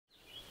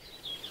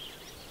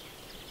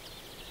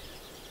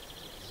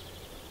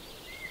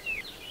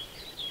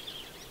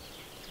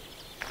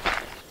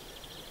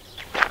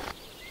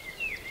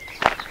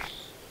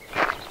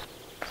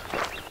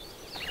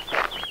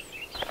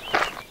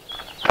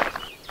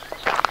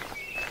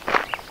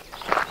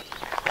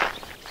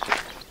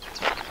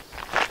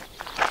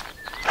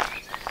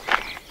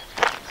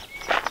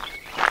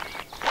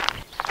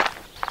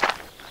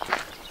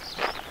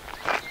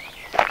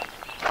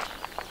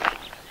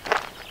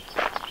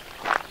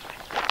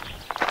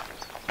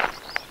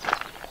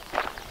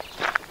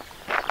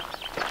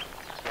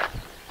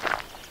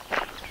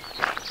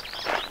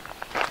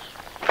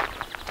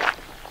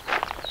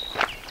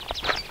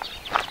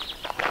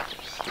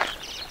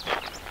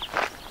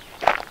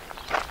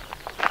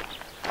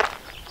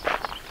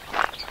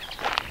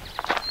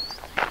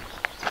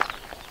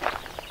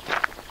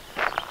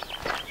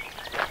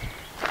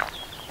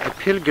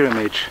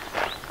Pilgrimage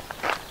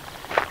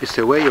is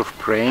a way of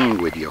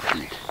praying with your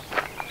feet.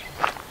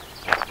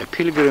 A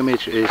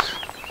pilgrimage is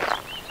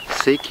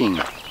seeking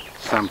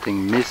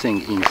something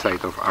missing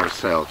inside of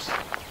ourselves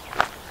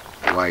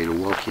while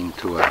walking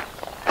to a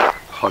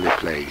holy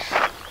place.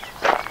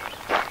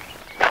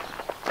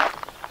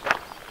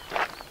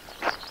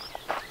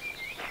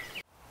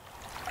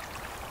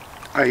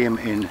 I am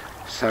in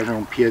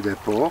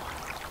Saint-Jean-Pied-de-Port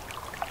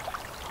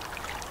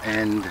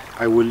and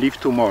I will leave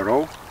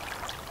tomorrow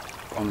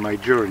on my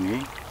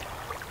journey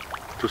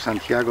to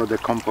Santiago de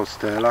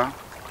Compostela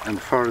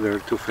and further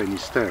to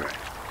Finisterre.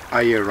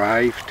 I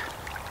arrived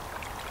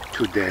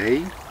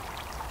today,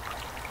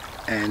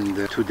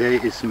 and today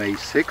is May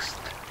 6th,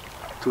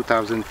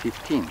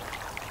 2015.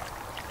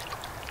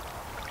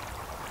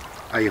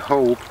 I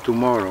hope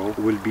tomorrow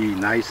will be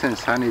nice and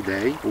sunny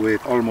day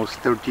with almost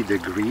 30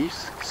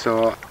 degrees,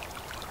 so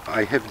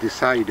I have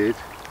decided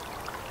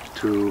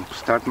to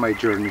start my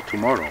journey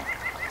tomorrow.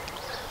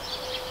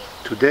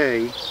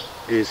 Today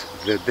is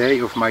the day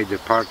of my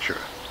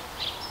departure.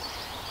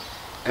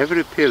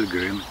 Every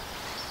pilgrim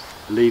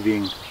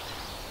leaving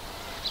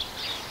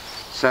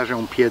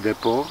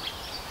Saint-Jean-Pied-de-Port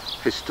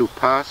has to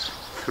pass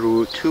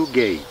through two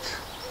gates.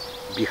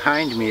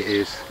 Behind me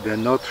is the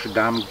Notre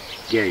Dame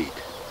gate,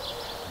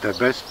 the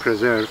best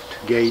preserved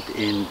gate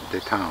in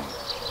the town.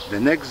 The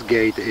next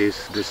gate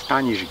is the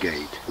Spanish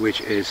gate, which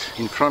is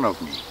in front of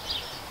me.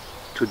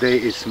 Today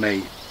is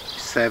May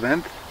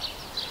 7th,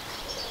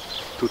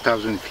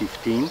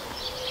 2015,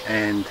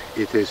 and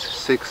it is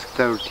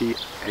 6:30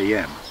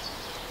 a.m.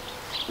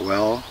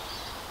 Well,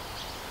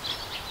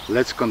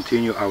 let's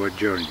continue our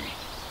journey.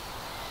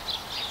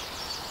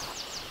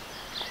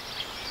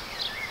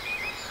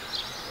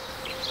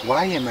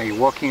 Why am I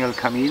walking El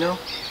Camino?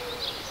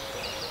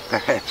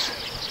 Perhaps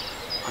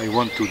I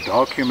want to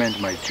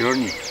document my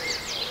journey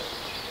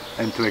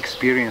and to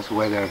experience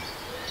whether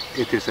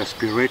it is a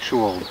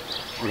spiritual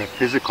or a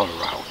physical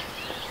route.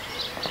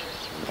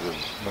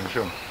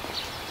 Bonjour.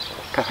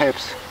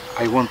 Perhaps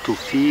I want to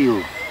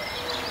feel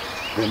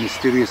the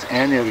mysterious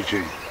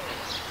energy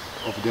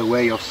of the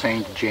way of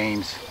Saint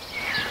James,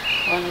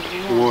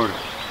 or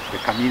the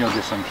Camino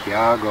de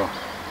Santiago,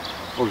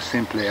 or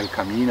simply El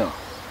Camino.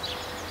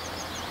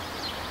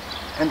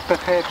 And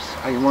perhaps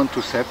I want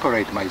to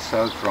separate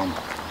myself from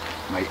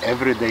my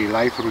everyday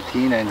life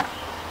routine and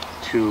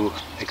to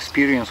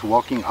experience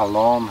walking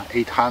alone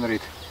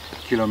 800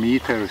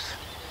 kilometers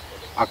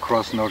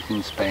across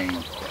northern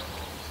Spain.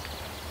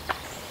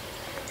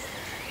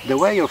 The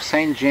way of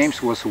Saint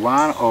James was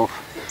one of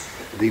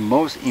the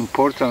most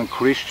important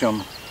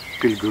Christian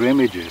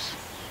pilgrimages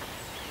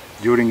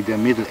during the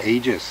Middle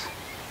Ages,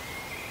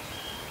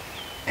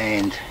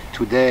 and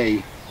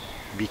today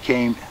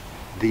became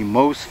the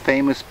most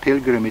famous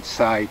pilgrimage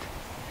site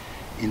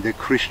in the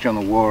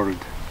Christian world.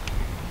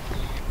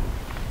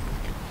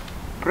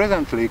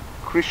 Presently,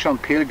 Christian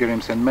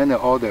pilgrims and many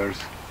others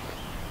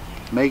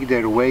make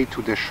their way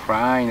to the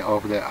shrine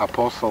of the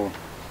Apostle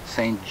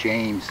Saint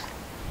James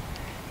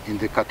in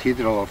the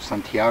Cathedral of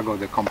Santiago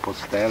de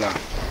Compostela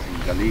in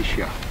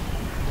Galicia,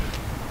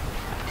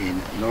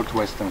 in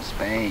northwestern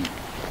Spain.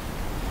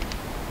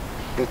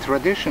 The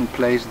tradition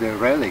placed the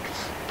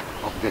relics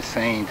of the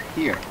saint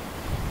here.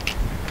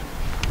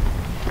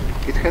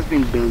 It has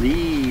been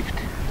believed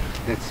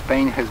that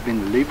Spain has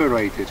been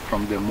liberated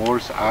from the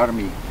Moors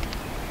army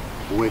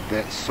with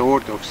the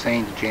sword of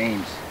Saint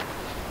James,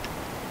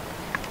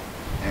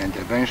 and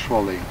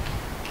eventually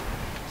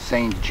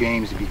Saint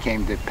James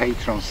became the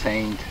patron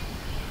saint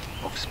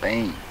of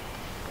Spain.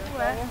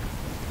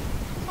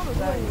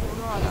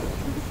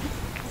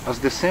 As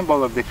the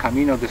symbol of the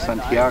Camino de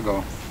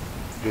Santiago,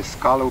 the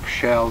scallop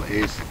shell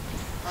is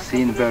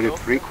seen very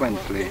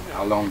frequently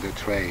along the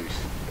trails.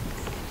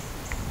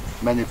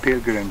 Many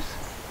pilgrims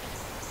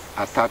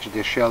attach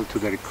the shell to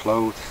their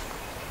clothes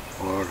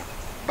or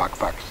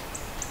backpacks.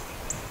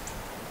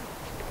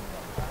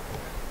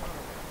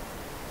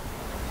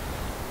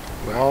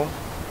 Well,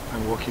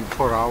 I'm walking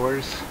 4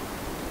 hours,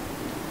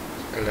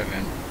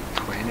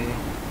 11:20.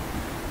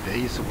 The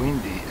day is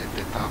windy at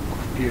the top of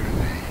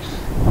Pyrenees.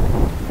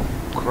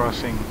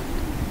 Crossing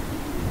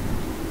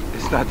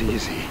is not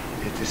easy.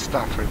 It is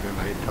tougher than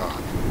I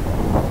thought.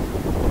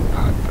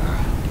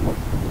 But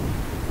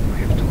we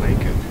have to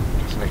make it,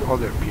 just like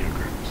other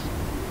pilgrims.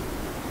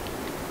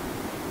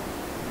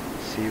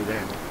 See you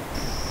then.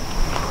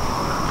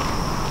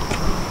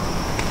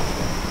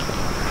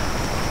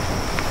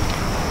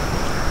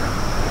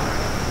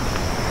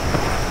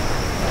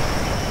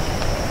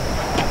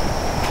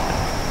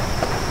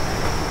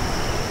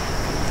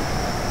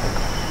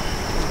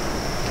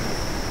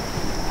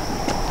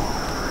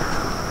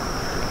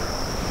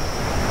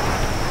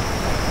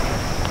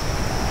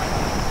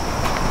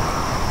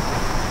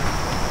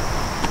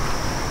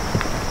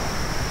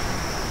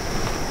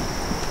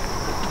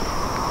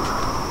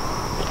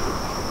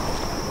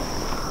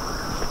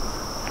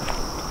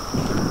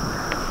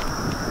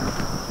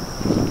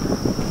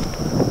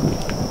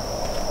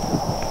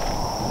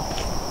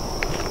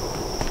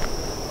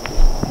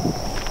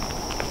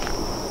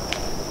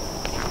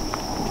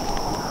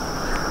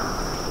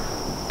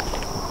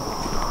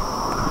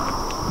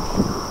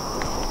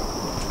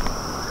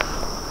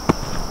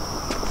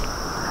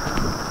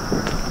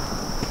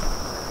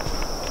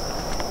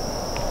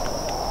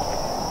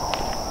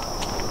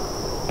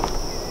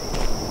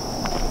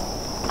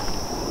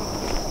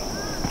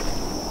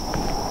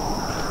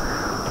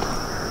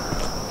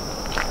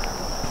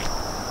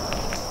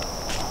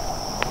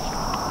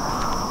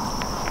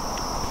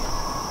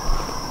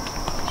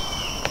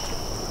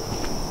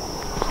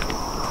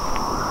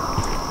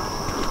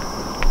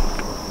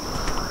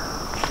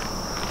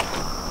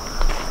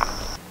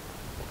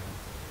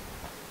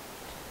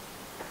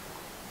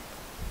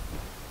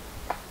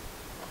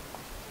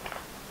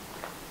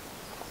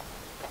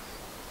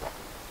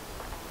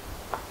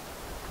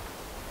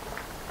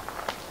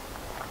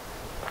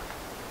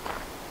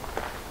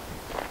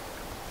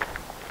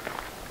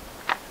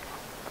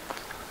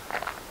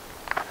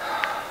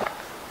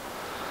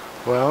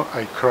 Well,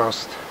 I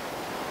crossed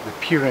the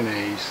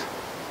Pyrenees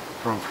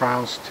from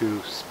France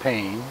to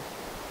Spain.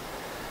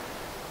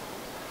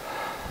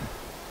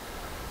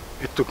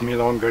 It took me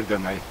longer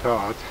than I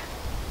thought,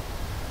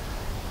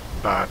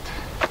 but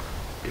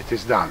it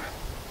is done.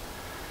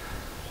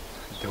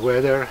 The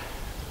weather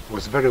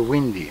was very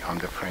windy on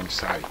the French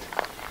side.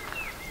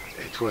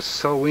 It was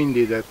so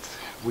windy that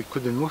we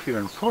couldn't move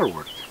even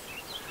forward.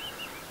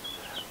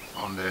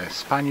 On the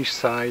Spanish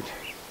side,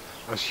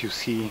 as you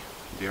see,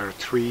 there are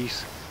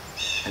trees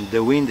and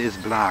the wind is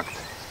blocked,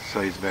 so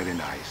it's very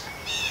nice.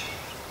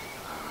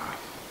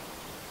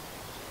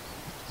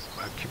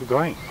 But keep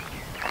going.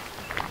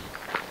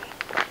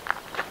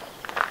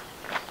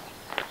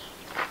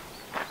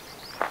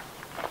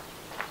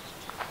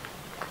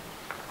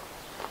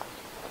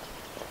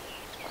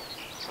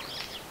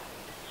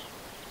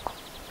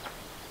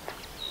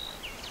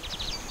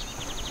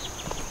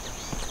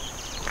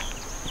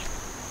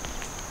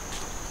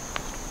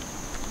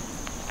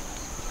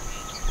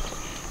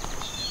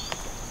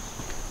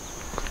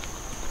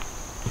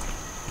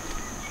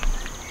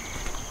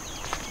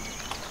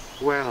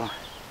 Well,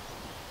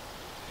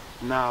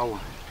 now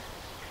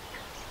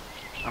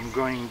I'm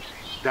going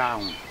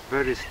down,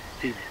 very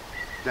steep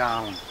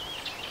down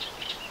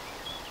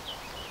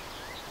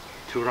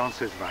to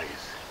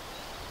Roncesvalles.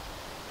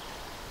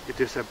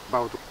 It is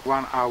about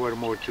 1 hour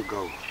more to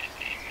go.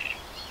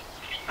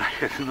 I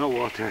have no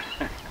water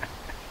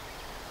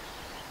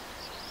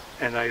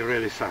and I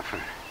really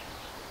suffer.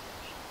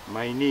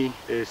 My knee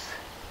is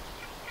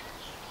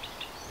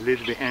a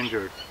little bit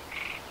injured.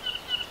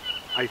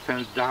 I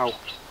fell down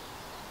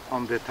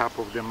on the top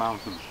of the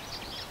mountain.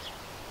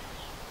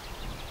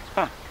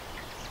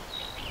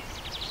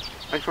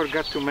 I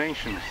forgot to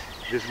mention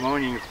this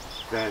morning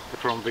that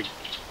from the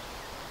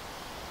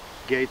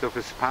gate of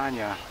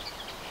España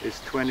is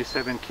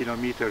 27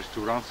 kilometers to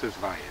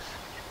Roncesvalles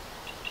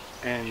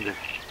and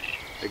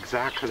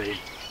exactly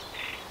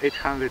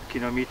 800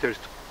 kilometers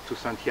to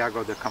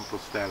Santiago de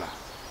Compostela.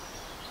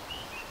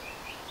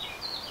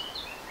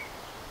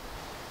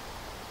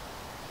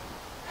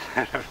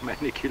 There are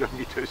many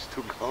kilometers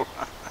to go.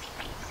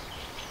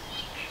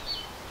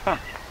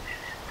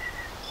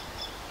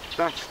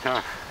 That's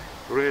tough,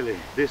 really.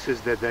 This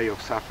is the day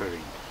of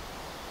suffering.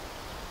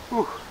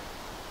 Whew.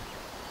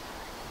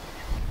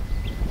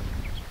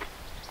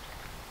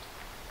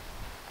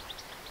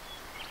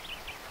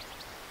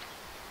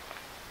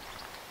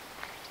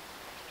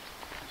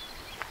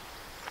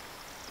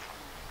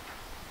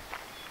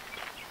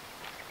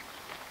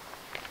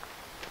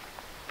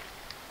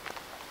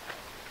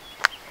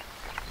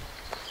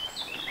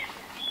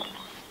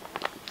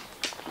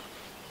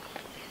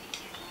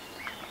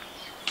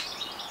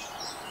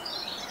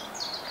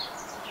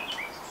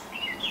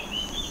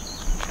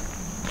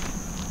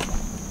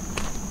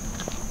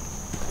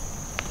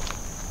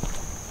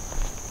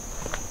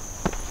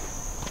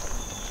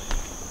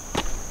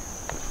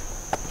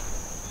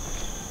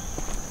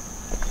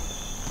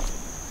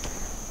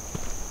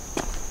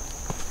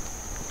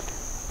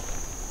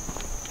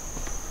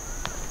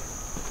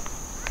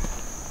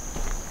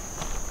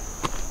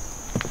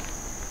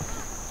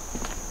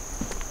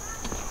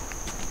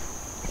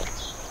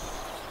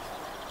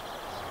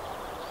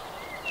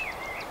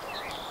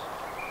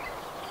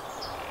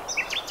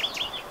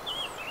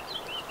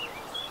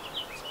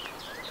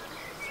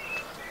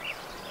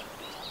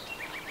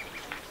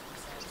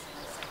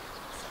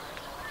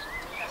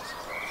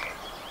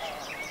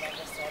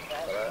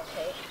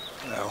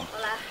 No.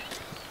 Hola.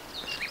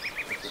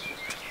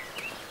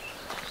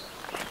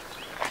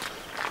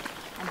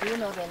 And do you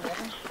know the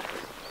 11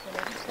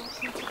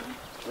 station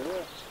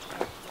today?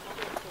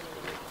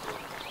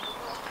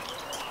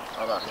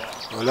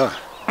 Hola.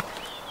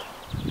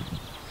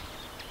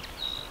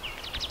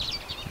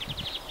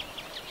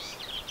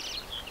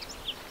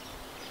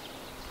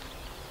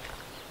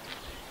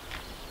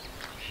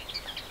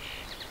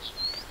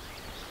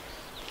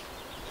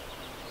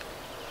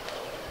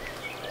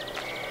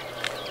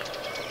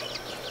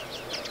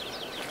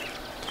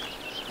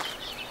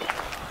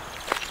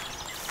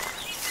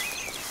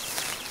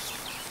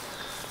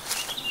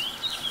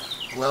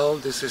 Well,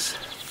 this is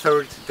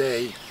third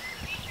day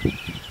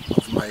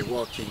of my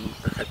walking,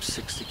 perhaps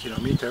 60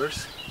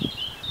 kilometers.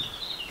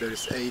 There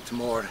is 8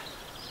 more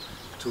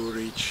to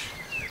reach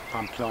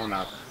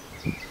Pamplona,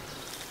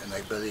 and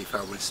I believe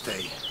I will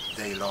stay a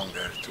day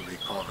longer to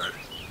recover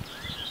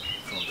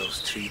from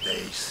those 3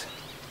 days,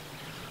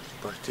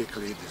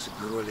 particularly this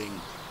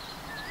grueling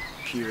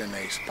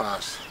Pyrenees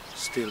pass.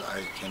 Still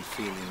I can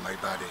feel in my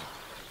body.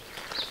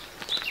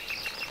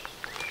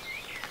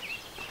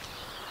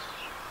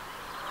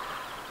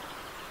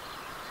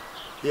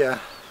 Yeah,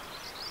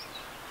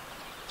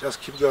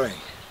 just keep going.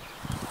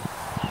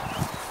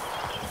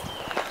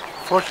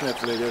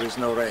 Fortunately, there is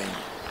no rain.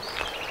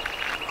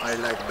 I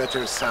like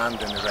better sun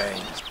than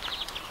rain.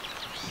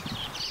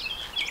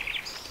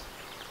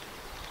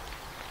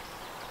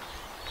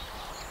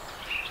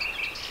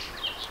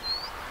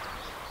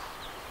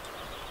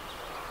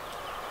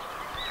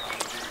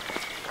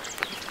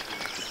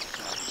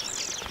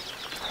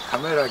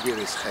 camera gear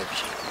is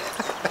heavy.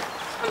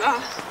 Hola,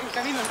 el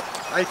camino.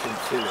 I can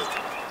feel it,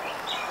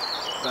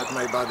 but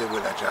my body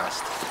will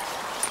adjust.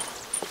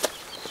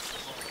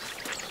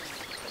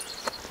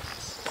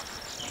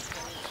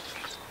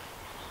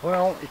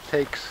 Well, it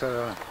takes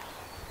a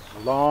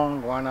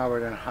long 1 hour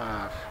and a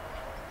half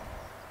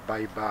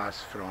by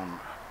bus from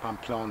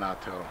Pamplona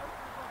to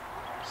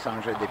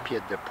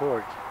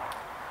Saint-Jean-de-Pied-de-Port,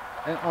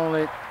 and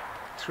only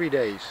 3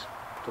 days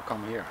to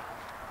come here.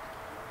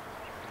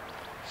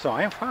 So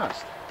I am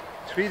fast.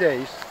 3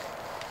 days,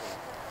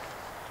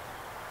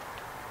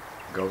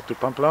 go to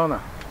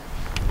Pamplona.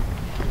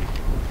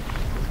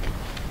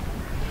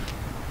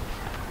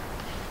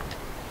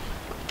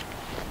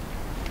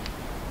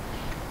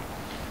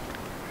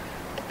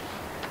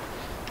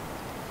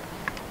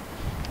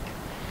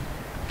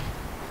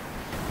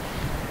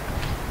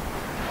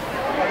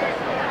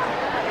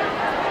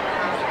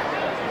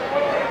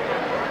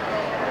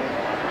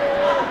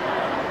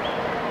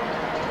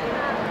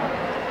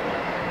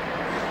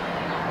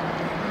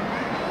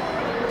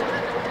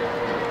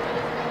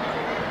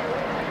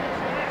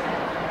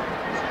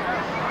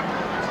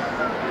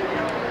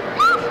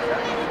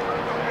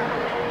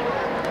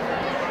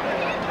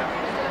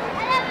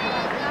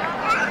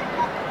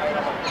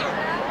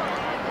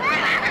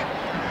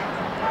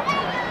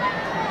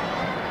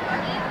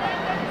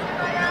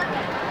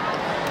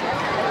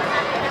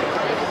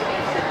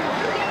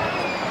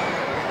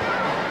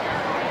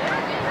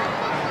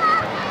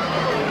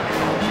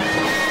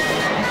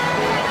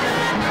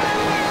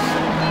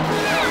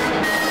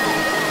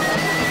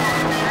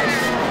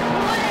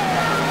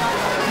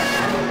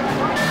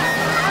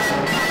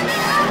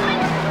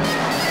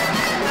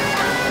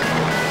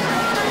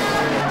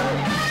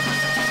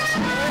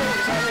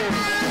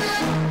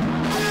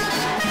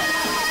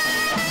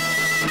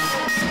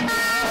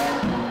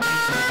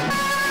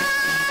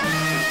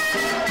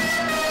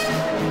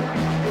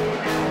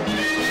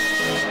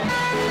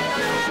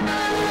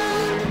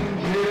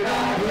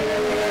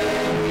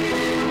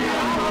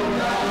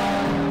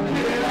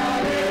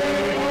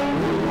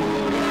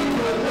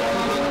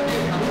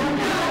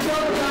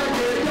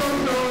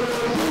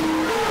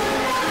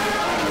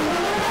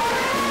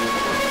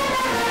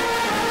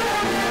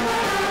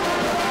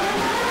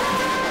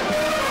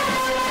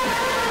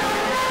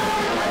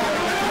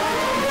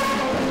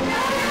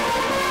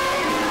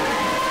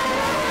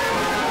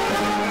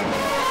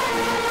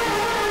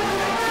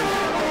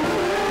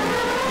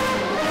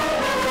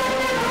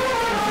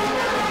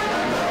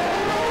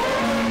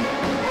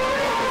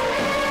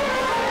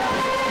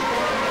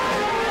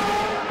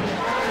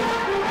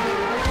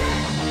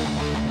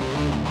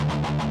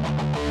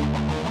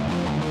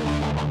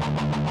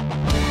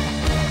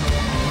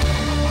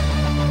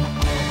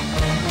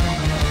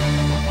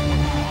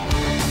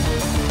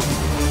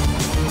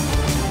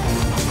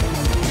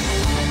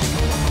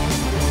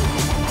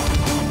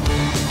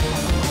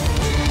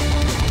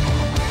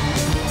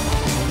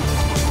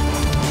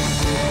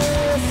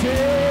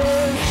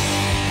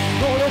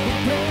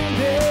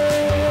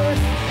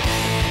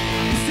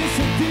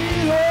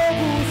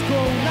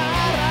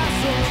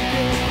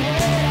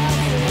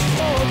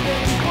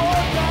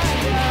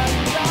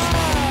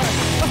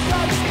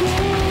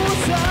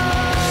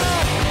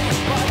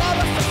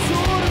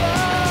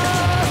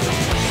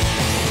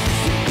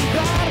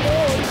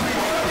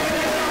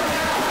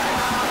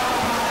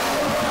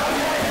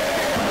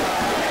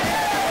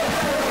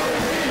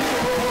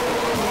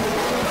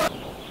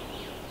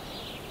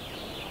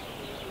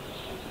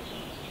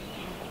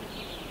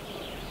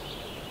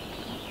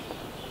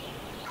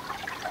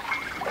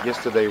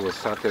 Yesterday was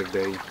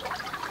Saturday,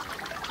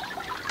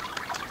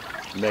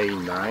 May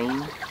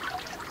 9.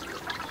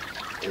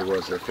 It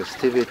was a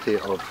festivity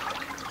of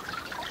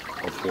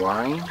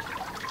wine,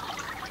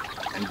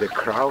 and the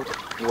crowd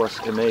was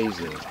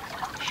amazing,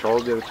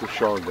 shoulder to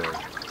shoulder.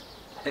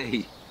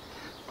 Hey,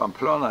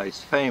 Pamplona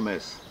is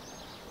famous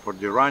for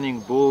the running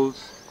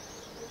bulls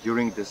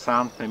during the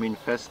Saint Fermin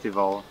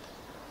festival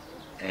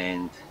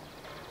and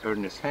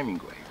Ernest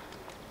Hemingway.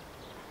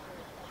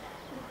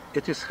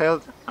 It is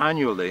held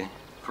annually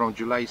from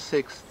July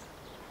 6th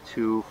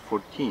to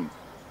 14th.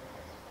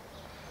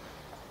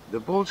 The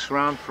bulls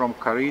run from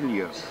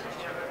Carrillos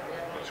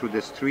through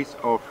the streets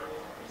of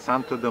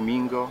Santo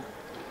Domingo,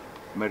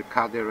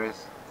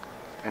 Mercaderes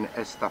and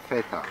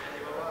Estafeta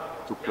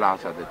to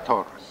Plaza de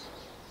Toros.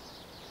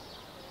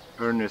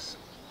 Ernest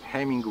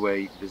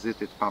Hemingway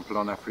visited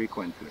Pamplona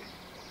frequently.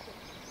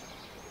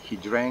 He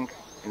drank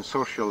and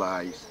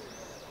socialized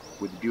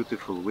with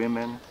beautiful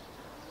women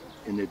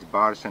in its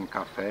bars and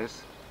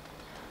cafes,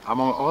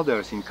 among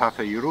others in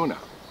Café Iruna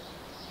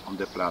on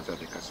the Plaza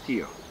de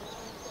Castillo.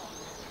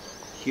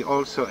 He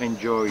also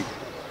enjoyed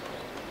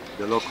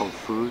the local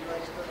food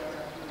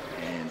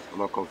and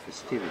local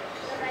festivities.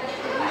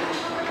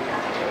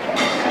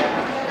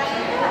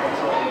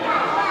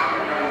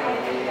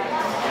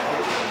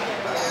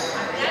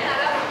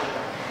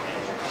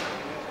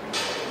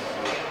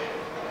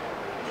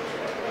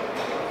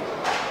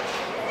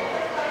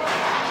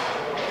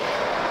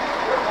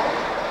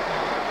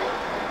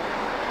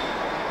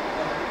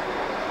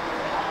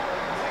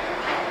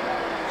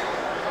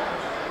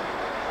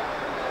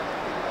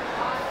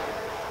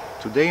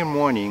 Today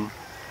morning,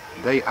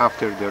 day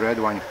after the Red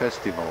Wine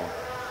Festival,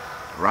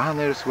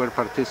 runners were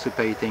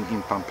participating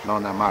in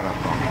Pamplona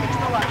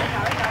Marathon.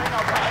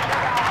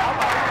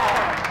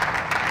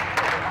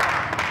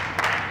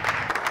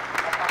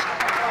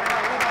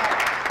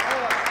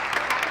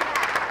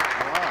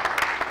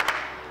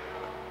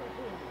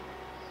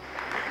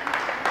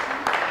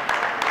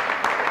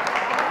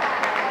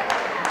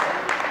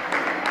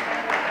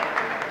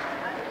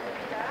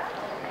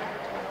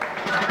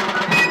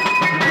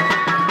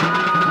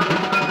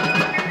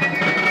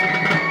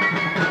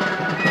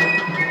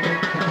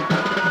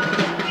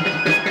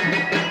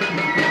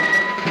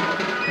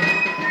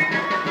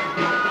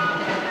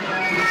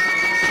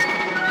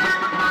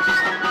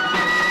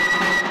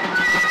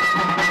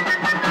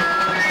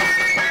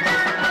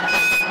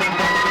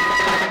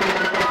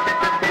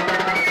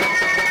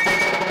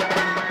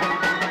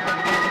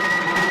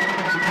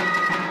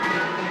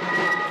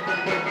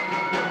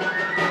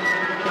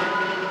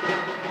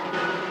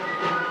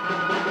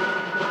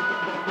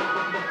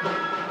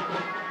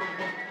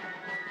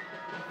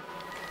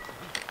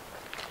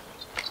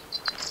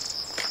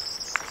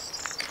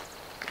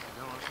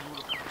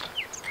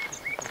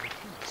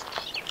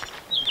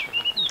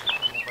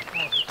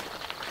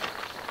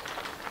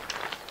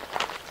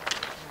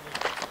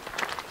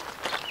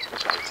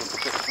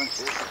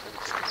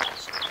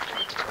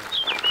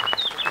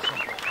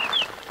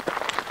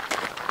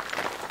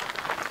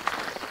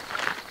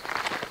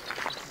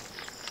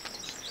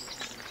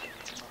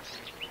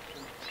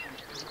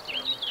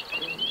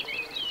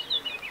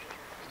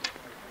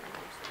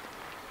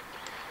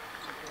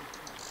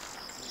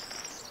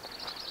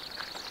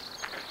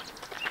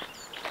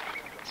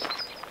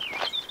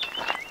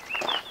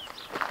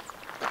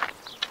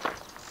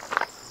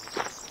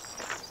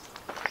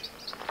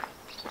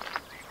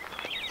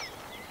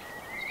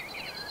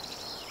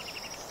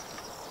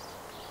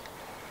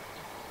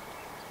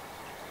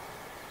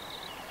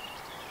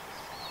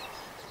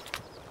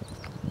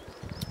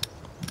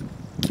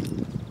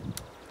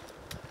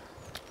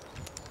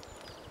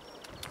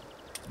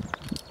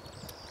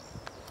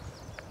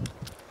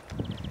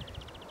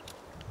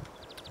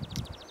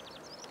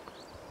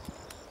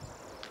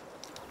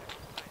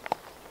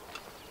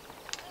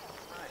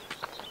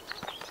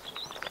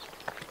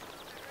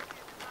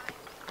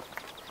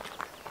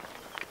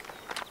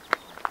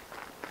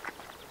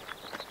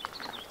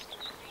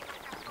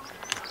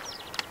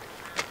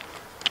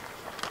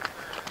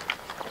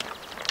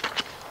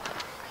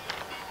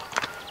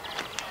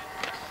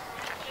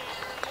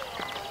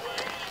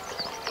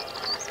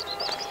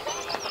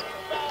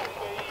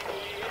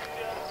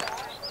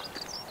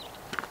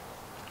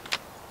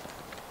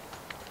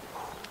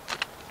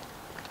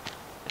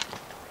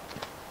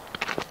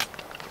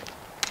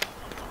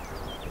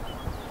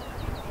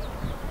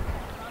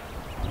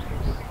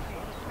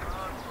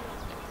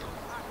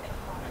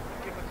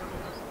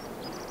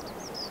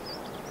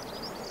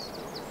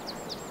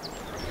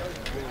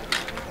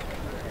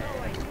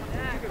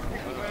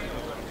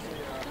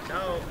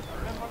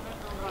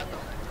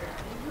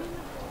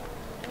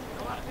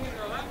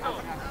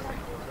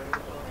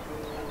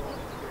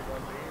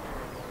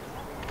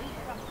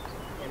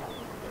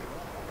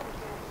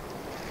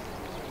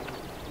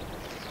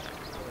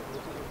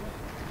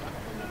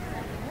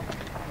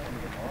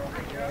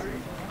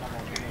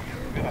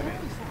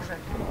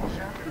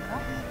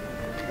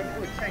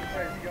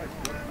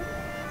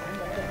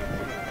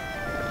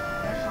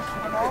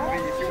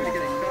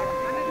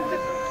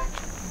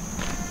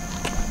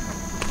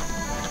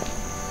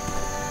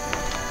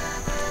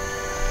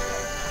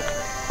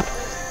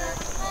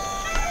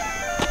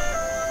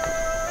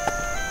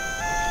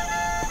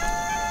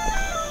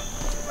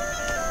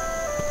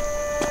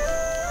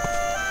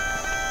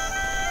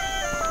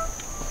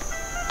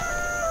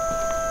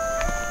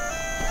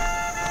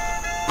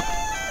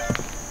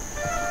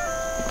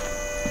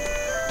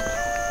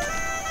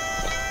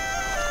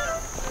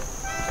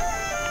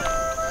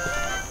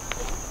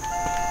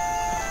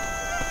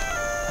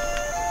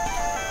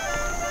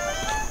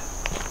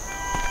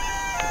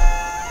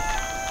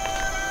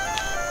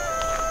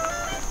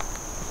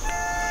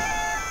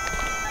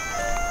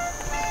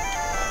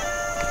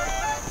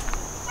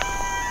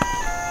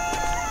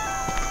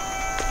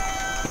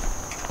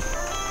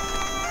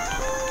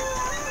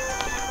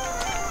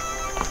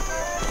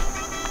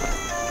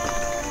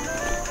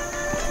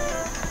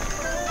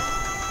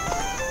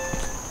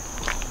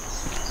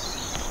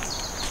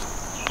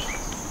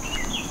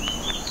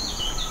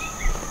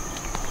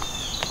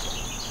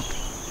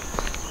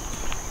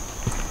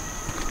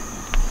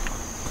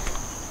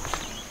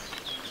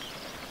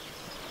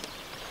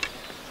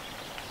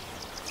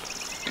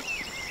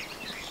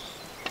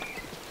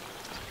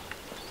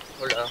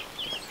 Hola.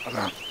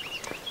 Hola.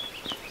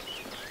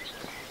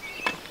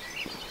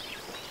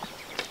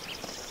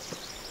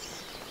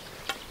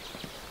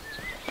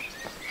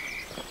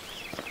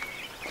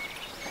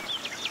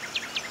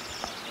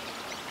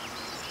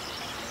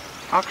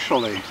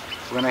 Actually,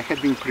 when I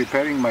had been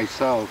preparing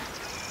myself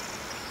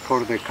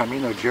for the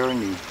Camino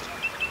journey,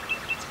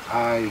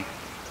 I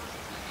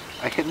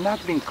I had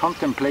not been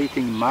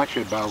contemplating much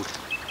about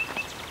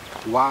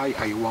why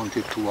I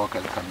wanted to walk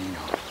El Camino.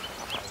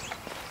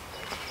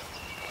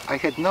 I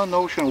had no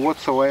notion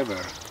whatsoever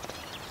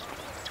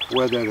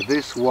whether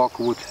this walk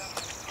would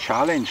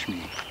challenge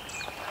me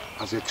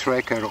as a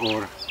trekker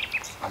or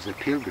as a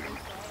pilgrim.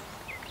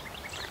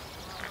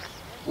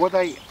 What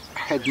I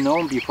had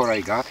known before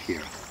I got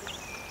here,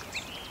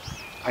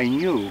 I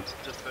knew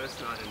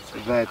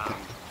that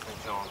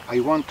I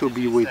want to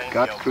be with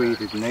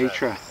God-created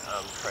nature,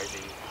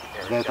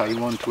 that I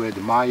want to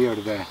admire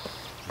the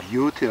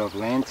beauty of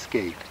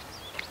landscape,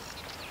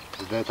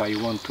 that I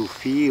want to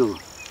feel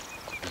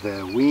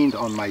the wind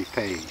on my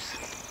face,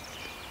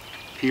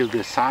 feel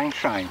the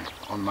sunshine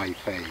on my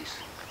face,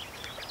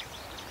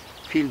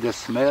 feel the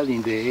smell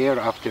in the air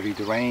after it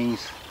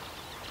rains,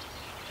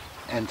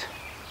 and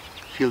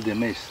feel the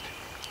mist.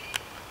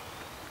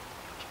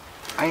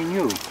 I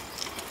knew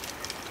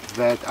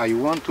that I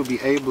want to be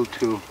able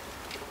to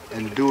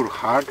endure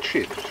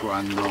hardship through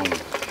unknown,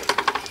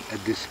 at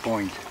this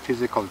point,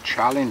 physical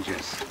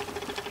challenges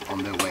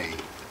on the way.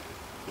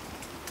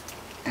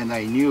 And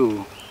I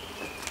knew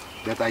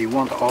that I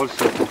want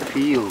also to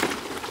feel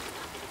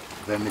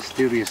the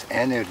mysterious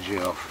energy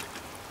of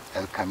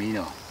El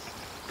Camino.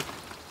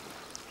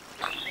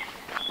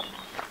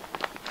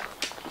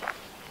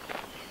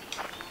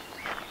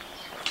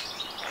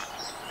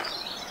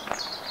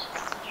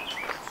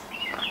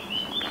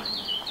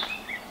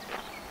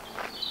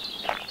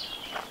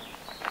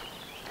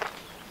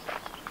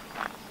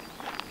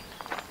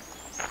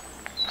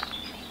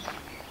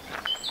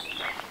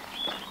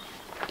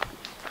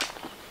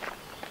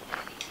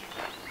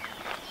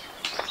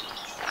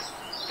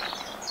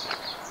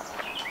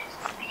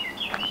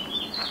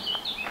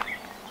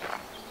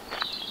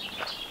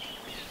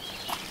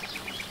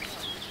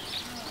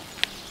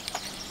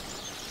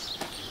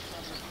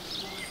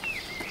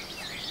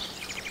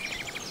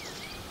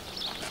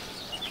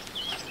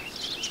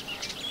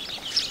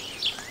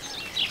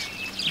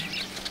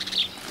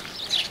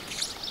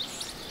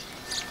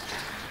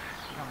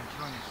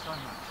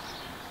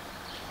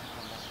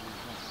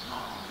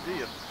 Do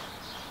you?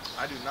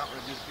 I do not want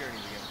to do the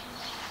Pyrenees again.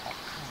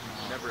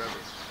 Never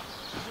ever.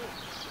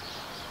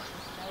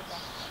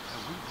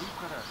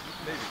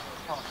 Maybe.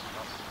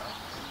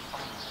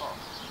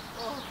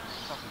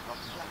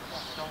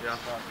 Yeah.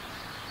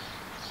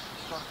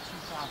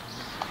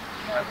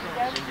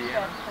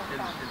 Indiana, in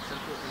the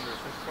central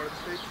part of the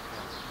States?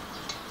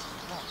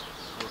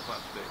 Or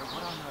flat state.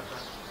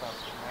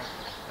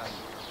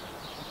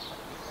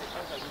 I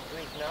will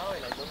drink now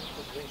and I don't need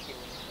to drink it.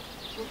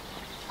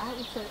 I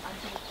also, I'm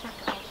going to check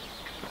out,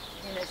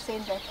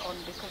 send that on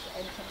because,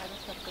 and some other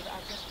stuff, because I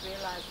just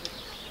realized that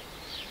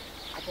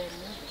I don't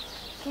need it.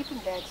 Sleeping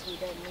bags we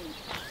don't need.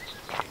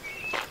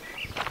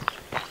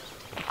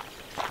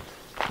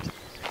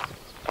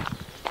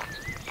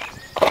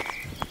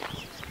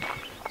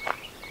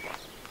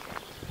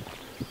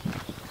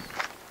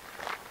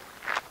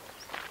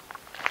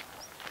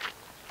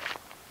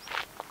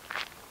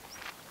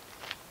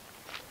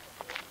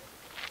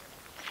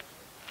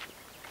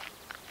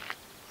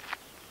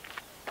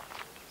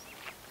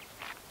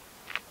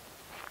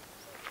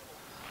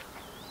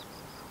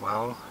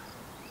 Well,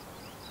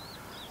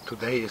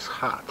 today is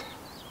hot,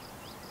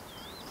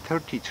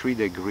 33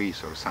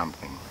 degrees or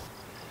something,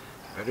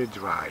 very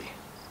dry,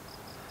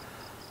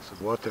 so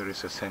water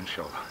is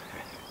essential.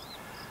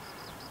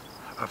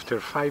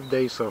 After 5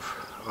 days of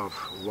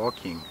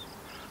walking,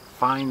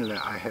 finally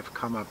I have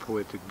come up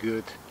with a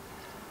good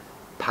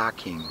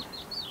packing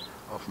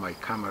of my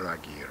camera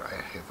gear. I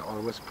had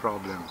always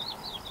problem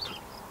to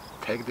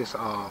take this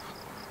off,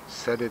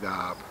 set it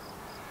up,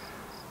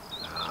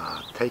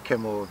 take a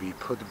movie,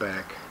 put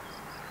back,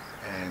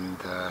 and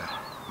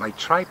my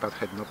tripod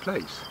had no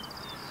place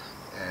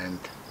and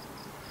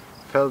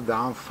fell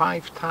down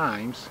 5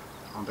 times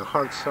on the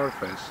hard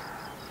surface.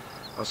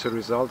 As a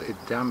result, it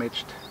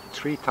damaged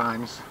 3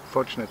 times.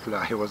 Fortunately,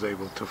 I was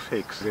able to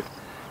fix it,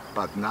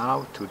 but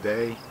now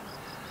today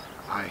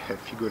I have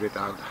figured it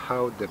out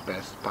how the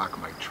best pack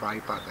my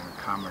tripod and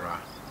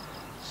camera,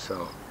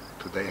 so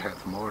today I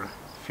have more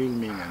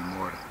filming and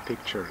more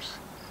pictures.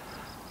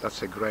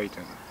 That's a great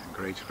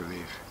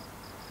relief.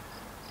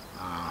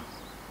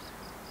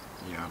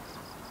 Yeah.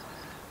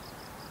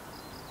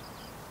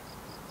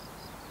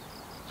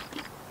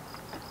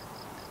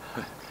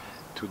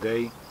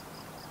 Today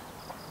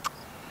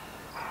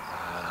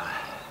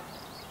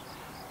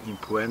in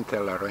Puente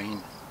La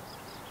Reine,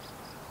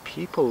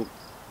 people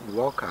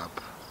woke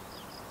up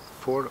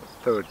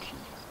 4:30.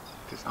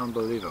 It is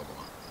unbelievable.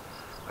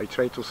 I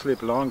tried to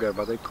sleep longer,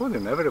 but I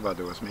couldn't.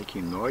 Everybody was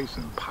making noise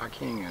and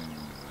packing and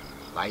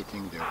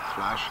lighting their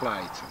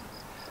flashlights.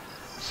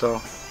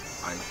 So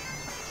I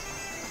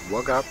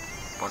woke up,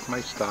 packed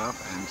my stuff,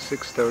 and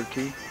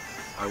 6:30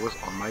 I was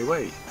on my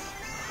way.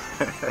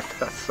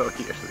 That's so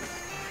early.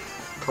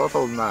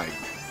 Total night.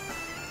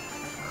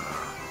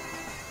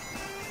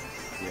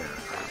 Yeah.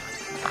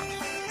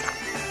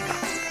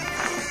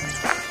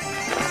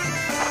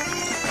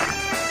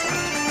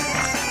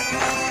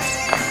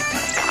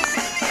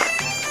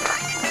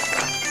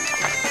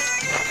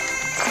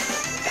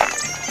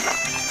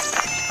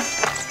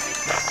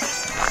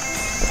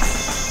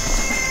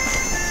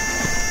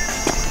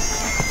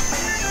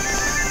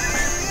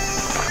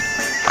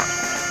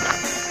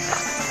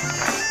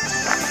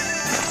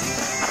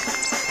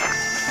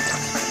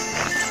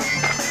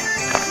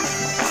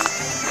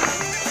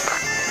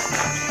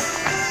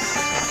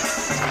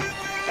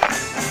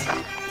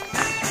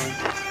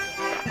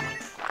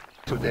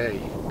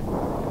 Today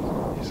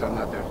is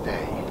another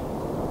day,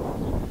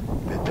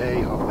 the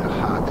day of the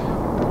hot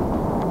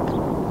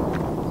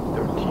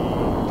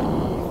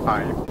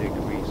 35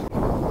 degrees.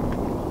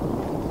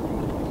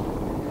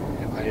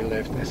 I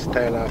left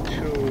Estella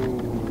to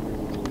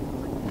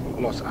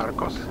Los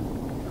Arcos.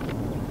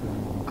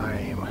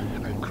 I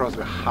crossed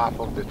the half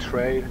of the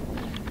trail,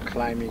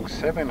 climbing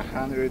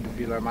 700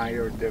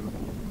 Villamayor de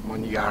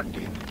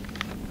Moniardi.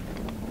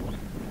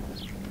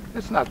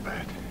 It's not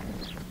bad.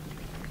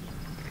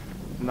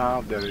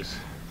 Now there is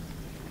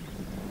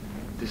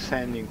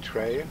descending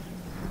trail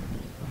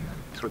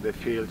through the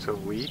fields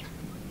of wheat,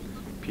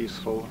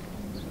 peaceful,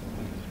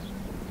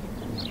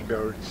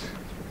 birds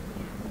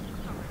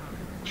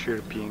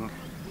chirping,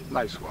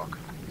 nice walk.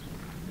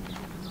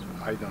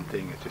 I don't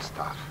think it is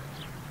tough.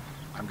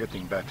 I'm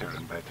getting better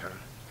and better.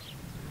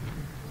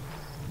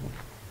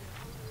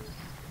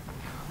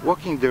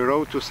 Walking the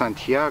road to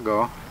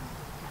Santiago,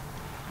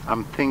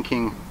 I'm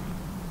thinking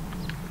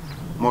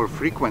more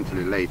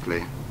frequently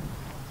lately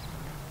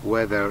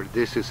whether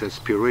this is a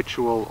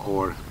spiritual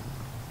or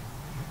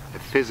a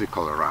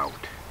physical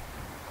route.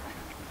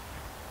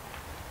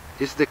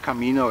 Is the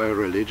Camino a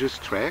religious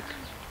trek?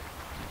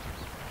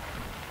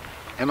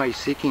 Am I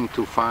seeking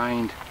to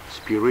find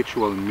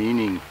spiritual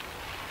meaning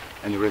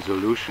and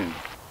resolution,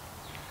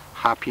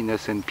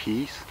 happiness and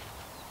peace,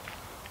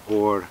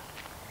 or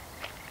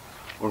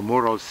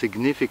moral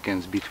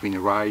significance between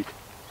right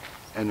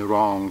and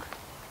wrong,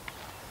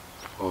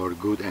 or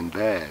good and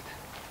bad?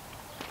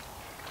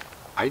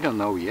 I don't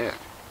know yet,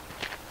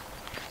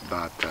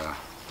 but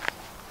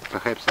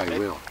perhaps I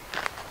will.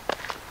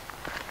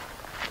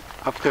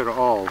 After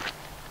all,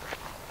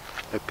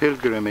 a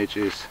pilgrimage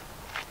is,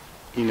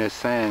 in a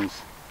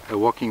sense, a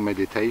walking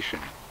meditation,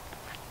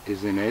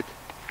 isn't it?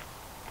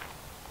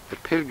 A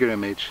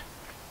pilgrimage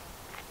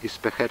is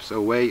perhaps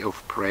a way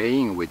of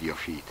praying with your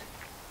feet.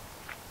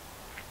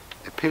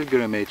 A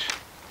pilgrimage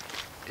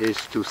is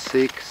to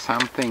seek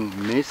something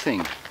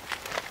missing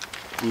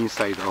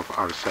inside of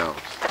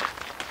ourselves.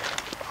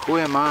 Who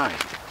am I?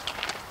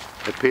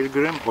 A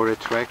pilgrim or a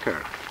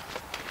trekker?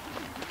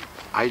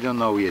 I don't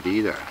know yet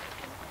either.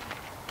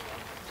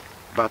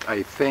 But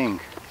I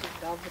think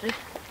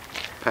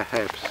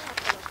perhaps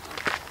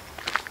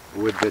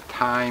with the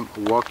time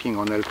walking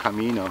on El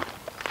Camino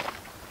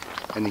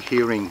and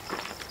hearing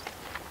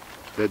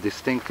the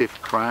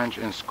distinctive crunch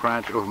and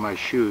scratch of my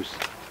shoes,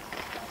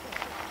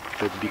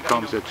 that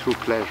becomes a true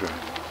pleasure.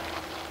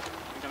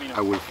 I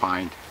will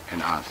find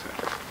an answer.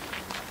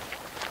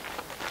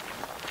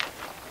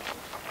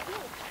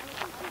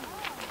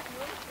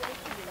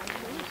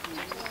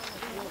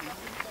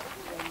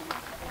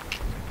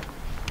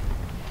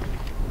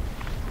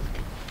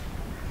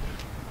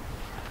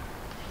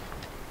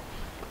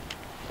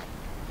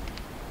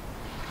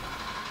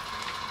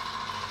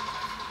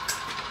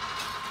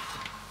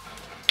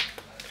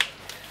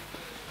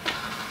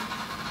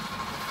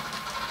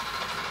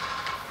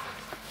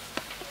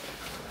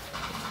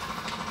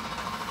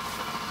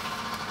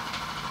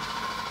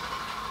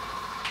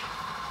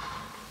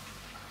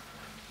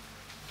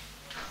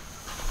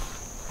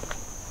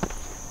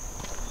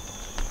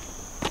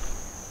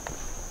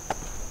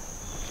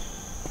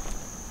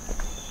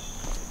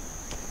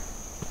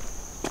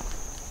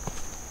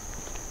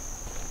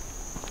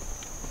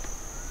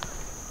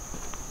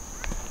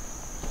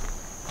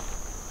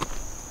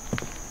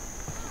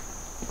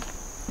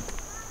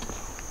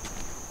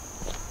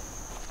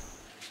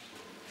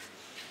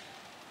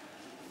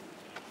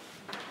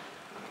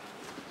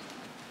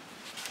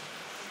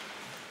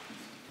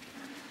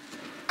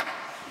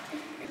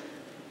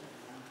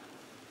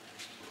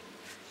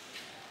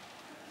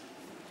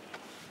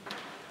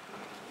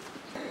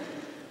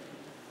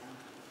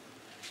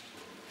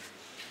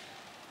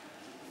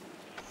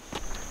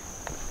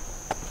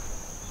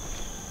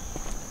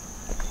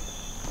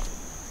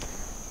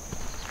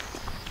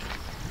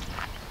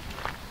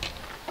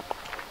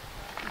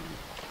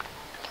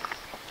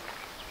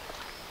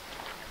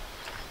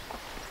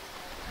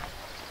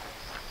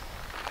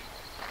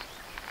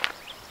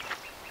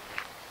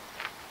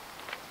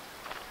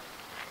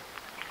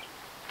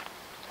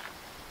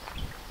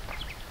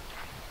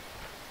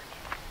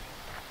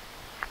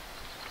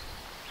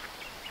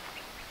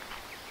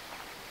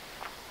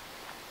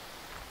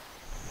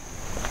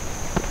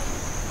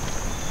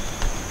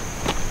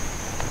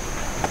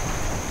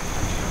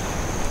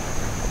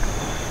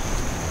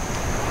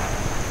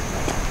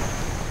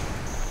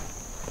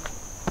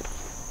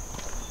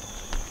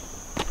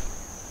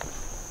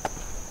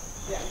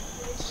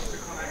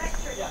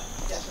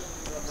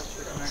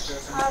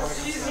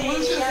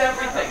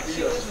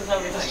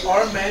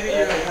 Or maybe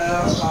you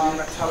have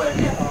metallic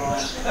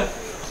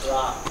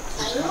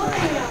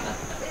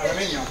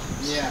aluminium.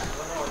 Yeah.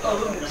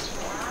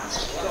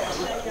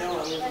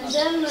 And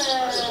then he's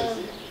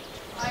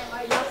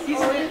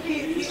a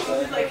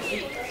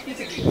geek.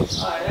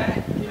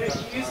 You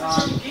use the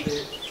term geek?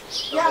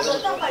 yeah,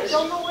 but top, I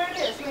don't know where it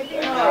is. Maybe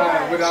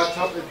Without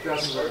top, it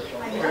doesn't work.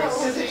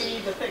 Because you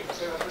need the thing.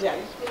 Yeah.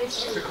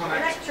 To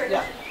connect.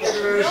 Yeah.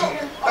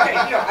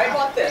 Okay, here, I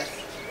bought this.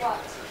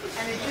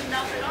 And it did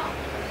nothing at all.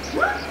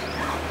 Ouais,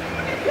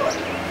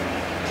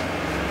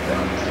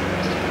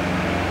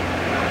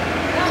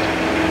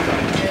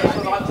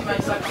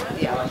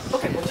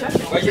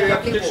 il y a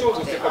quelque chose,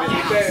 c'est pas les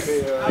effets,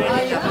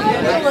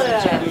 mais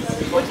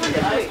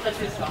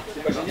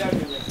c'est pas génial.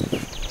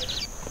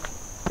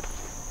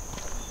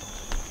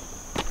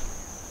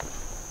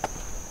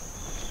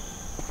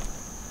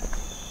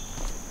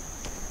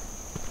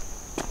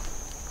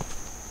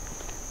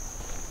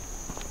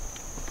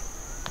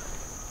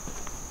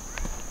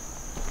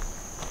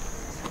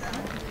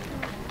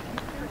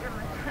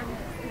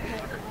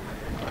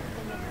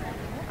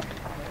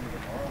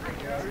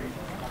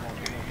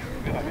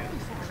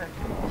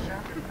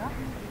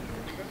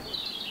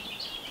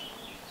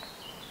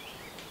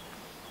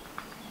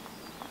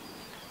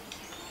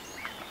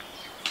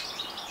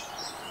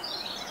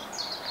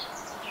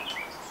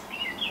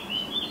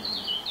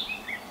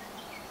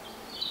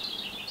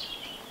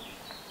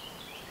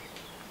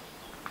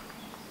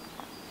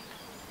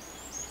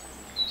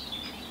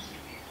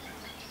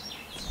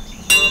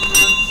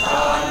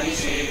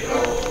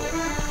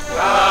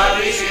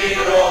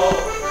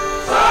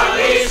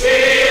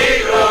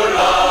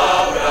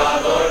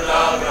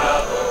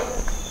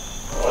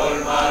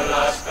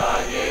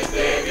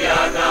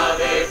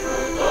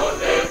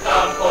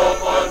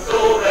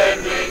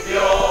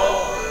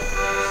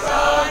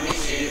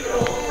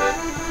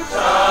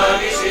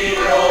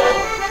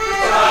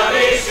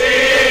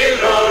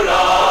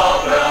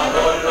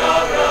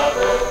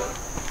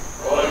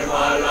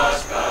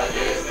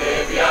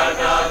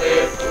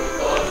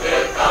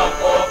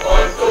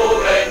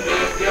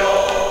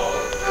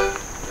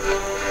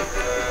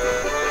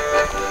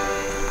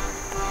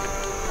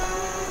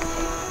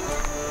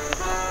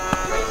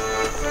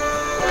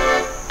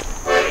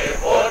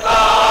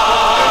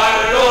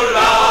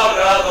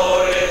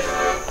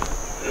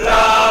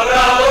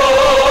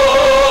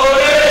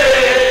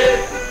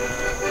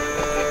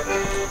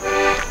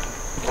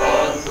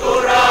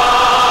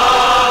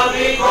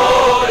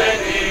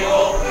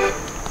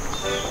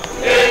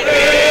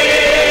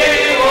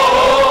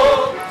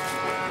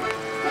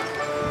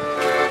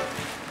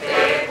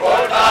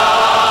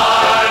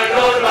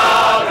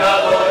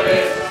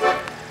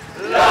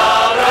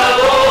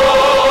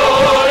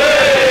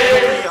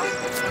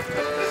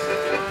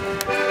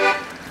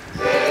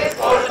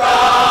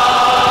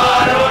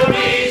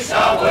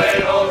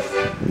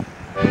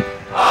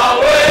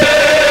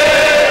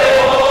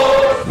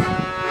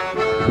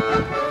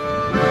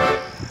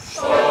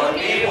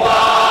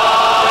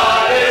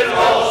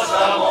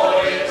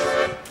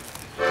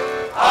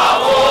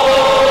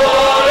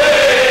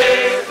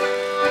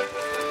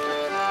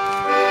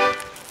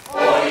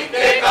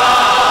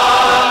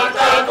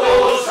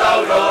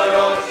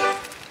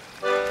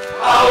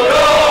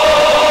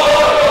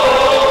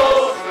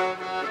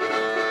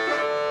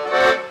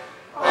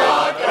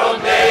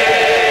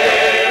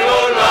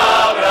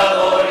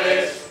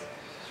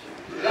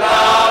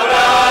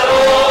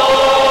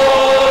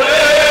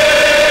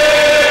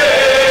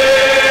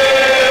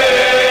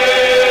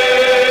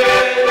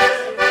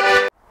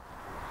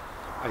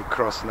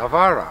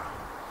 Navarra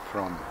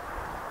from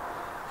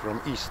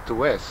east to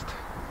west,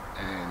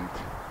 and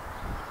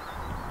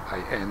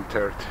I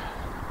entered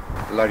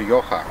La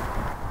Rioja.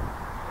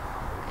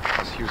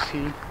 As you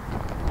see,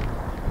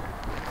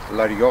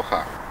 La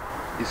Rioja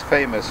is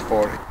famous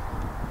for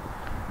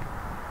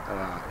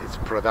its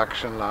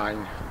production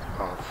line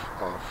of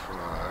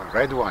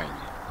red wine,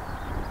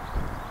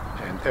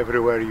 and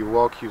everywhere you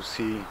walk you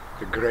see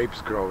the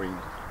grapes growing.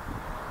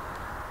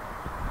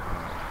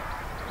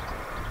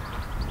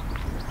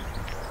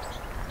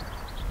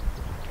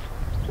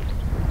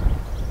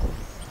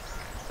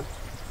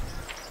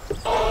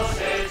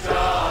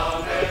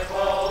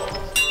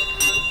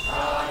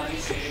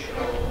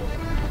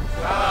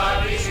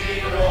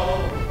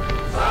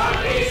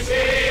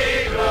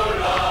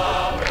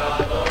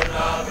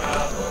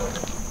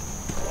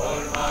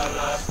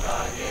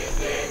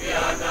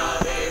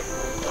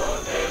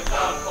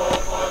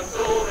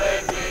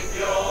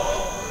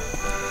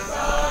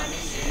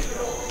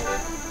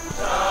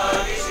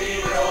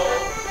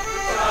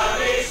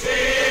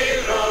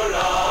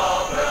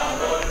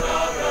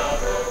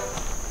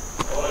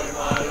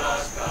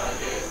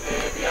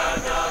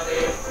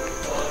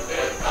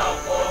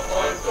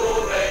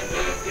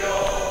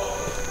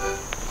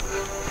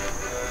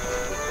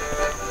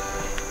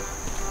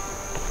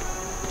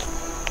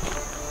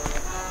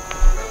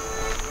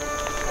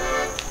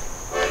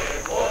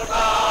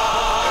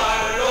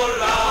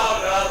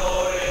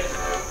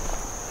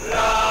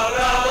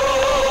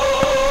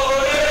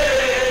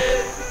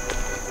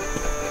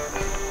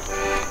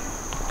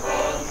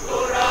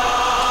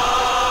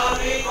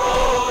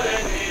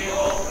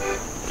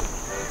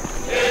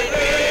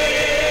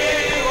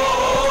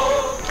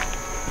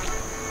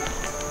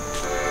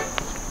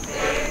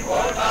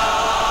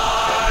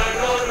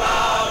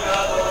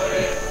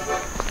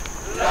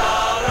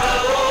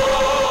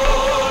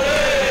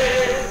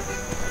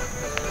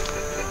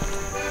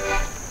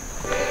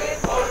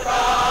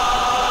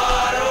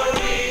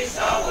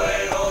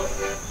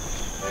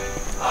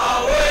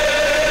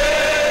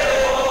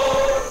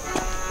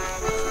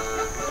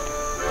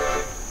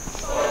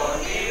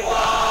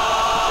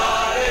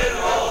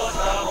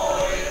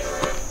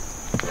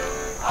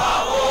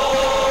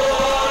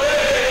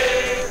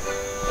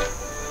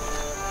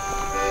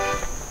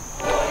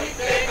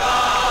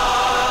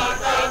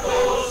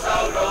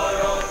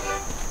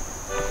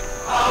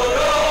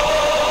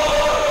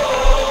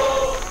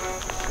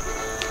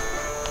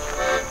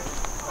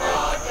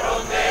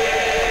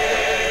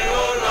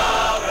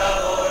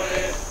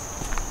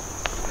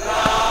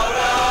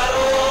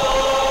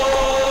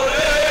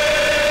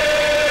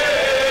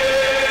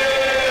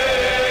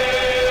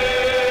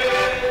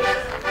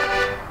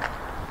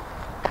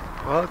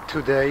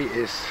 Today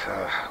is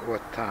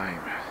what time?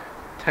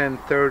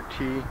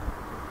 10:30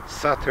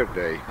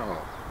 Saturday,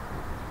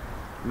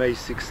 May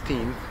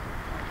 16th,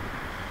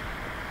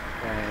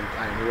 and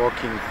I'm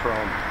walking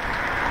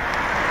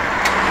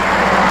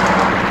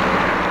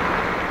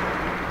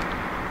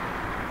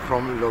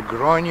from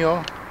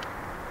Logroño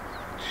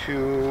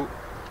to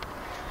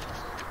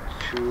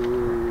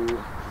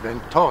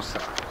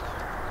Ventosa.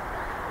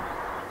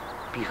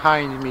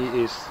 Behind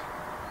me is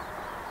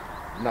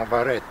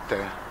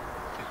Navarrete.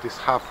 It is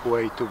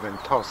halfway to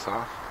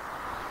Ventosa.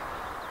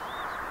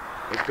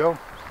 Let's go.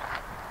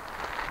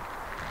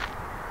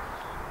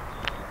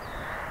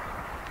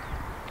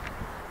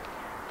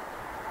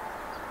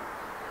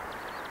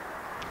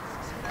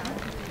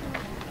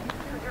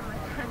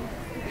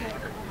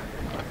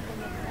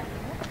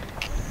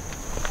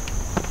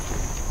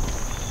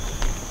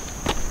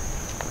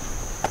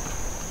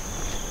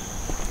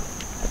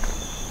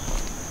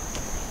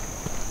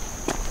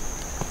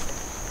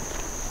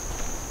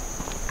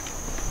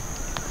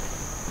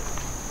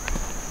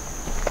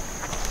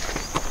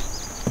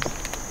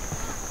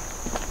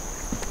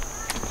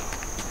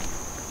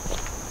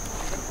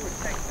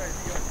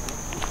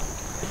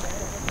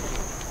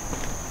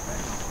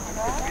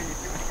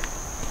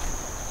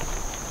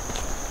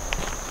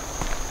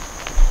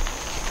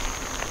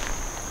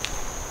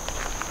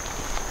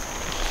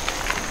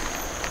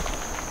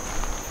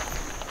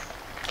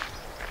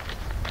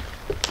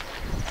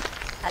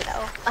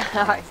 Hello.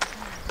 Hi.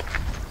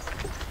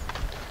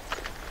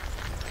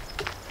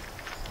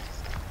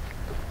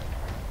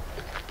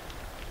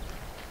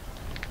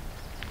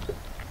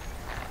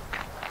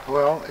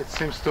 Well, it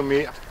seems to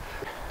me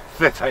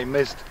that I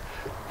missed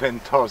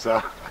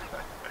Ventosa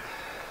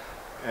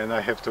and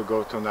I have to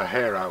go to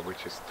Najera,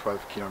 which is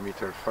 12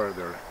 kilometers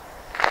further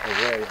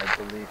away, I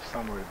believe,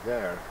 somewhere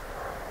there,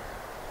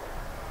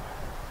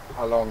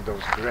 along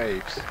those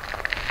grapes.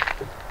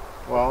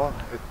 Well,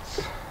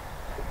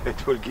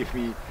 it will give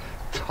me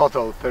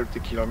total 30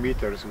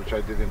 kilometers, which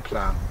I didn't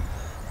plan,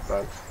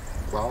 but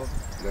well,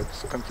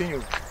 let's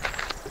continue.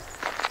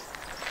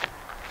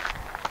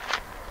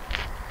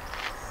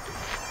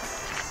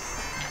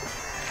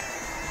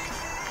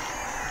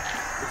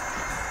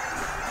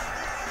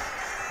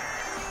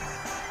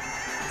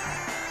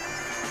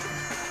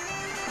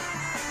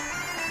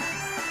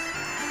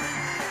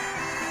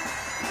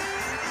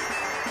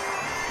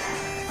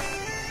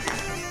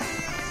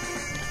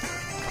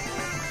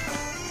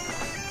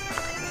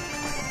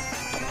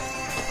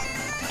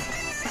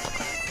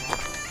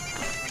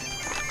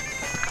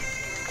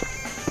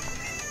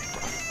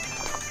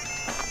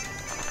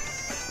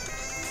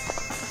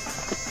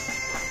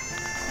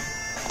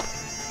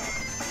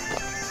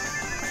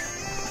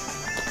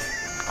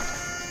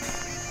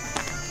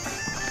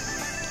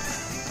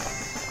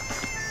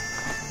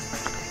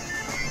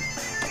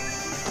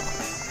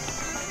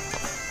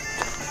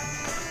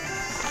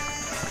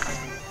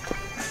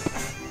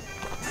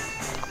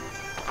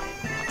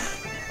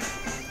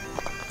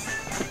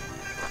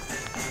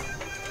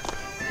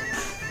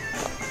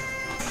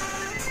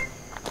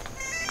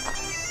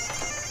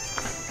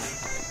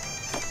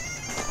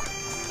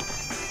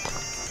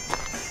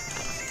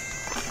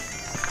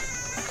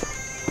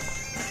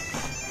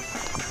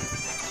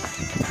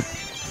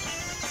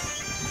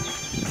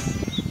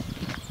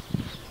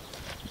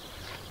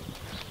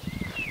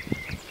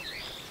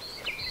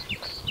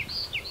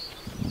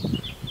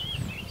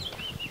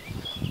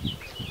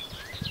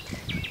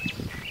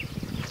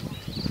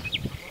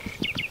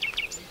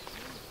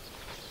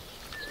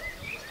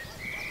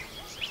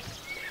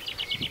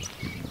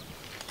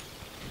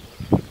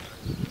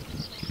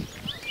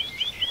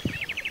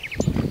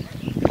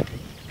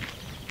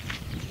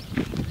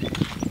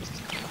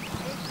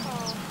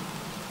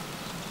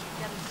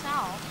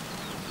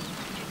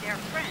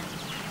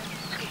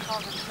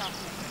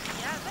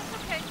 Yeah, that's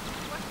okay.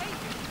 What they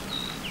do.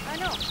 I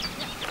know.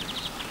 Yeah.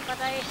 But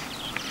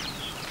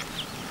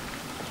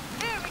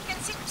here we can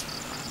sit.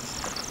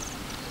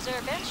 Is there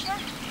a bench there?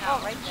 No. Oh,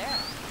 right there.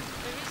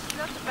 There is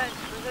not a bench,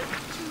 but there's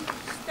 2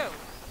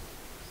 stones.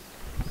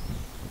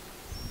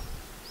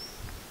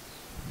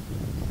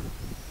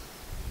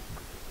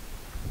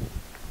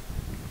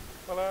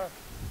 Well, I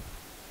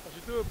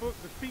should do a book,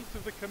 The Feats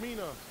of the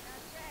Camino.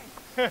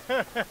 That's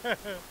right.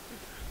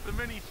 The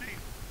many feet.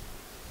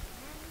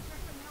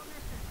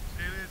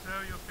 It is. How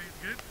are your feet?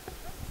 Good?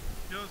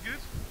 Yours good?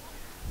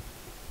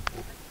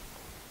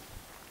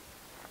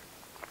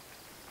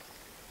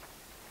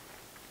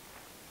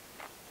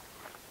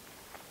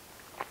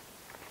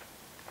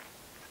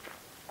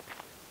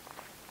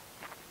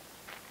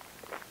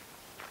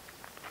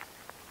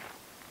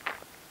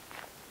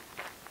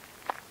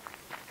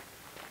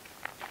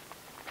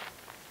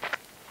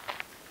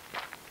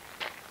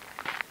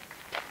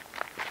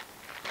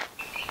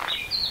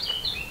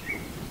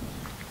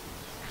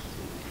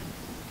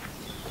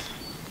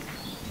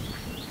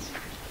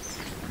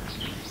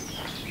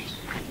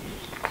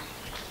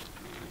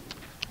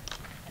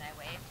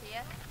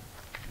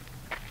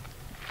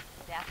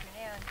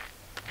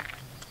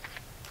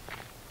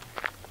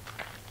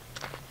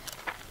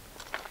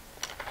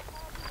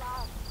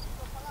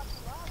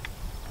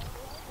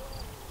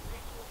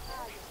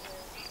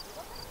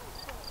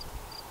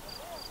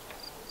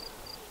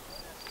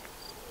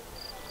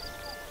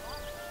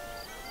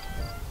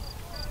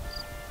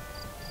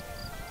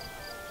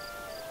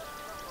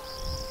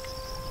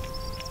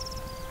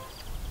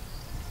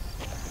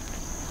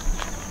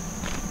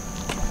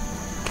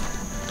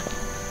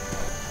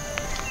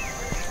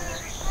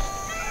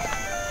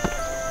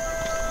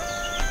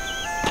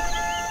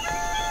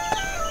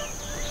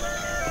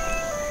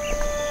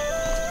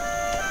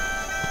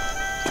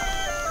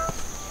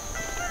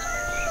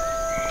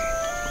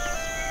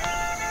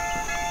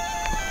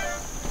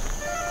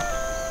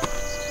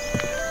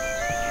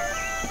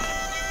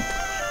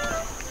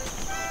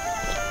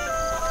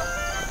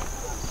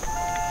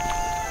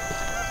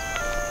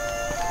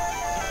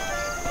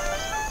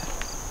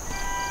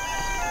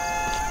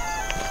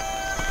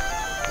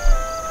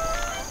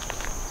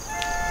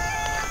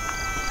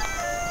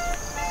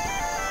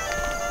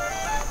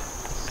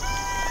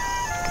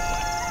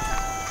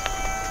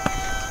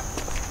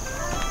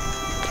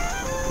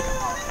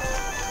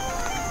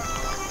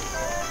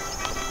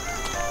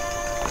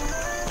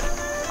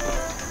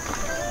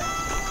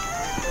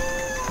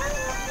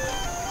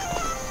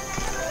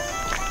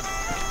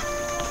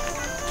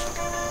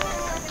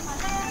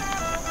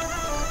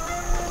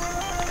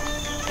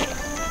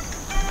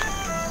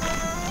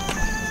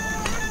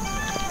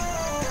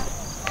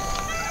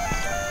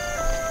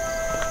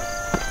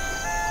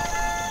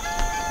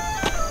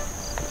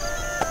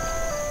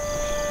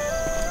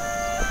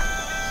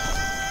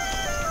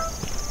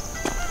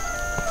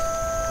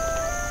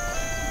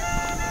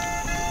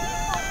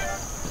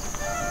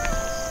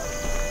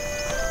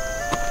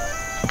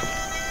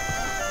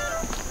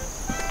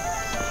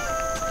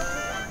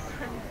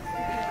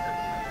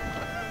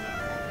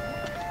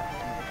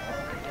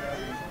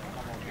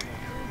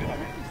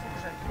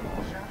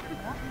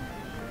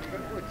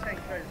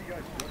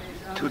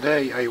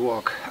 Today I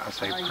walk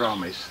as I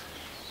promised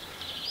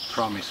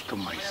to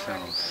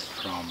myself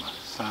from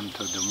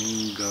Santo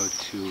Domingo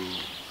to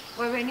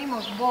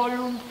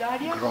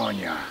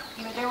Groña,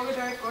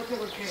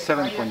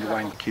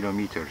 7.1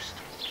 kilometers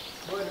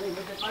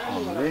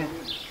only.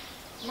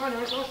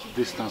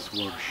 Distance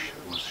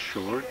was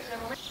short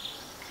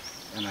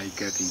and I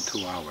get in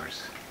 2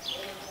 hours.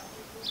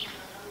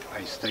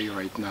 I stay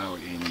right now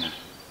in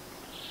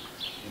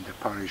the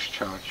parish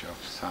church of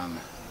San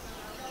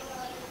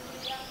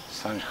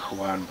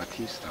Juan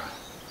Bautista,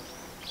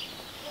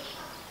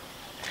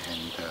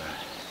 and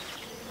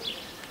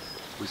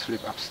we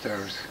sleep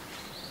upstairs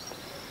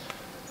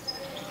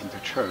in the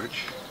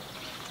church.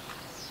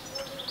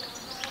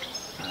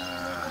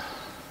 The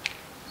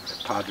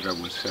Padre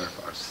will serve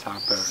our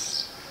supper.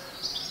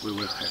 We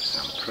will have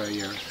some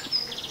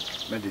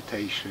prayers,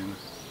 meditation,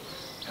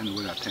 and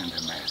we'll attend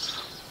the Mass.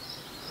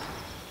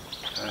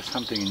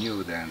 Something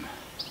new then.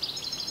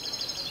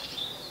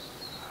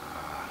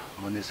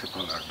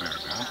 Municipal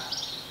alberga.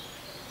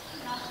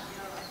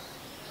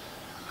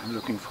 I'm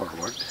looking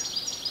forward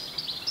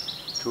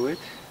to it.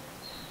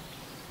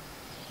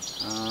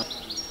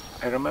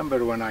 I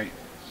remember when I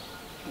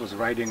was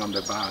riding on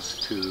the bus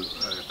to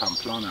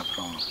Pamplona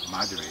from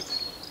Madrid,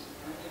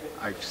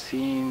 I've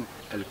seen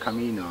El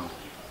Camino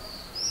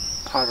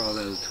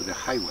parallel to the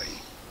highway,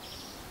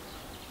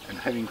 and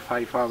having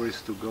 5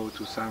 hours to go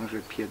to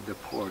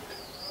Saint-Pied-de-Port,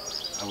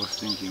 I was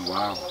thinking,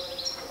 wow,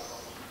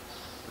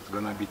 there's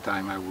gonna be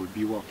time I will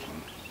be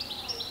walking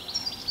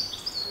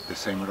the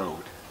same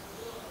road.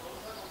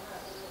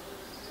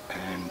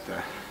 And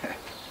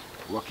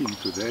walking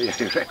today,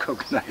 I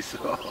recognize,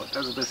 oh,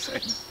 that's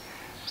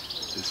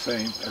the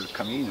same El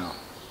Camino.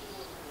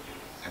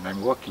 And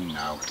I'm walking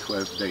now,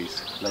 12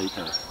 days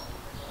later.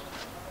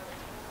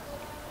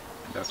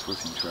 That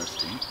was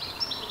interesting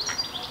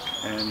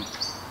and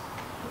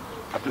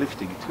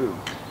uplifting too.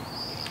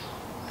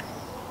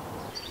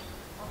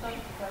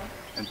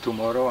 And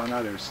tomorrow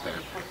another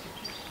step,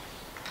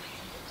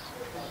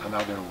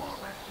 another walk.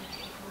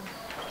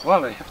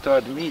 Well, I have to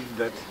admit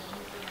that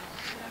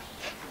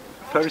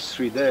first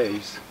 3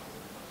 days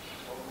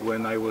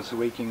when I was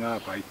waking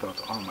up, I thought,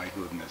 oh my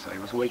goodness, I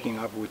was waking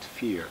up with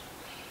fear.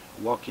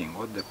 Walking,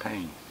 what the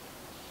pain.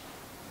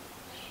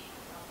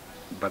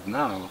 But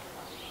now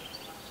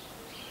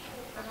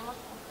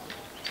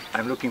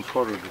I'm looking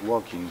forward to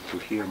walking to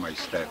hear my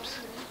steps.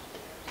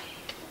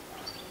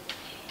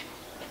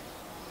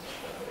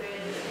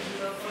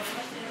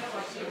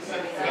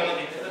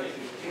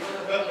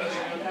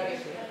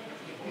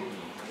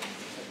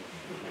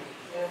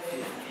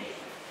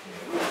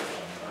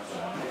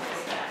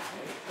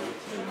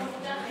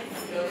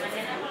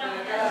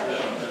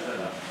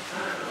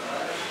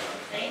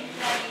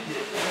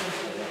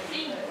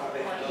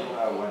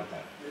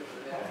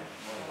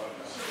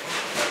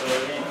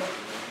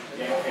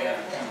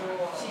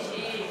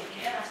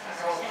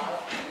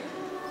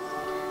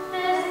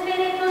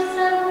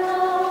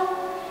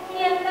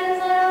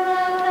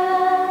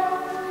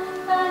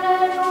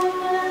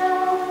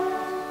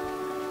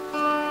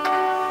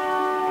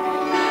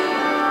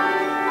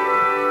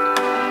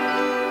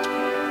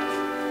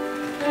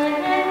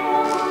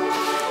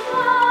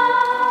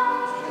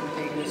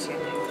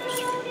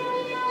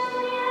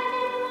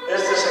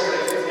 Este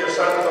sacrificio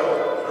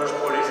santo nos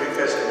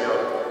purifique, Señor,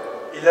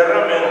 y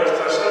derrame en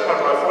nuestras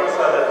almas la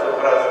fuerza de tu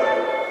gracia.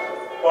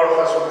 Por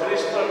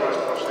Jesucristo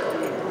nuestro Señor.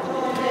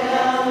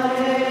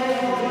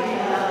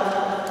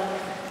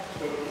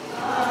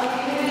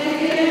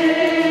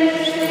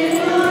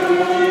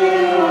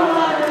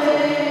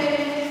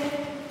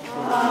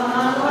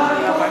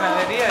 ¿La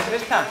panadería es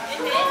esta?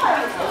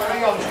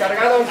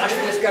 Descargado y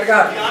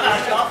descargar.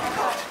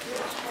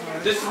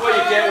 This is what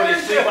you get when you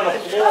sleep on the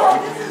floor.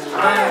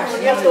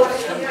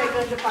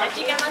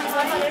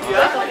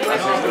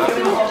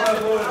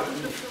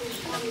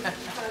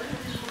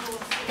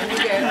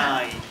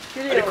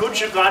 Der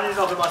Kutsche gar nicht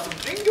noch was zum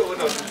Trinken,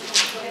 oder?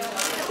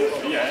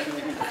 Ja.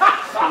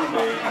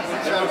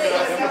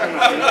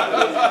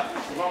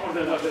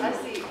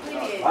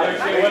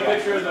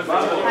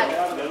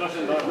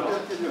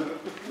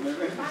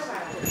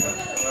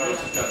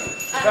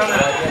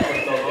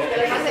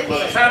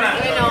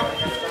 Bueno,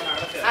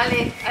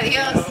 Ale,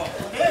 adiós.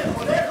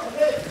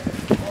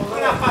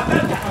 Buenas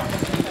patatas.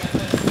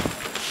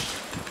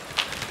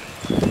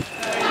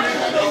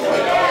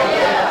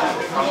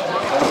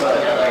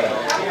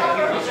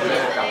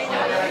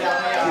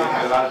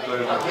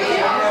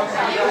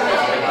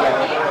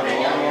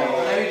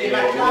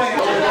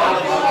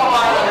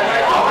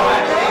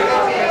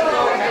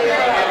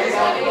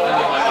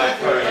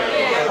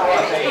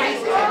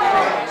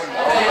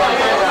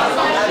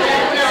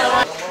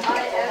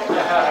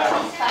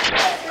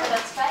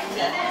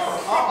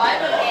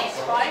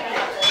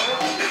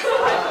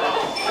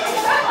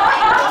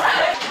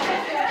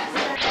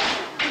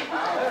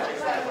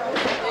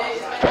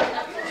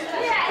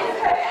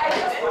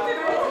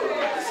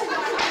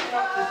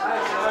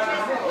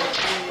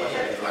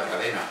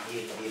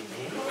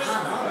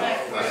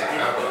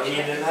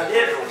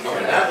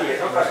 Nadie,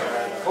 no pasa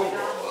nada. Je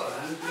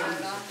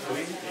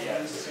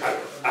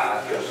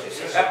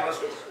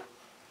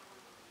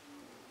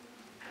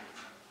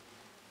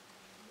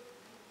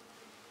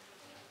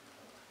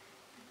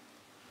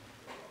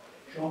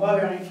suis en bas,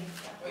 Véronique.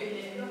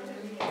 Oui.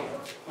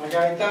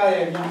 Margarita,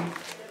 elle est bien.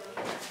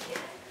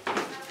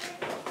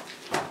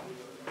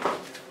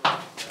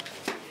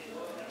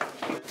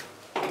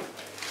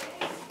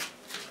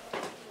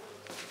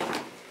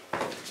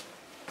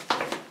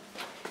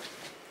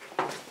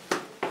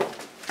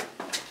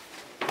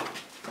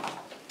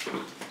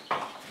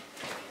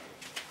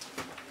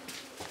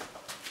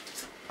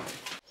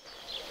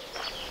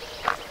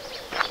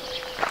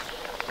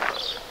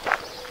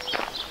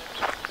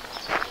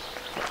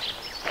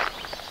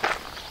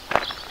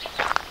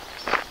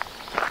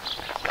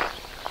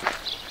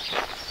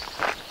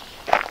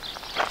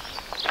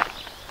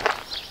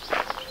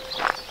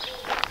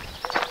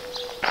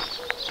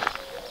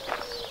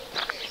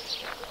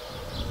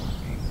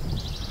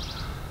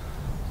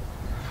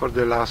 For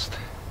the last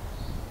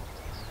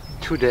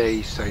 2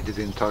 days I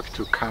didn't talk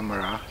to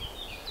camera.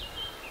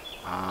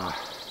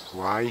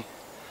 Why?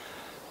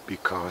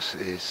 Because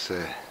it's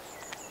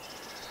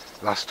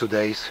last 2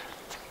 days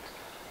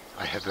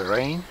I have a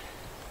rain.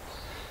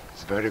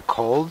 It's very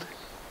cold.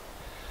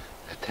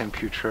 The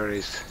temperature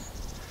is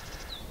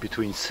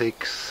between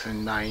 6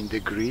 and 9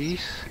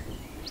 degrees.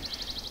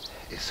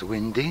 It's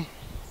windy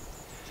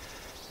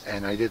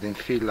and I didn't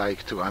feel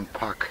like to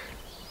unpack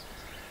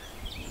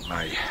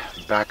my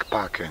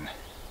backpack and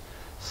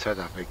set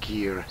up a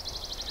gear.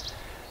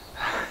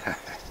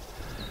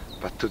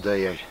 But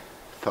today I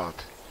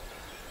thought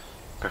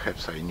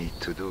perhaps I need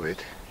to do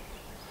it.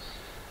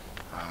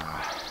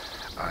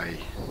 I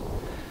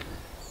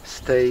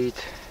stayed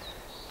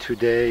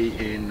today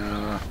in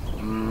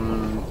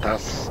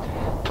Dos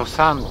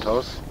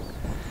Santos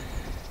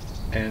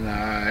and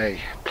I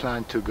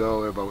plan to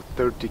go about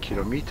 30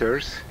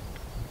 kilometers.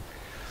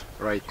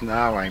 Right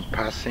now I'm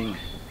passing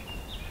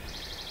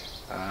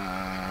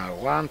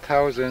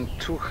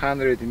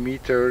 1,200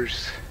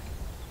 meters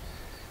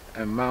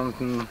a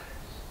mountain,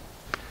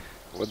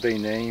 what they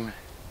name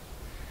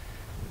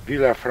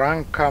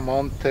Villafranca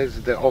Montes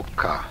de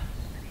Oca,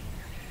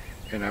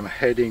 and I'm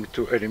heading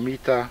to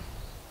Ermita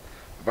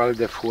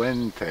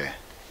Valdefuente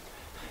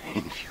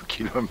in few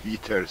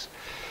kilometers.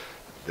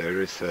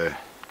 There is a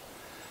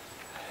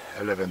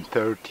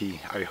 11:30.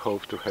 I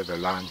hope to have a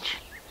lunch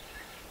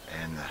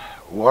and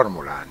warm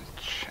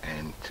lunch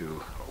and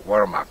to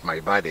warm up my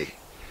body.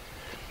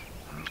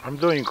 I'm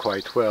doing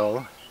quite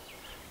well.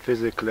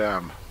 Physically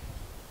I'm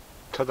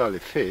totally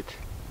fit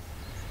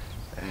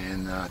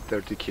and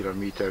 30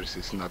 kilometers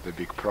is not a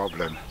big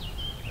problem,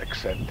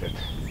 except that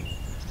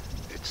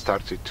it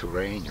started to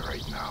rain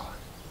right now.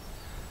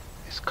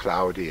 It's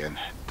cloudy and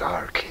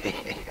dark.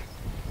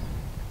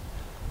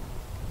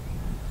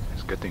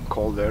 It's getting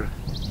colder.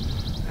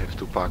 I have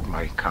to pack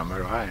my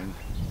camera and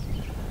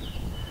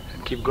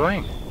keep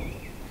going.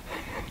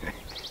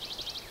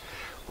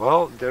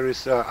 Well, there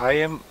is I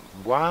am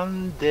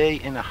 1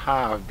 day and a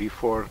half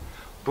before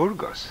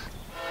Burgos.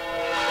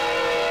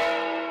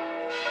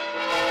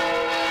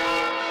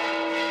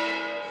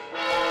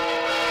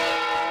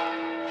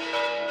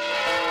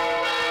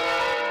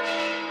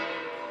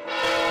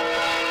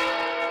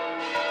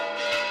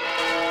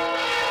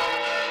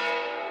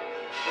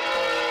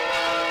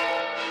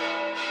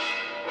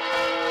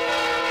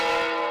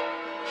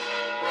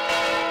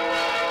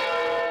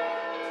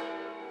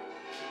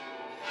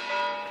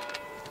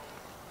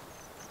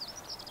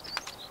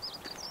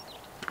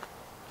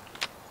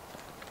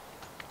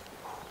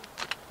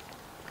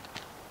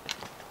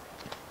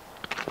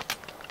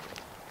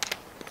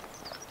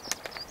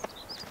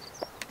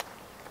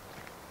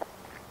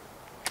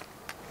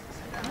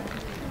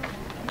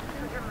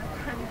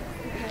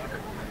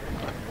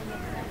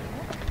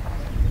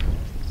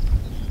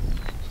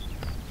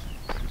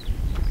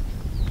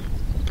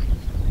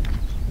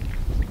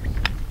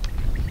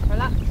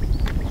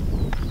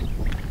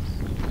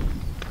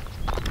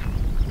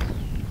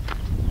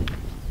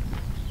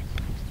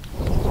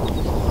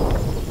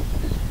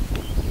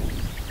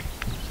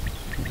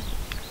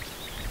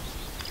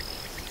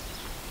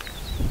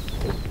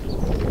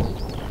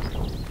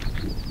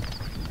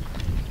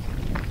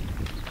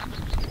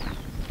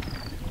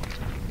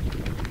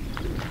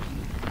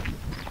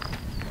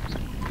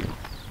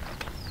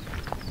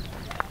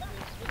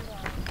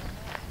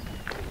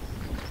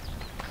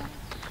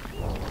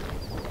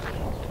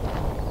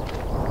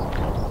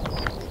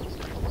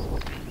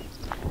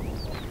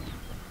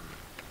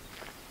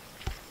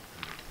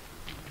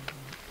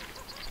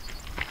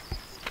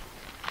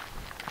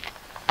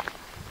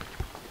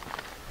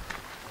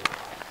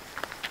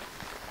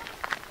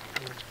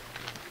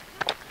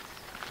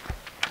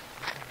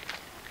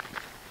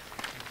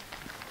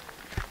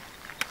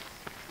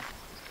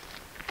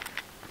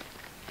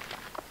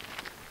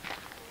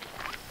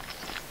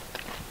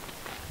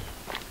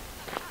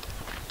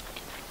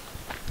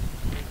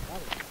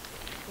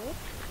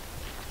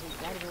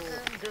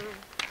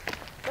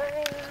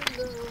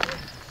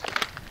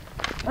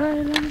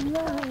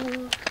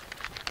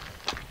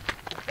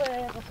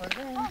 fuego por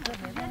dentro,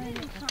 me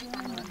baño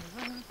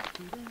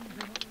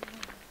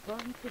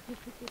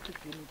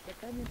chiquinita,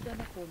 también se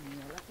me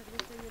comió la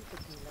cerveza y el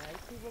tequila, y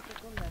tuvo que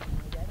con la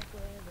niña, ya no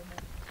puedo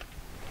más.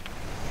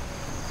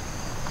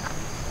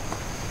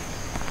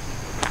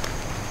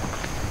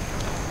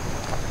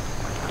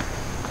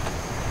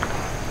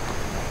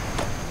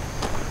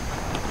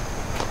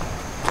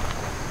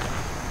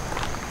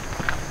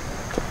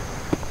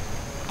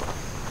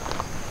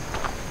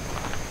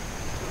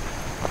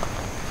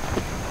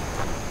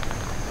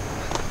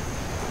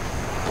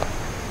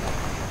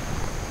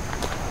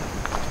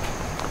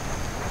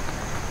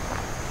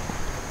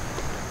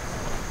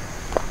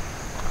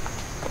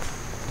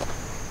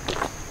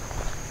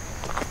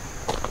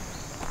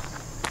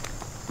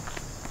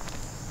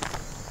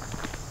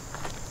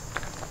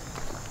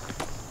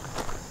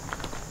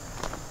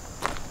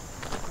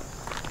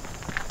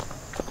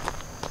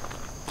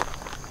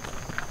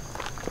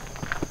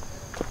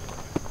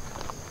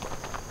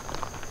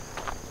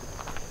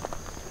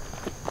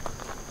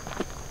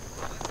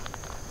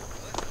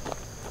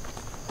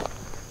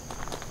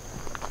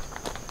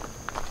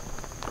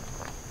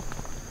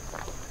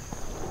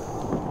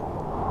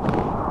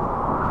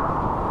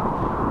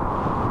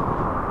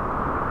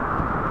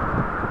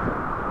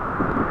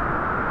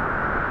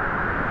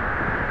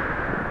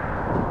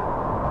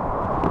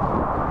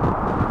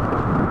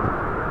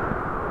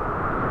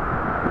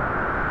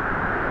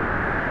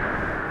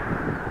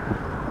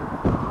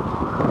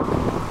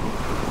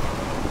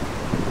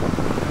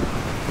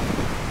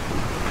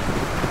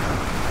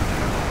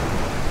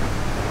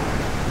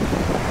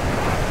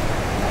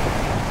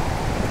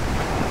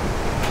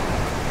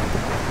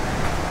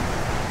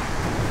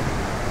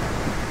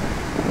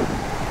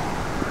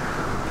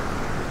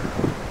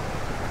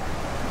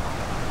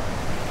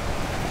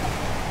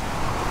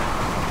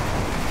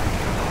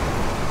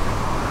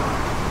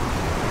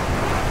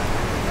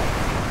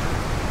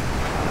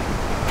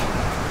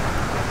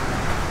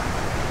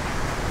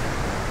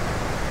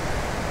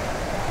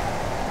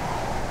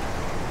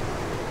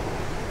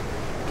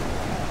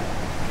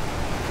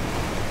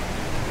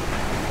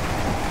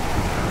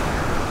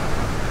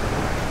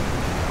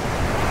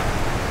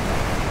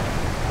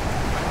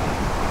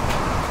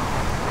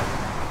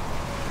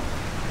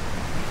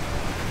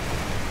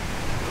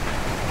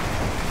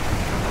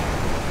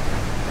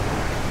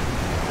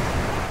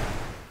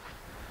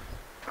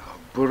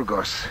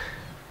 Burgos.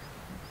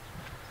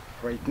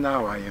 Right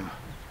now I am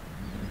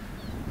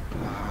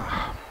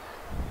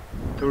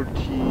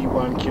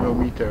 31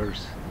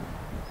 kilometers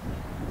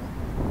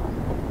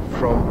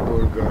from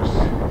Burgos.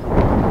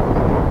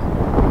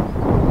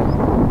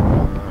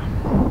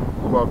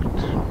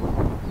 Walked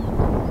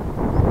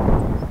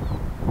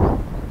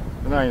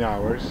 9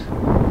 hours.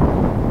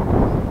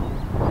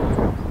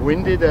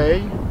 Windy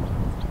day,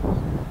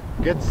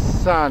 gets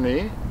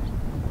sunny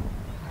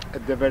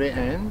at the very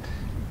end.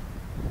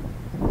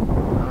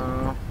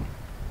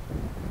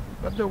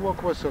 But the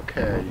walk was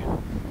okay.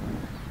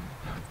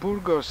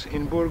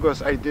 In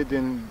Burgos I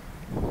didn't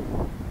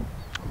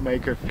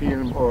make a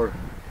film, or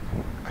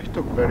I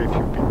took very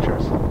few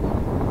pictures.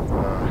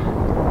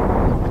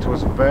 It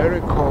was very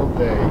cold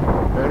day,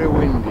 very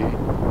windy,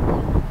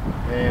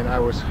 and I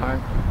was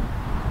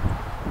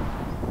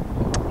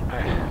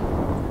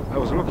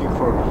looking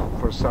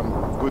for some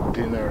good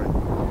dinner,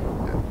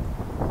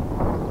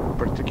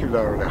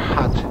 particularly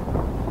hot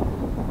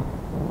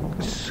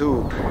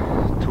soup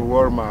to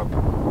warm up,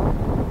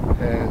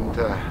 and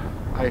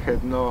I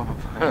had no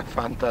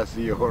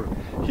fantasy or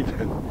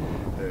even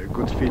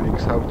good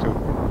feelings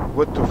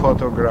what to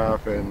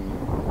photograph and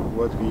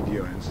what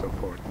video and so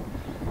forth.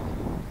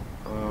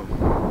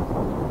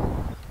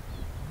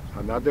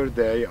 Another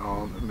day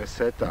on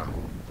Meseta.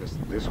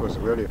 This was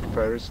really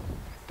first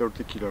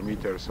 30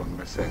 kilometers on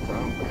Meseta.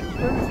 It's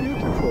very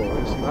beautiful,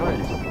 it's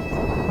nice.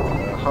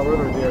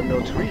 However, there are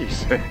no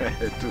trees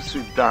to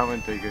sit down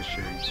and take a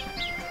shade.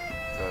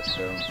 But,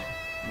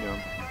 you know,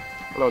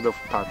 a lot of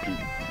poppy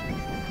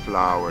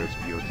flowers,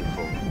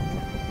 beautiful,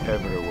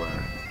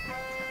 everywhere.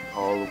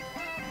 All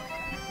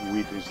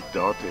wheat is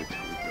dotted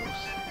with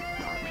those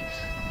poppies.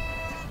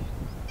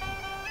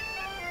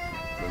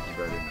 Looks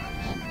very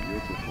nice and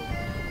beautiful.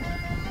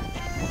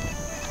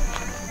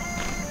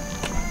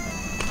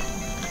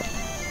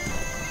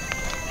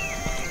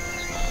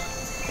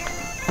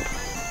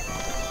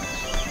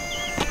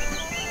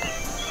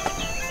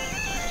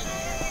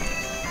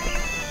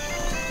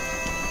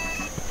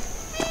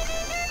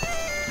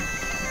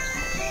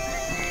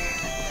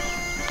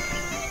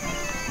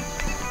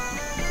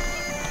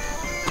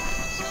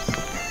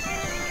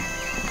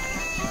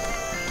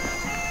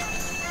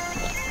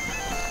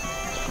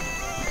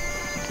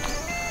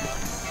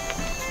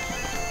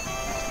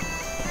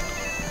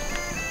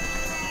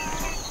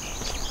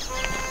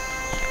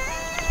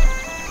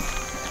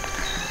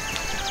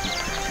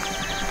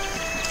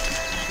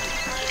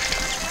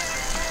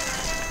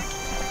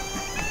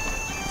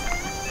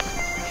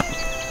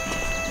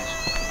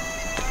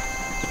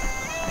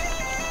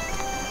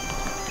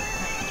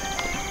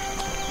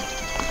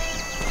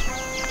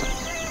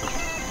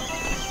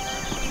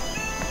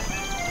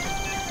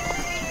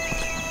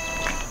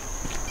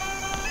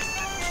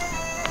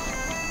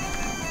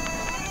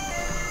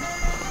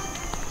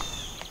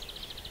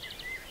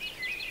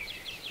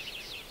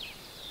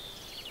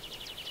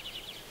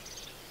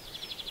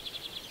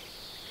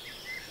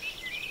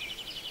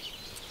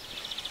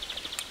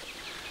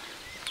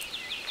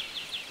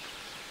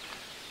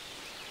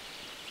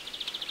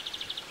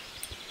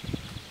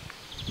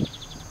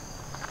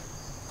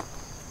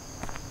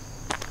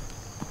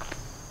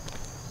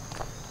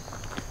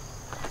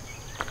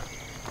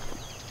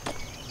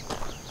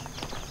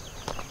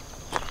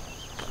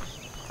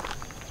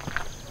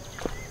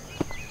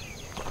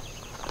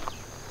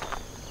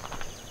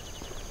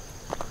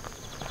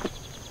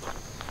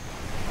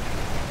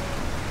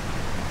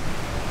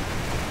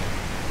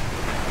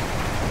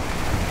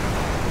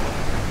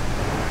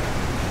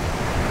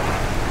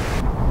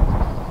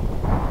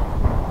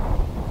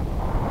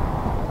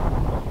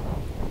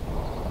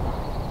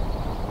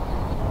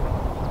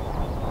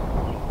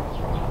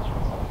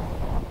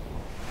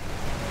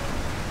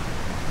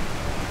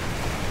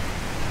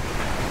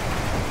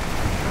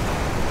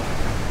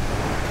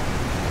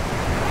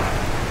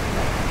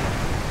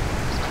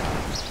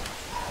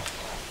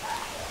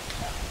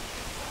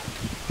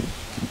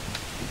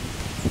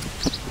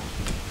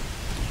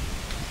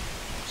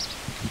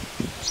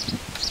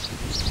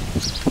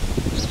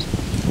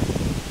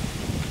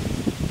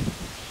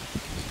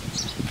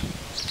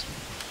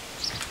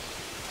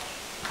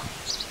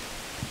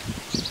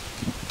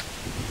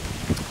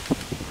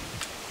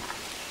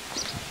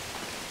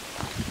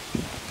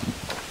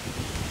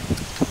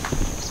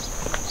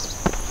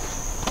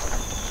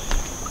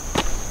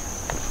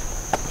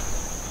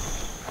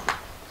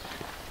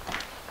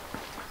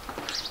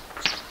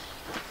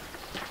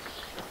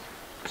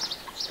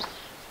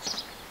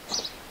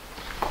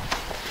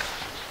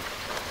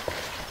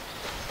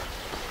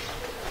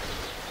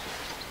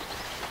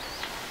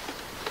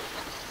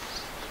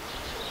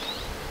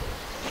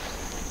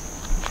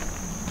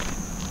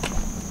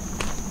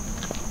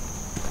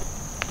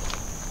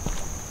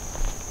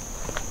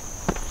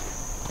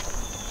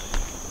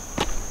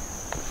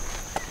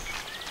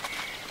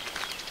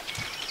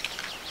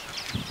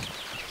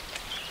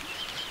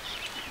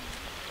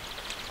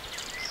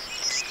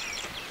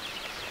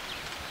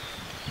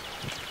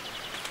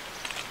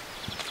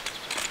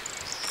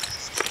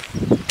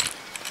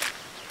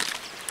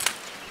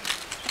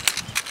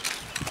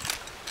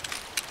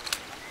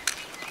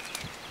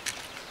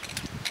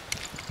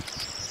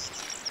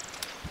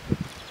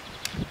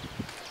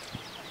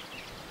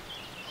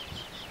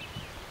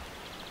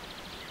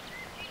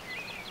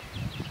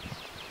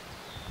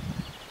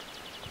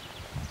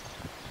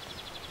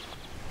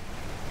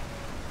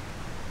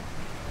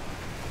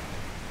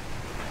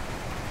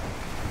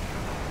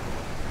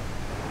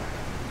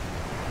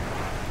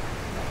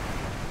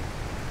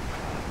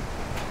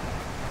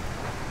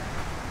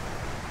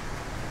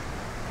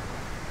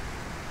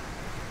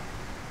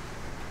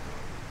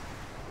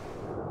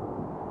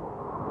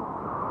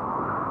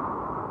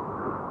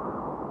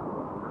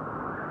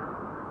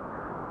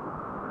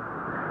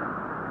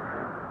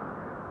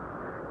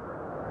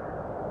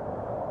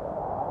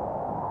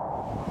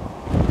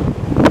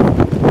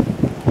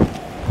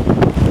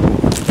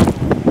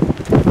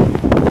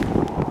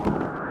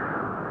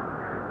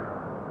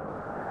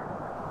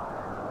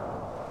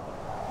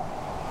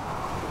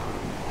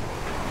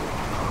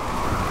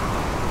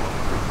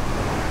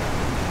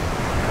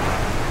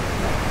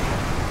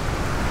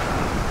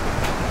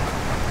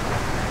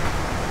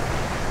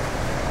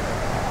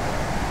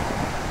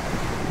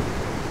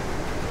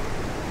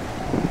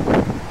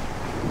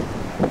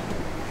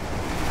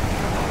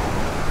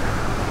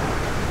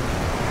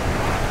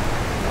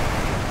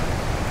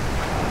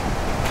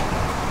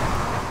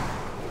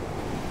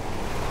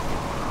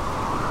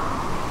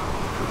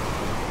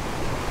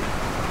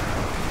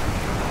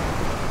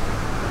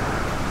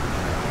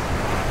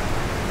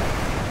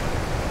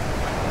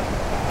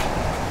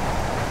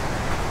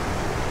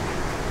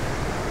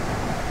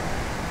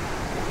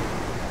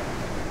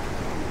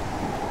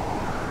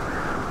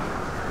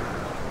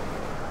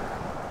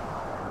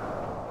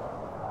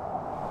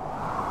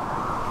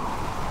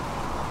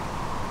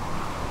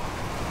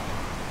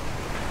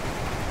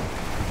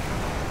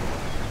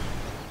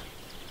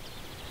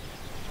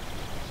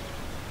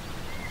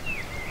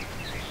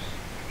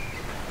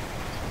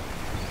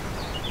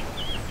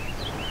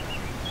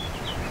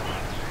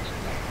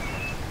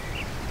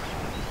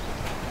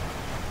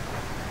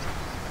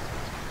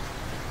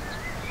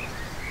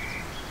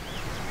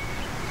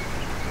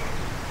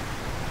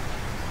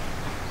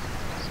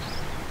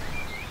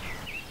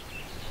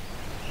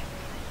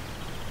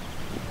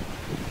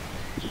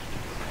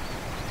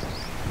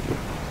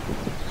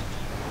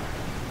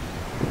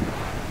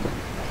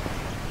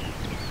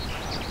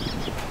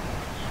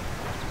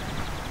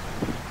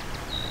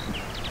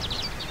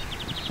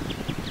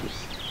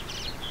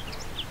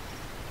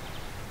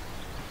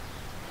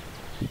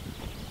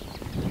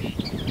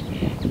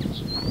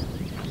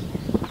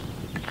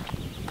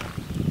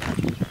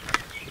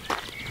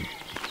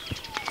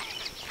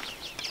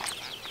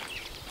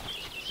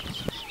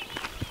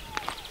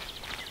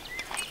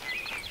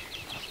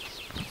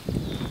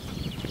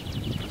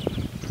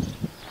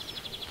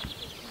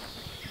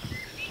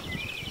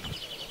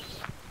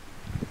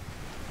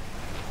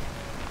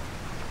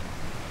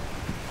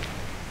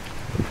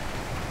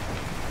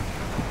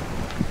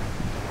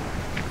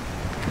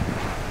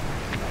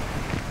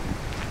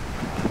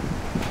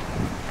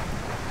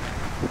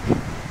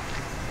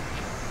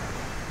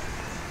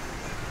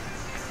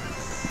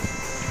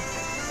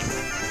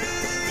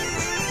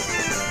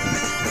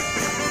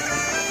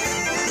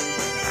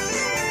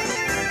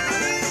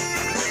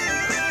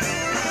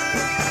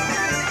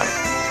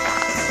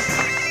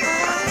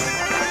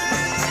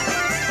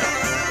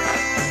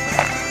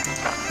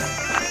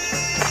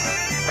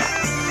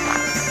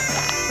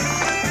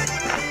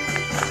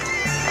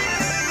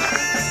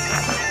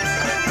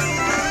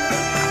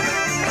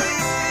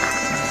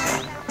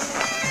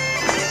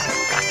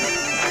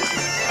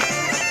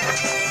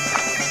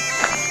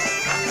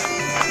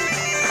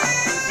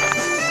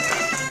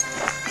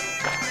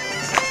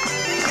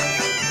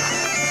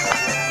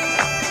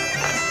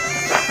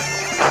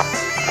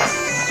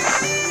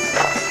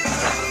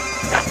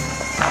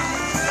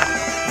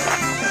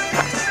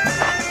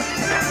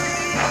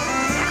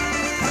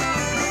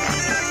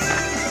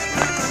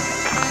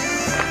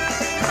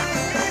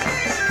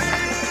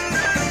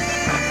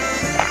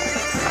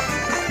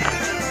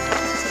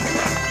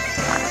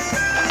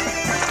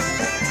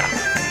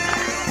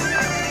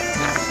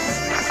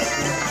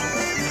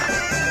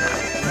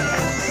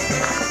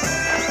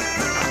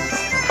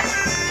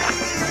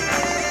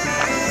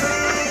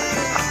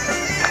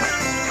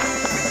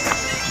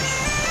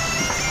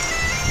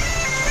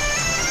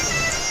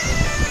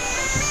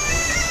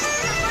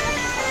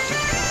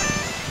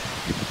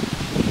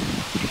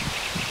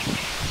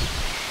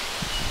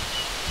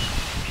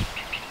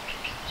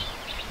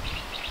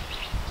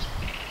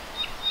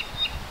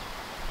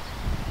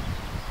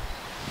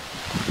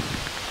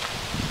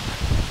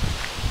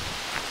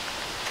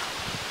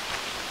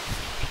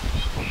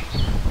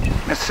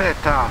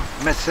 Meseta,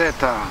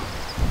 Meseta,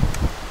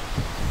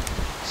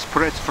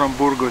 spreads from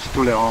Burgos to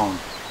León.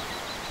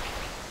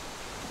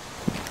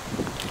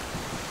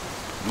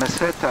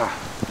 Meseta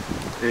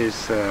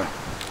is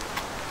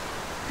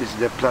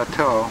the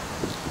plateau,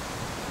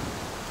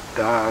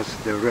 thus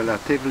the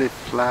relatively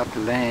flat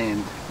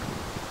land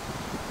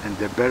and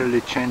the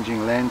barely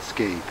changing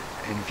landscape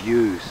and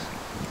views.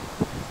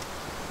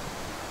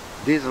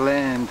 This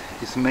land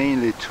is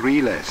mainly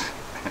treeless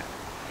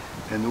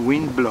and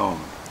windblown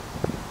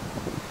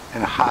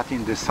and hot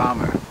in the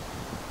summer,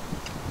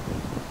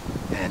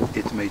 and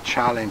it may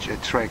challenge a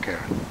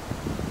trekker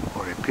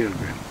or a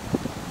pilgrim.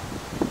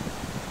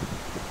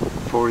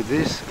 For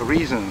these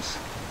reasons,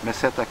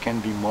 Meseta can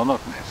be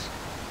monotonous.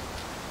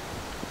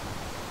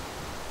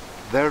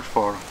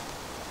 Therefore,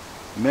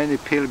 many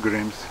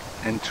pilgrims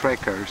and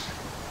trekkers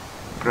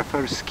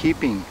prefer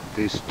skipping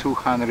these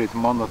 200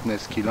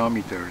 monotonous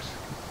kilometers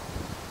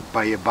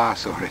by a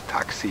bus or a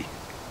taxi.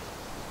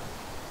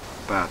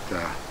 But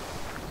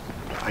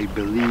I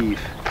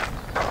believe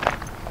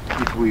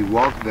if we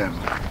walk them,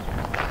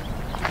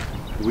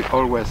 we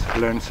always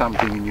learn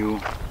something new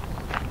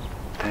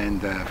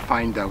and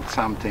find out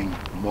something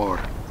more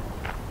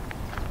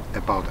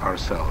about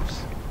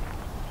ourselves.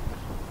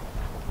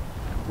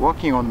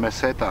 Walking on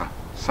Meseta,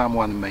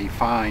 someone may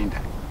find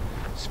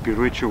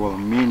spiritual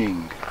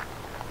meaning.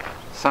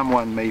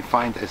 Someone may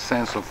find a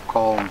sense of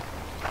calm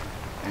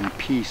and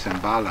peace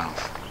and balance,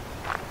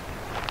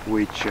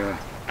 which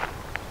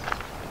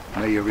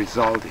may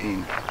result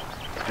in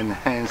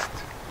enhanced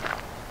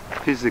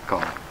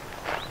physical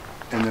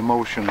and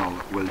emotional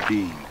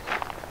well-being.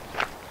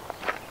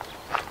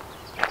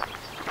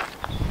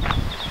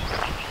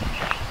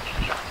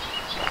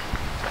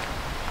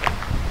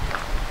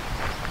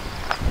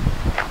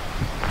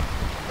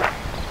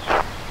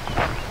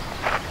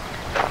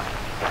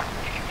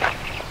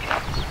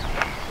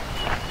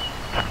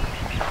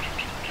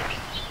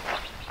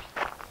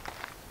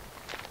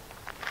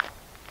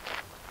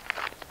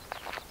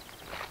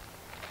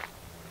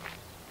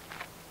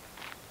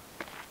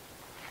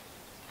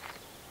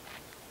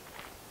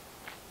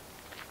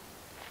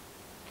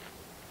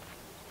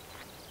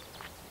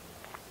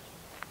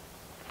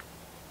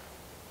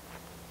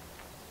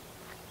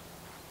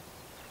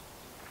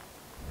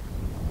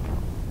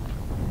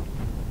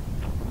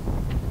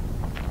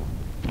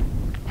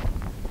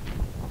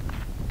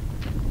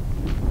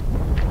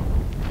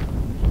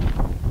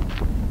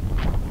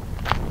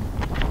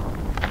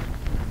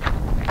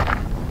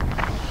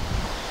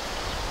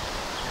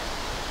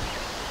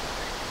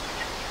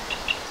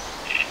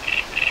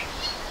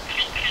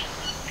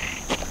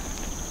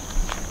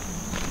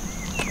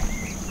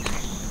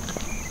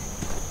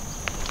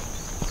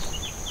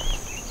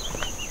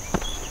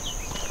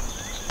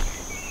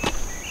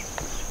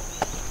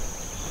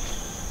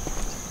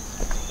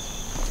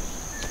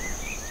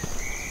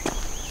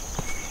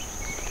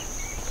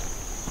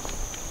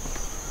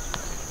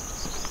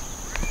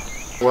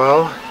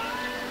 Well,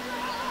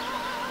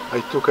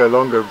 I took a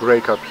longer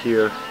break up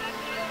here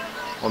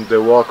on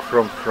the walk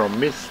from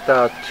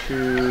Mista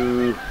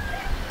to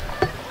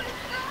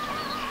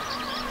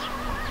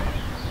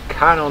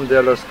Canon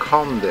de los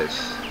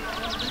Condes.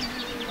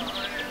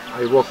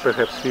 I walked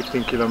perhaps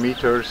 15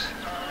 kilometers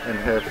and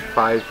have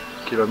 5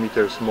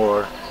 kilometers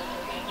more.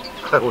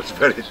 I was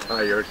very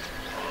tired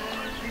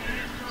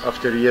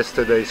after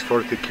yesterday's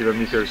 40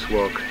 kilometers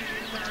walk.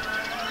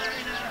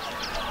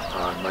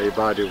 My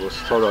body was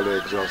totally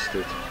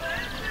exhausted.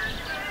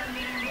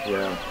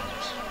 Yeah,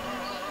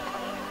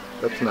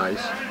 that's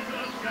nice.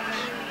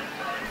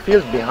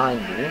 Field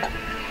behind me,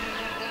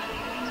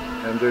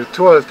 and there are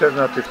two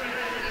alternative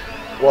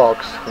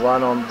walks,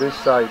 one on this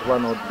side,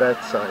 one on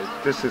that side.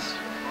 This is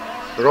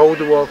road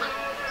walk,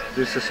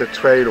 this is a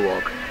trail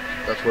walk.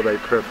 That's what I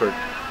prefer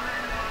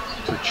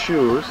to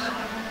choose.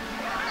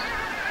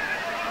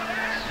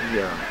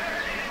 Yeah.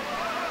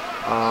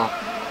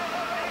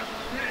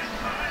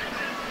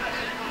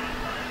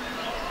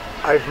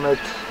 I've met,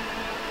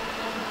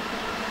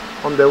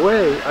 on the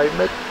way, I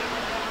met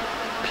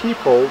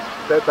people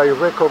that I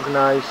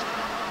recognized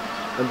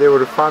and they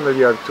were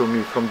familiar to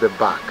me from the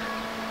back,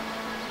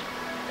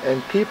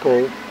 and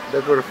people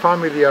that were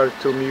familiar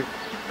to me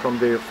from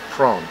their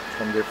front,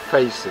 from their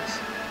faces.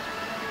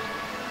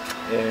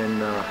 And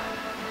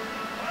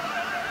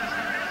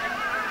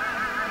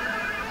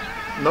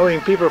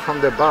knowing people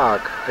from the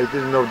back, I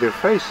didn't know their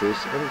faces,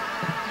 and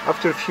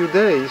after a few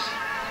days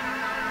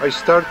I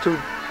start to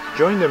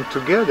join them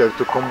together,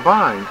 to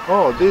combine.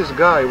 Oh, this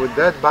guy with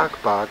that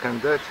backpack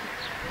and that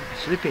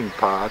sleeping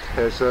pad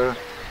has a...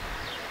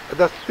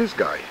 that's this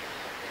guy.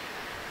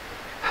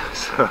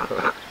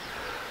 So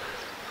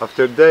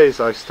after days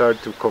I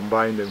start to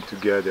combine them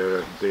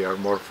together. They are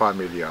more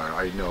familiar.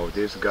 I know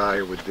this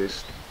guy with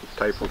this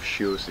type of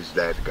shoes is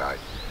that guy,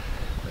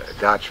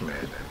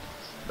 Dutchman.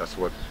 That's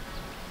what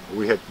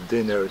we had,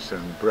 dinners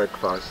and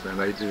breakfast,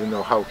 and I didn't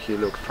know how he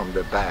looked from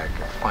the back.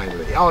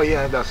 Finally, oh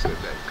yeah, that's that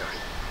guy.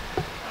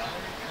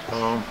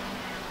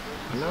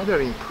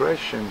 Another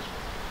impression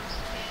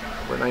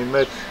when I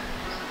met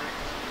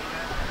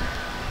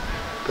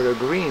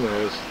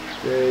peregrinos,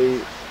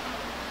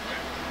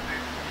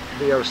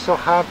 they are so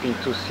happy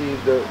to see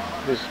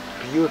this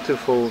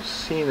beautiful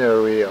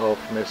scenery of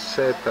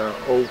Meseta,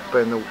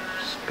 open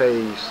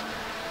space,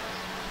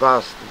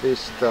 vast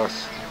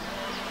vistas,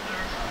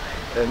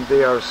 and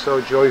they are so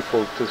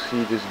joyful to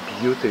see this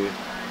beauty.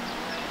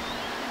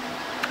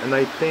 And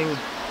I think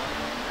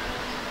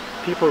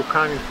people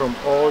coming from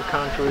all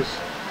countries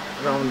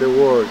around the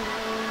world,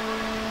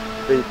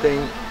 they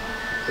think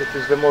it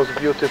is the most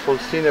beautiful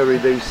scenery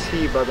they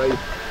see, but I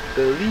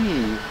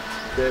believe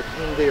that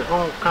in their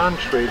own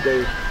country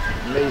they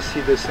may see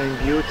the same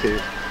beauty,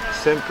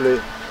 simply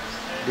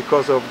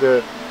because of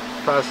the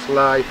fast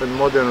life and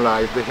modern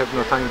life. They have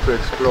no time to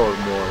explore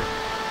more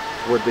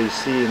what they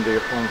see in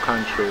their own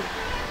country.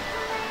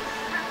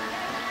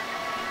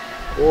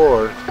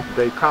 Or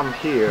they come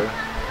here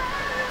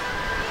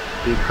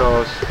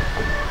because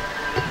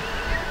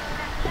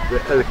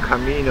the El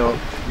Camino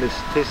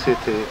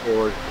mysticity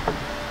or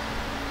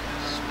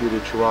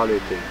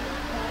spirituality,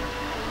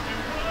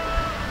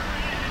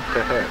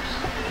 perhaps.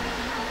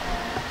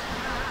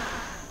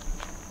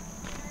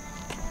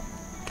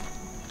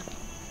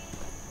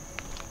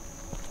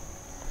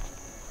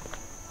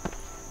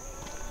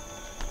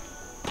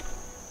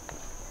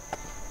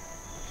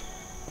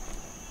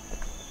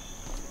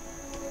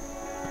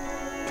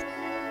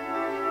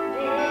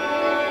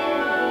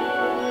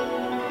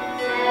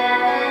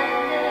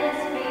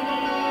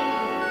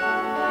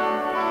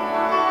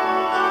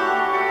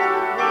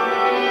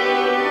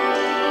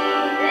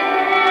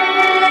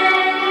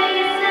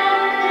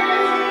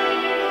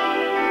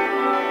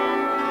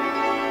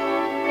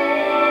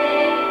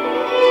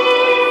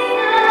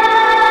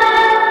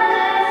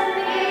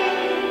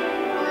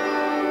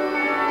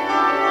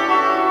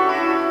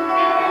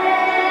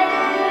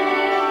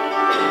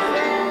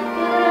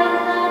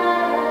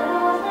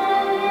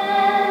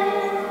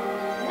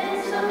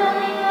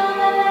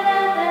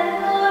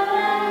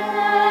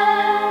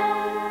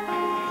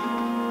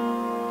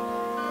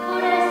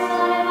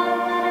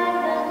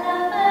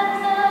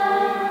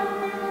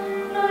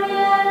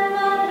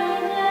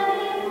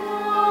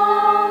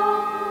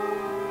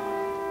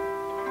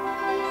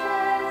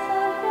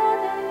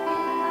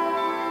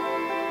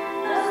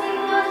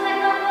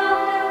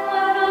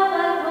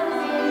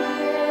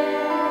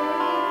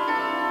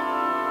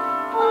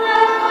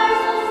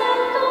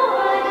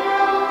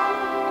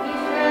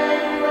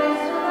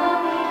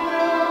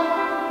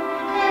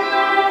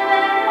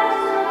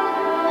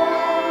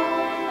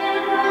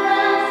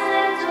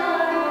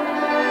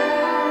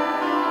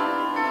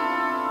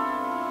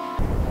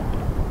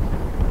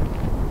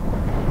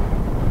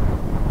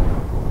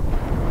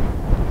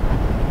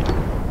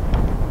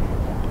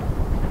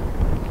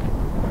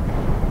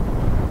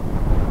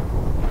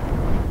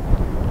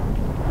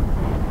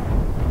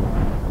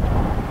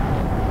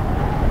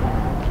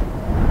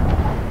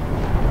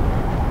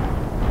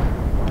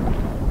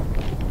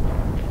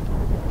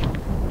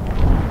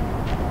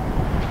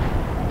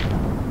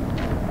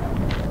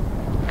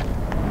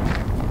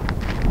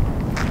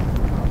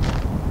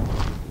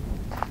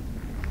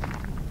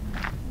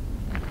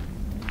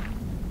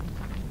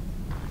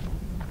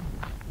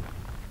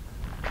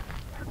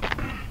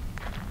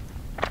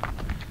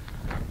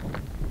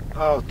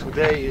 Oh,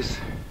 today is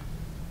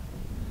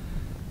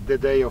the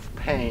day of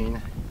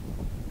pain,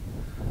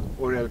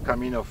 or El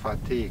Camino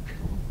fatigue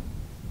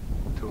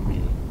to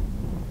me.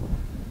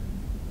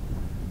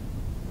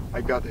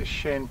 I got a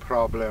shin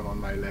problem on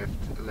my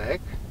left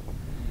leg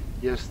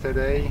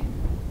yesterday,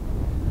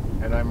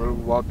 and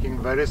I'm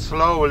walking very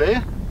slowly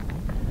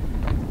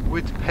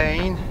with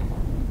pain,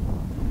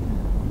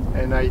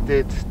 and I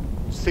did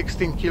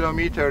 16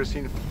 kilometers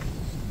in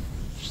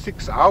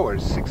 6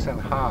 hours,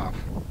 6.5.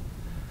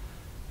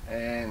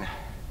 And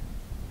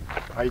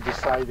I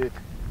decided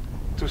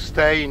to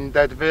stay in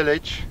that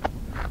village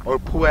or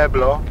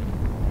pueblo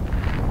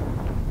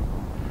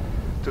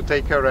to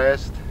take a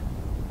rest.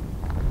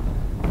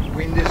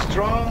 Wind is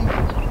strong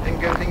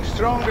and getting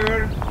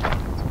stronger.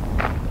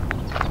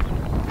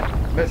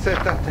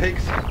 Meseta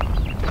takes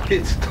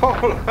its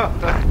toll.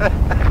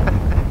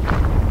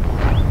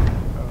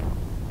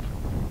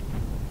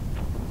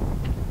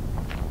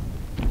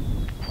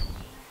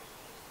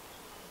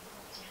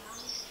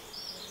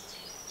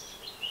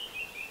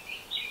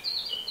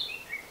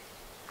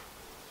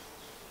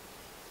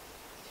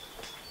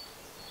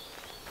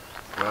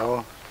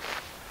 Well,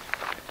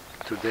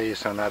 today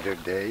is another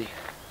day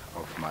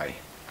of my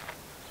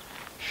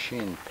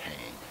shin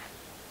pain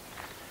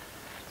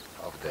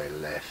of the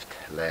left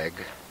leg.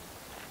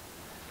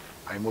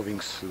 I'm moving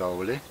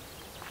slowly,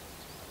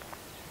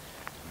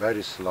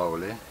 very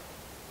slowly,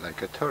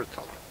 like a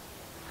turtle,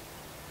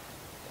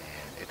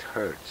 and it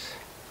hurts.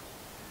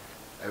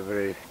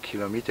 Every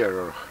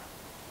kilometer or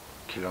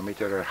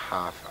kilometer and a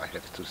half I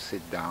have to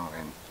sit down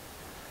and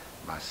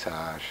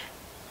massage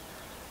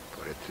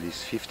for at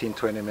least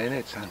 15-20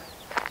 minutes and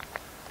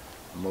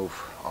move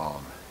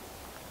on.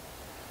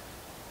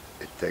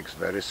 It takes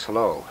very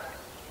slow.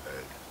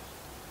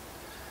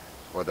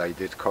 What I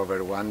did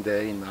cover one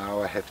day,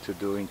 now I have to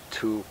do in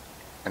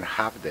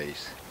 2.5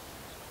 days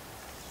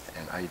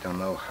and I don't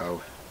know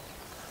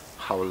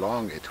how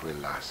long it will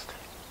last.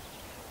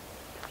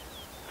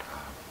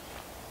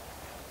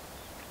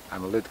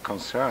 I'm a little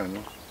concerned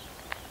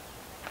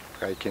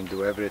if I can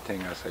do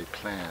everything as I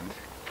planned,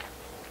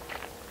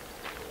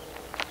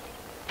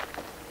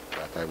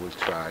 but I will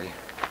try.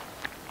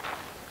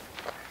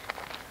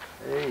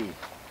 Hey!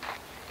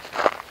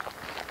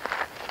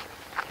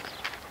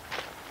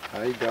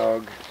 Hi,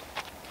 dog.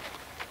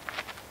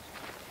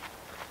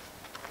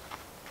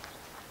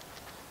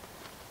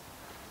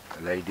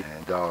 A lady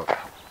and dog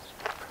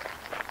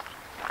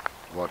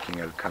walking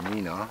El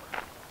Camino,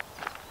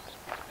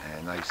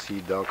 and I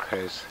see dog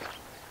has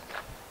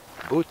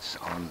boots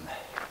on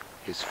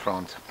his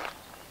front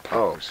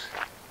paws.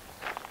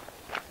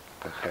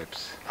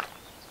 Perhaps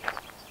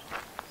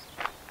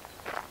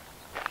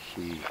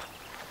he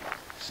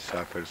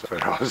suffers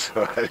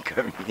also El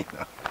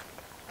Camino.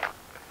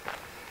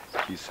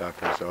 He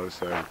suffers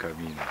also El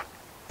Camino.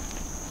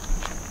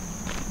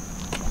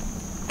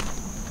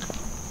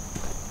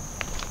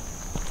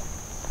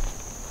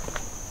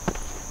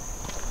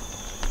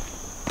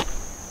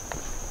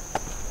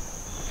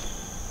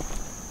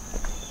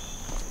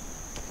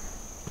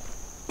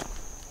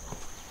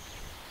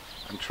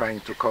 I'm trying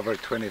to cover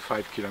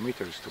 25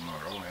 kilometers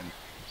tomorrow, and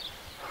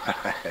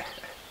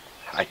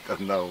I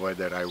don't know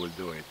whether I will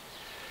do it.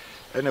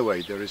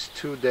 Anyway, there is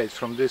 2 days,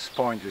 from this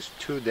point is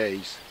 2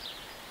 days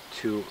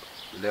to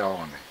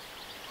Leon,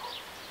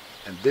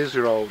 and this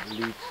road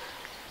leads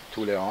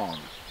to Leon,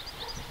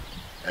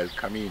 El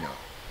Camino,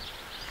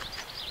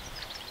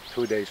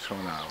 2 days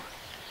from now.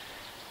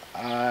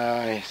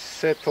 I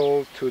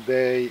settled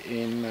today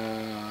in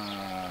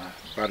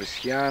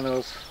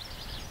Barcianos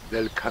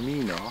del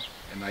Camino,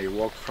 and I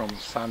walked from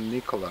San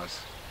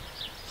Nicolas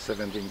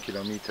 17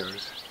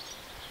 kilometers,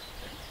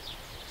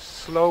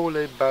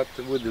 slowly but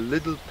with a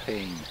little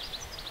pain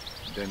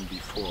than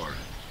before.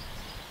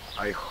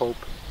 I hope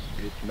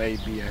it may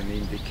be an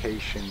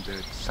indication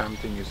that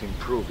something is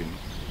improving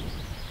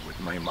with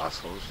my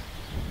muscles,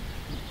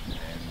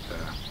 and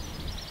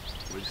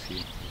we'll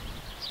see.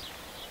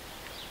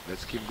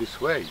 Let's keep this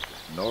way.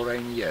 No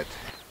rain yet.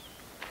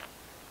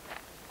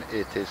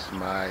 It is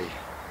my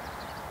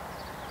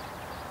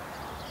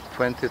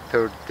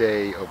 23rd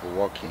day of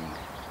walking,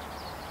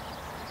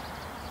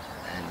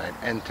 and I'm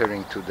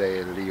entering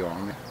today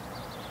Lyon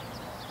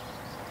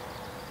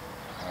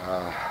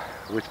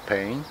with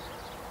pain.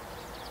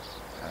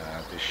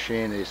 The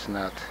shin is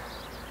not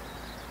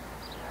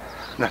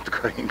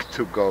going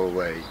to go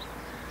away,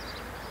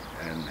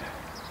 and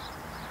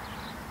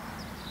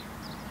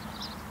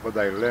what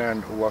I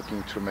learned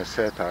walking through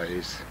Meseta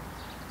is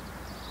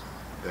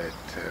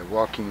that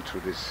walking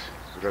through this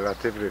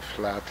relatively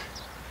flat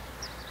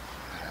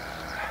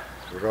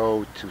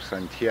road to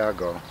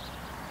Santiago,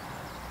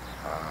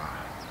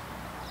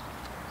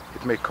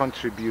 it may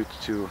contribute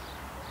to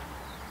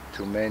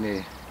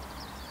many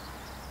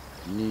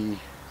knee,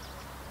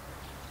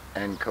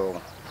 ankle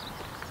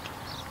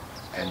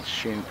and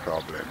shin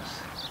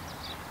problems,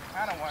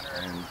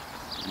 and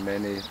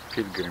many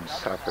pilgrims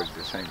suffered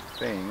the same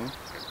thing,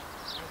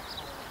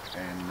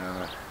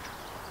 and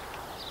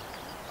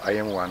I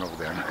am one of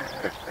them.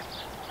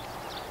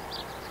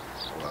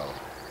 Well,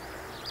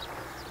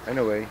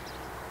 anyway,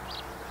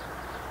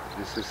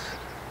 this is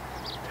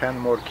 10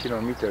 more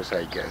kilometers,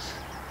 I guess,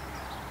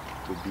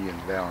 to be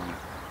in Leon,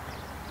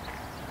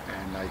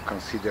 and I'm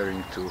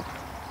considering to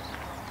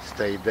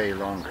stay a day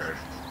longer.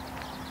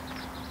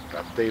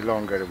 But day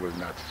longer will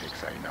not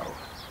fix, I know.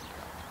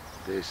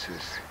 This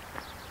is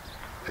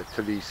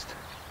at least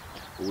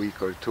a week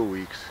or 2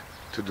 weeks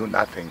to do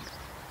nothing.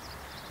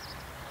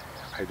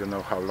 I don't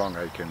know how long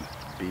I can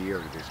bear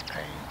this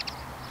pain.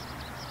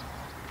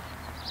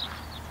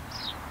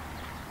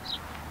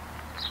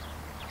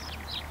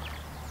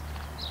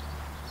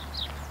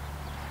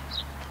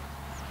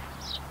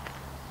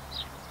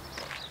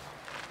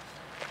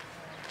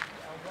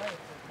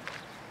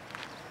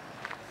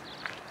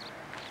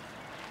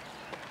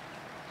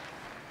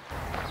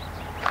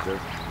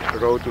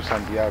 The road to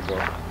Santiago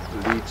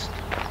leads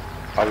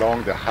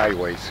along the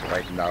highways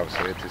right now,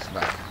 so it is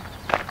not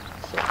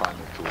so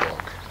funny to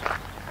walk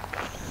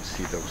and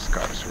see those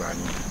cars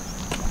running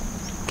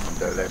on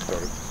the left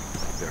or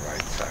the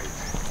right side.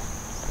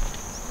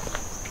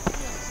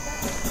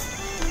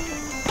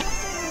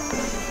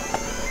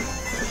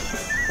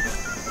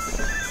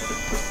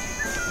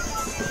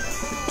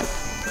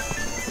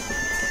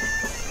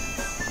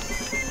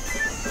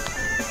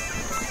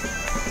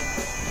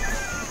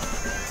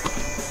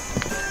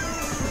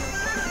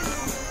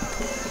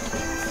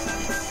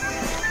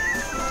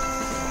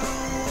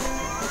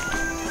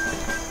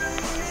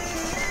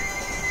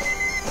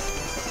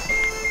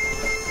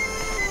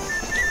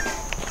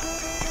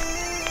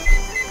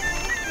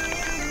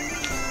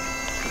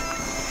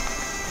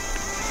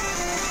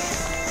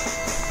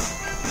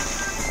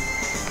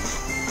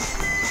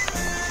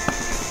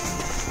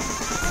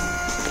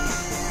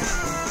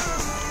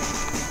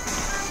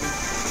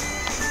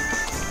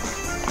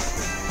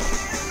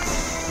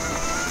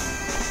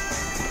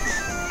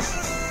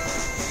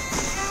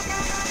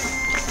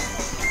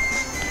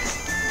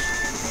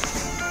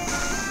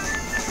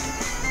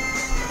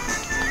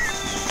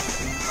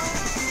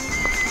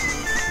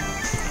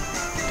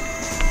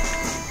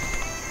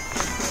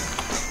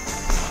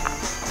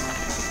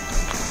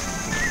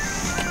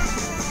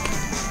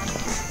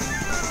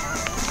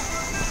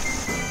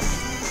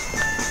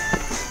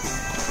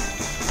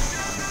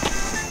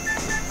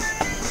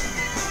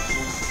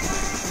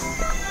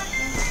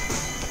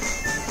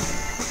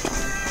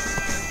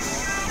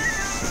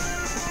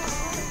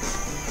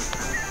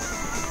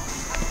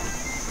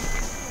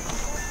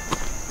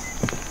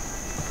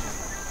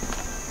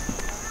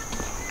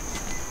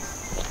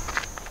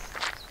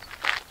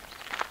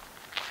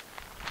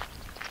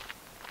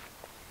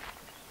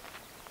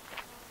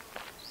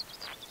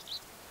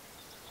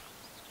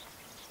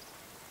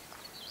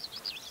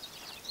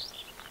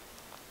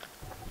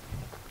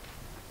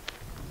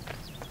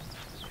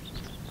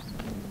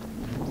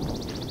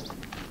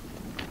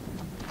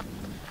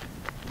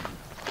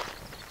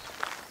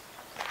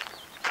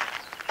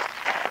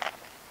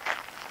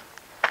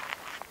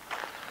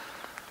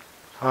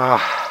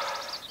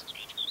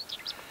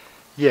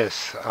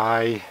 Yes,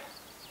 I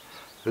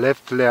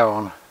left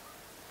Leon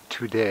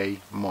today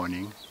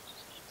morning,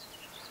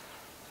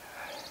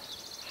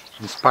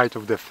 in spite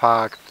of the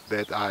fact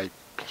that I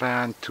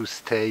plan to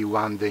stay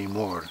one day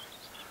more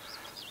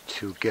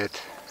to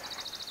get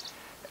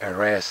a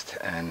rest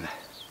and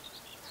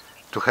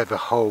to have a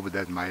hope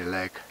that my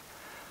leg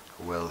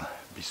will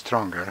be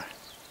stronger.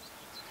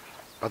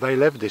 But I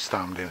left this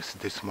town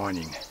this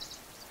morning,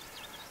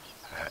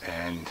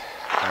 and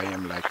I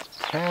am like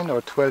 10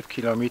 or 12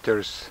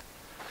 kilometers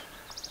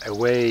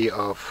away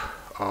of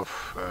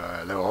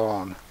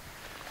Leon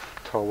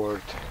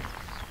toward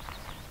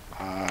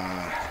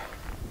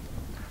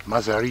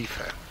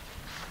Mazarife,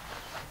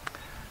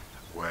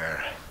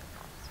 where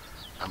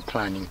I'm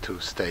planning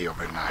to stay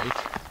overnight.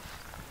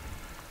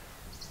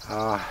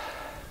 I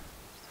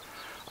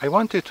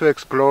wanted to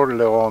explore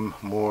Leon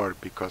more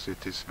because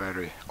it is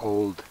very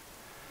old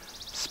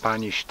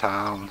Spanish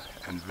town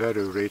and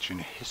very rich in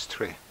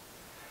history,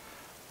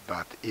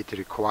 but it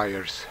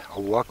requires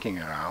a walking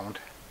around,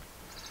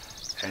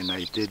 and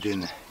I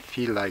didn't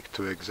feel like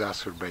to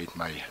exacerbate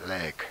my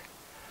leg,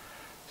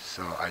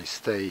 so I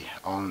stay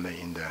only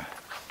in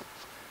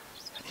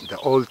the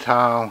old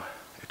town.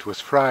 It was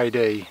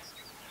Friday,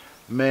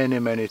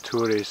 many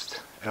tourists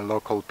and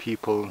local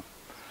people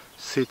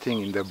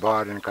sitting in the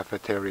bar and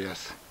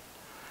cafeterias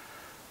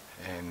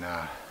and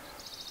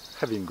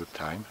having a good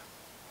time.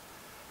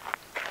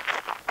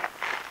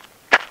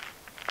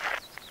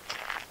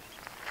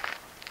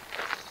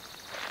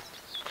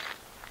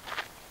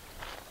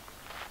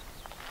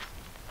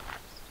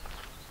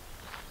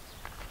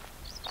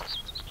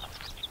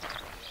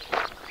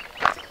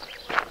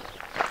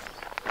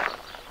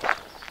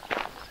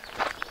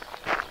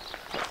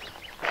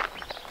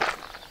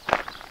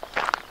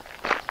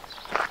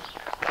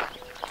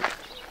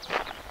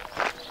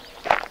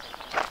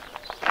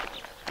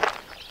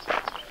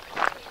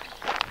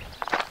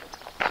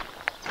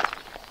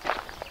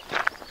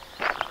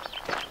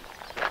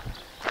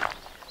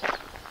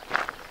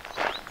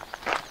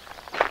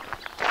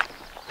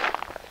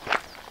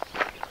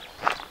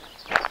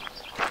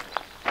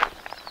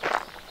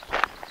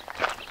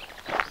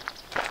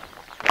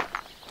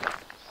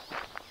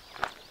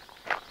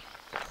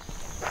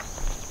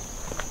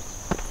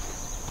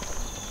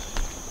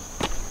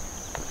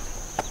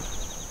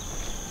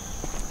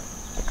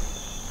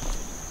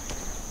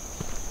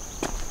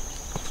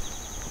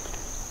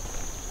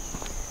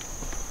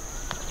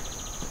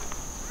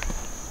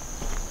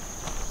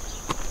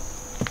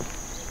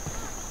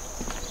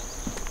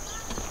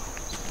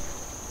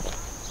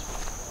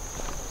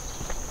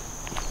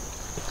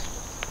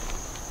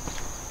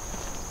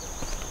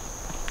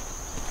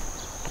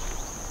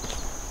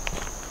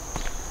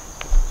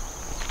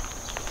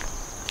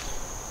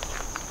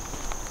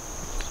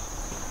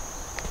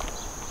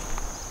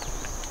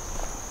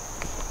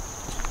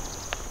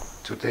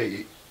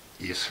 Today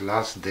is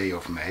last day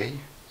of May,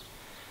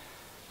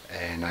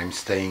 and I'm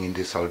staying in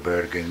this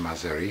albergue in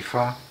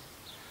Mazarifa.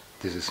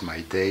 This is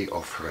my day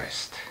of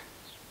rest.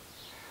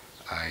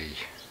 I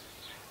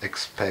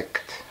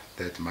expect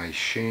that my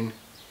shin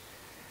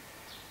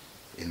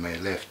in my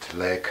left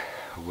leg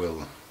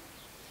will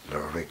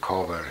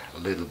recover a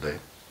little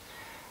bit,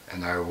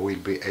 and I will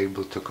be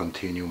able to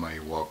continue my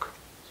walk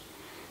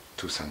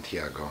to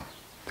Santiago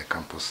de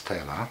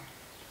Compostela.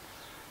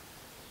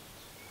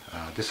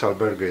 This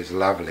albergue is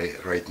lovely.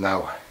 Right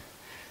now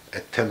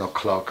at 10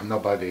 o'clock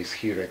nobody is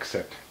here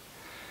except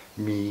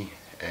me,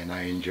 and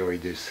I enjoy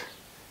this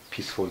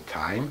peaceful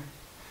time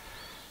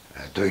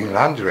doing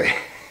laundry.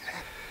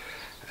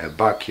 A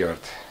backyard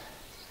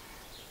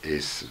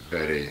is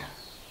very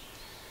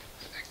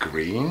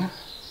green,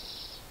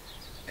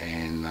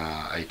 and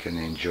I can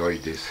enjoy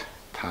this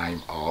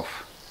time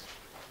off.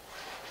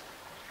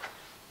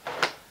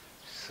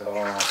 So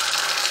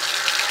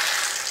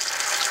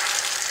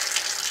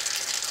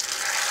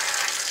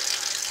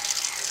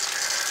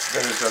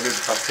there is a little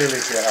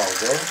facility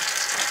outdoor,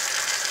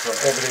 so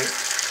every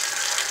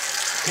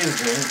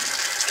pilgrim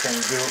can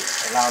do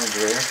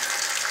laundry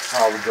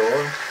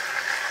outdoor.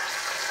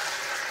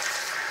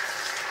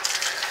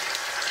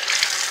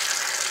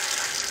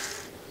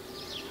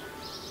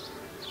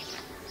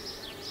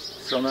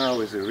 So now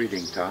is a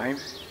reading time.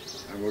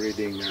 I'm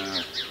reading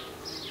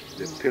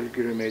The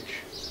Pilgrimage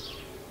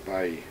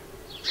by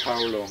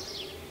Paulo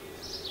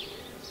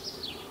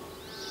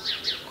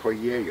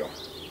Coelho,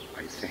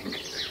 I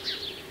think,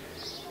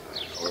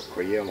 or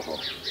Coelho.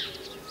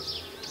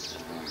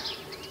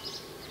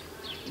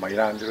 My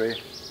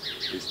laundry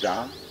is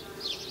done,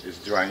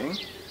 is drying.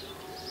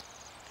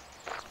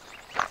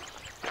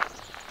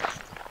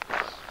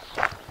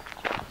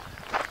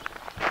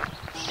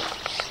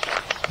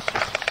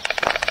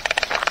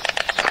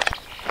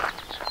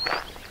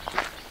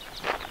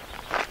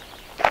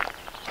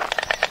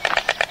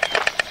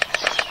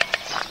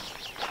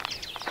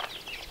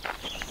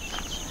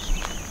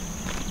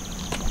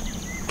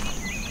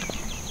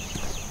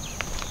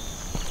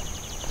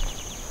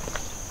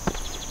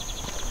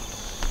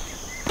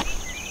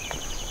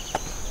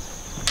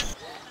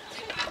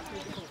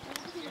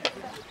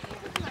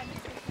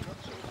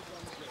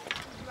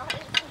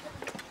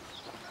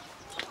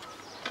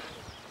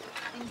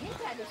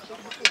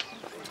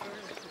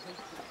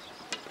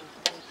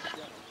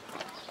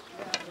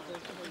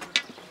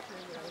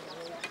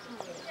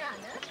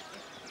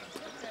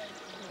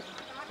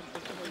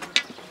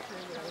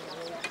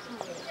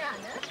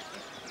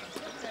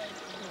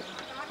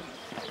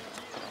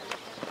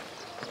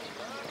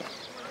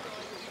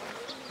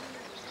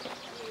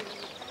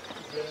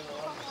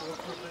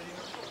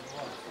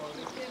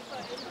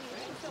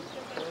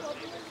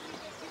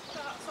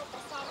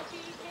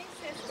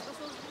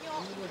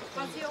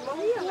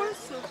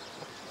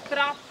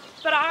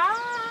 pra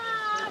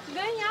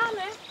ganhar,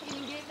 né? E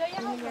ninguém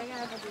ganhava. Ninguém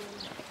ganhava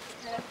dele.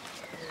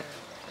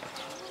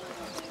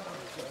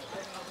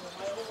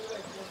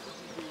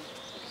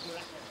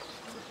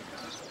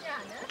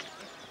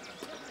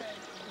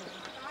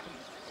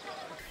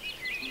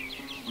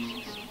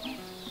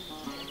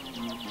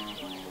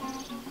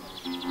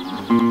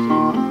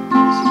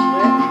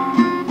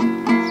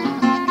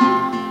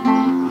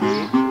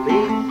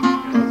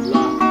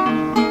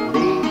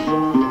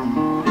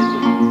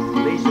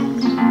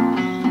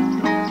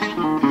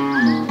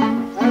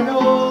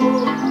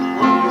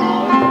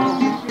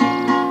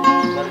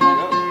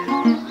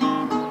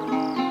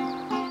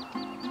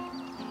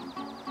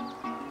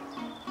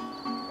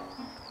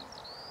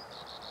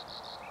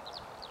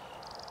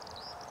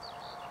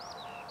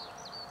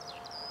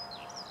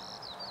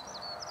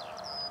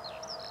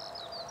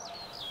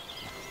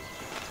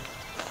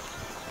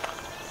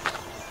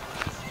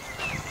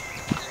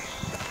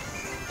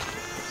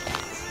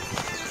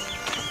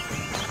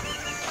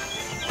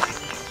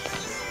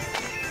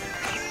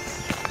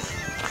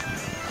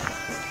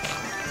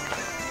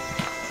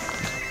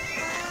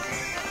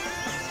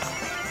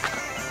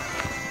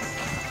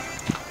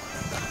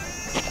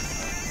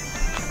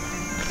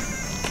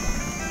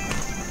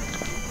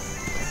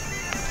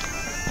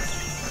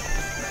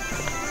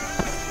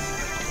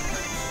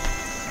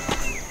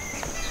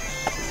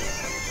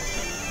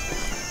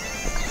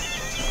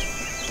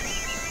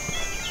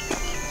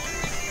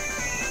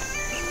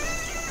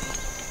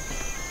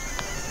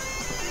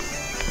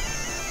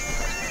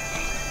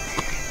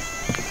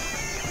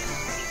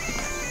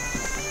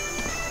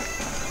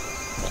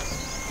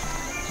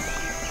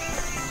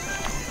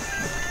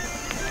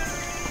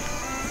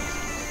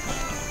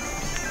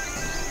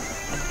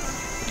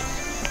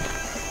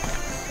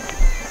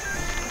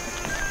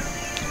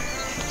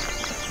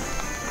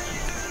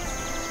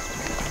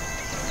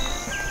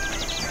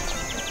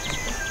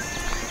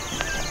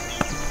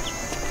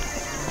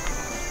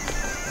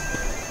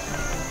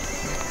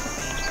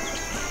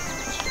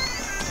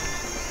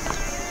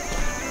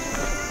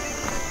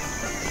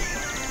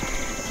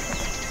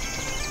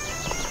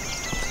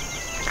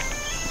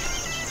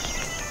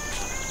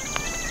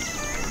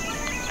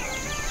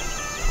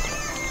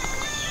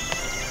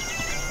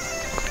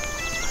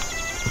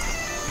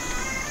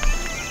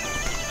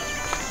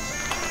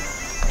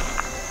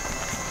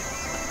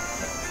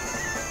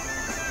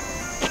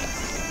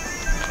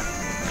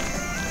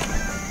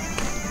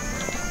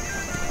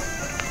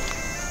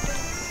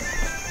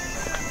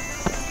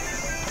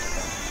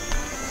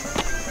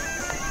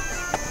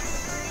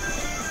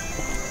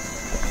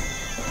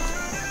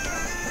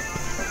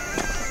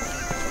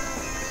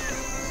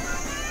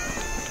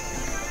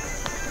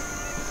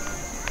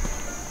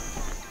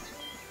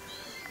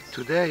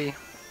 Today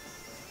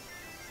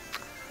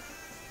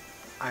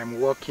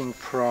I'm walking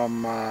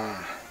from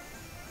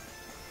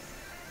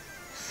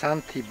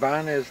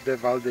Santibáñez de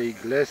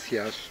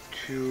Valdeiglesias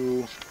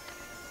to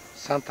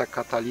Santa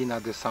Catalina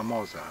de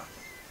Somoza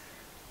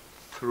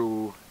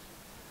through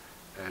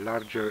a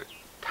larger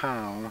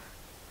town,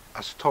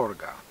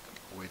 Astorga,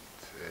 with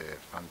a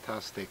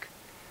fantastic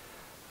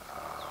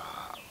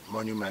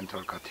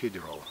monumental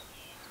cathedral.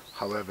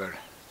 However,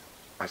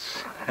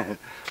 as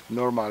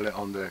normally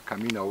on the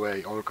Camino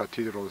way, all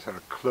cathedrals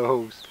are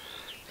closed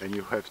and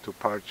you have to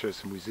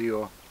purchase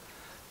museo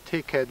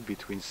ticket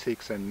between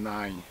 6 and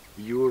 9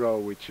 euro,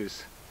 which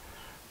is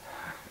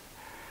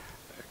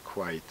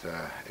quite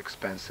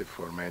expensive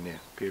for many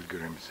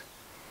pilgrims.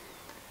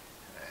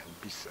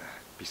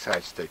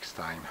 Besides, takes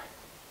time.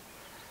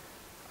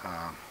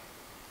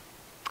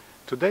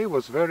 Today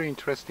was very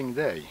interesting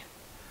day.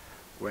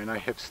 When I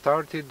have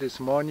started this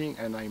morning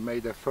and I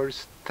made the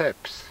first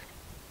steps,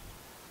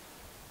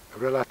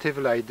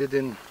 relatively I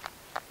didn't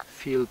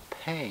feel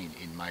pain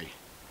in my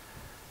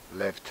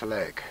left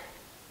leg.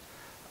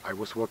 I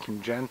was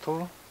walking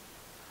gentle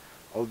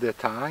all the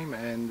time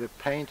and the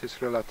pain is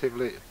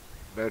relatively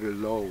very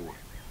low,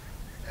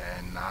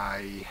 and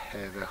I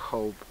have a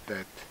hope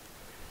that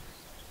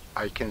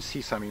I can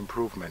see some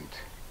improvement.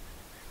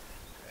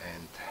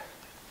 And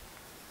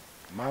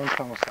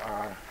mountains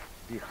are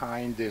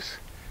behind this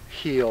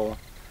hill,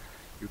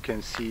 you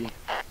can see,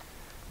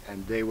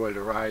 and they will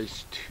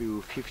rise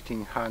to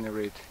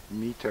 1500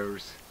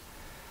 meters,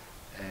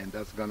 and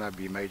that's gonna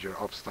be major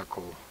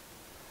obstacle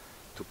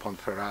to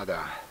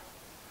Ponferrada,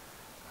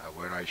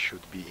 where I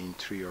should be in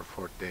 3 or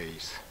 4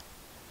 days.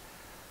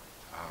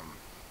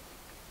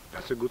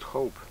 That's a good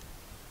hope.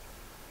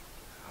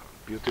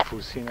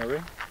 Beautiful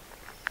scenery,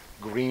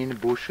 green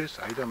bushes,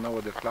 I don't know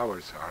what the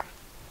flowers are,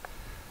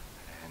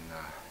 and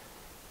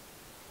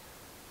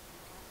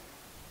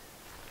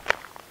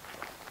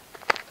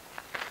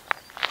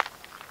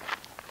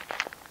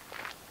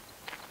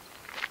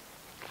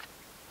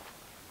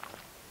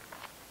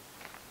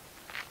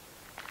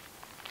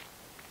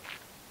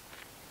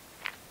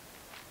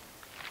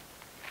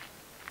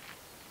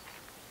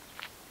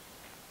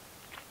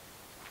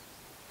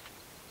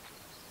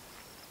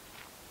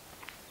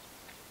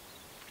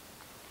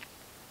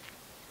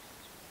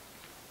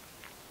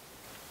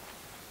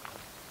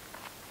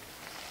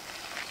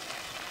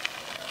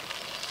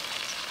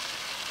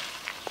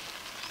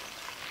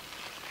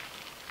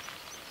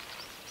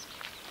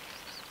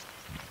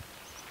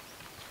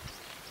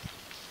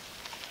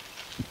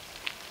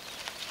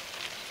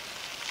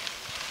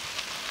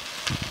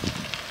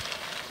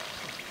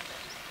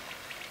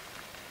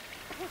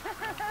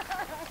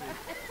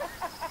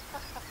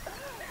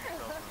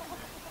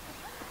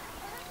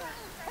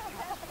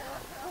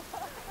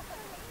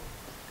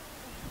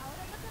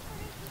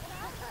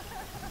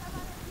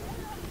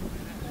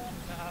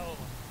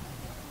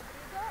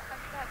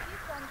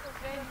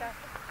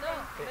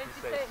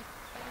 26.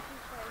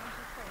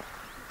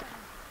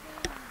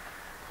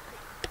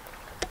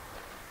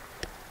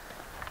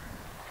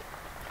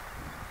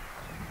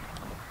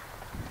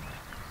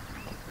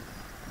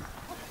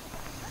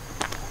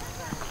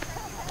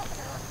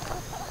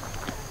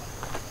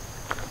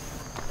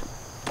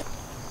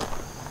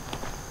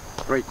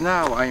 Right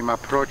now I'm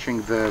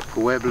approaching the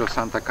Pueblo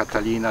Santa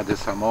Catalina de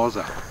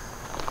Somoza,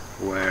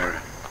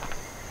 where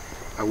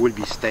I will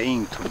be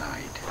staying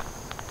tonight.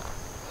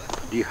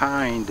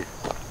 Behind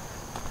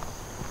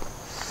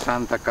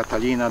Santa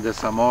Catalina de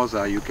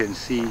Somoza you can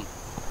see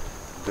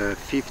the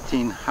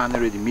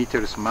 1500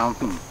 meters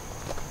Mountains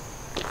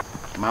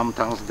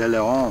de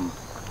Leon,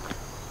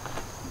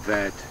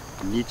 that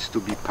needs to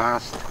be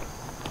passed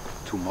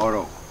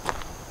tomorrow.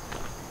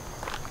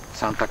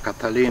 Santa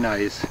Catalina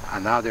is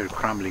another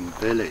crumbling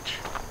village,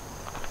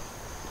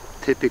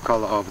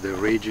 typical of the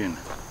region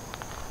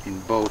in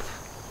both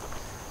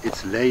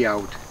its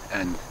layout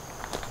and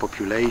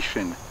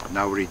population,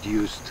 now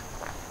reduced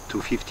to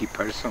 50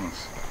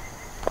 persons.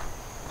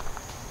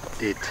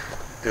 It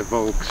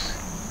evokes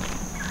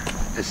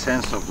a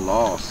sense of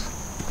loss,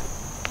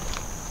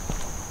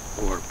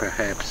 or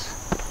perhaps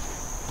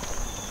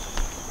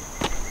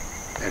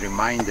a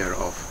reminder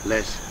of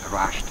less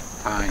rushed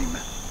time.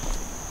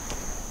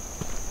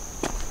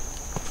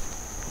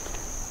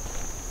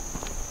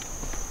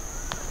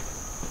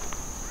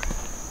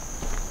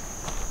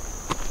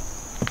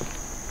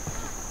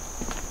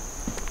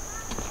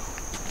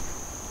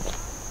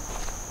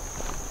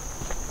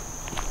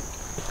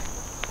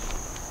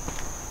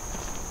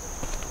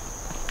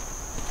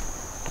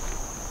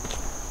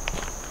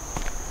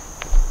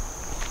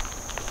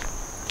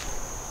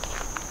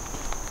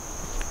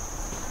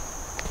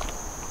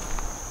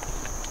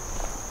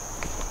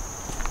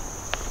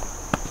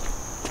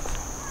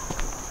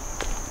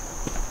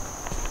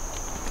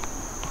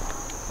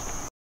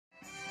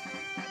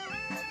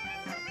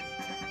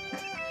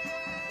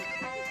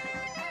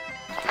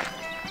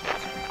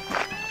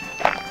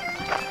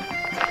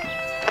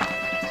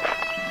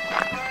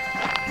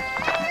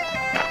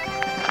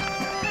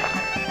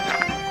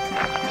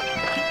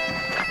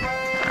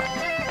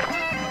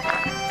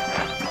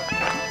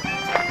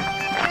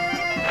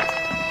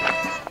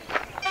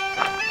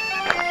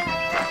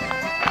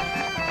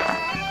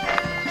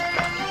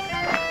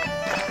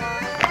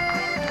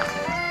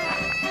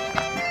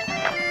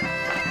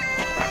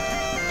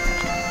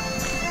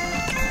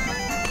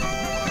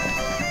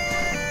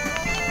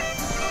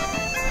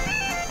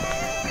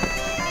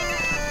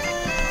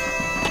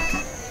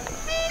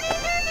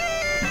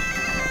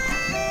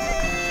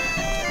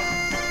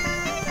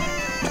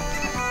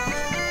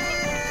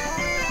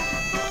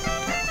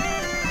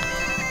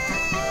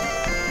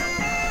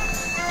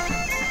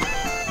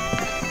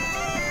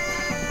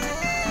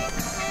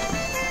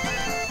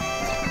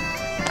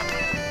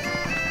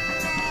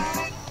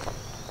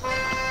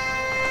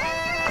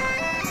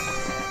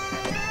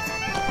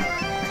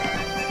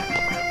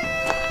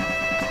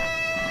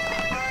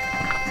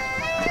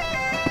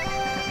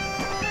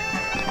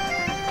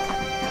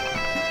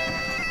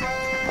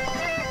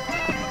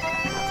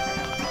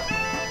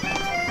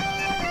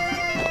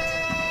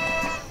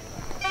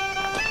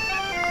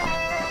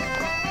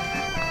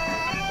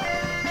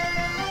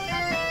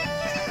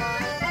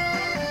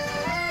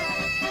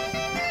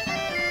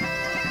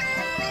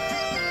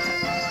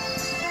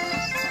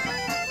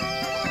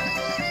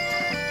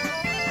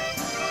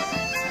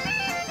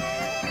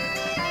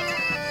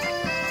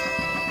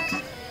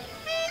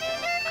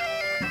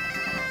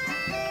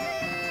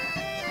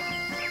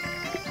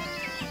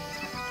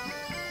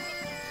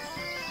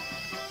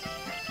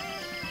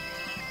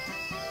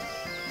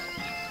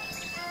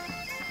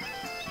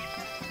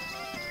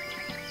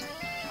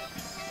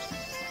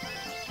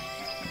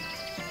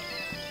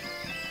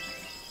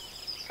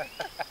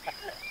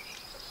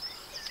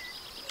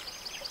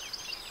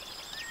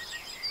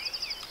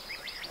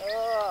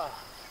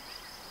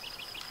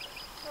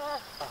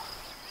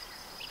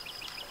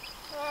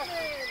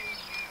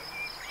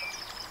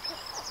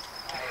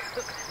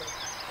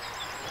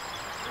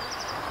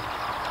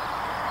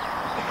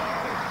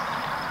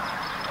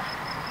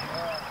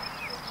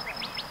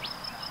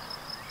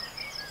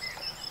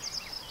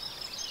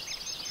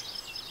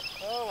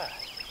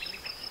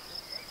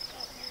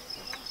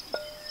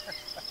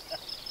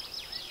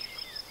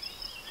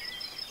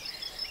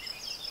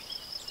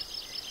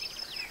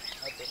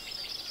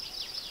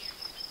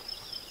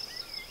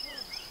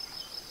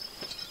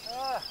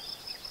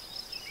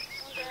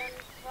 Und in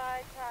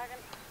 2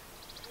 Tagen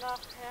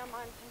nachher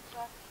mein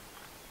Kontrakt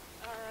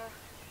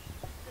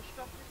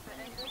gestoppt ist zu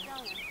Ende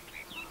gegangen.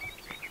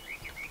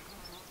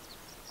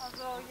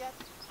 Also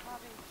jetzt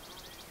habe ich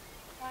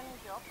keinen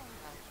Job und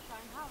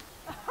kein Haus.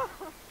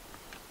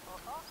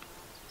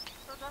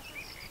 So das ist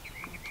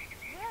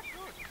sehr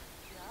gut.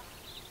 Ja.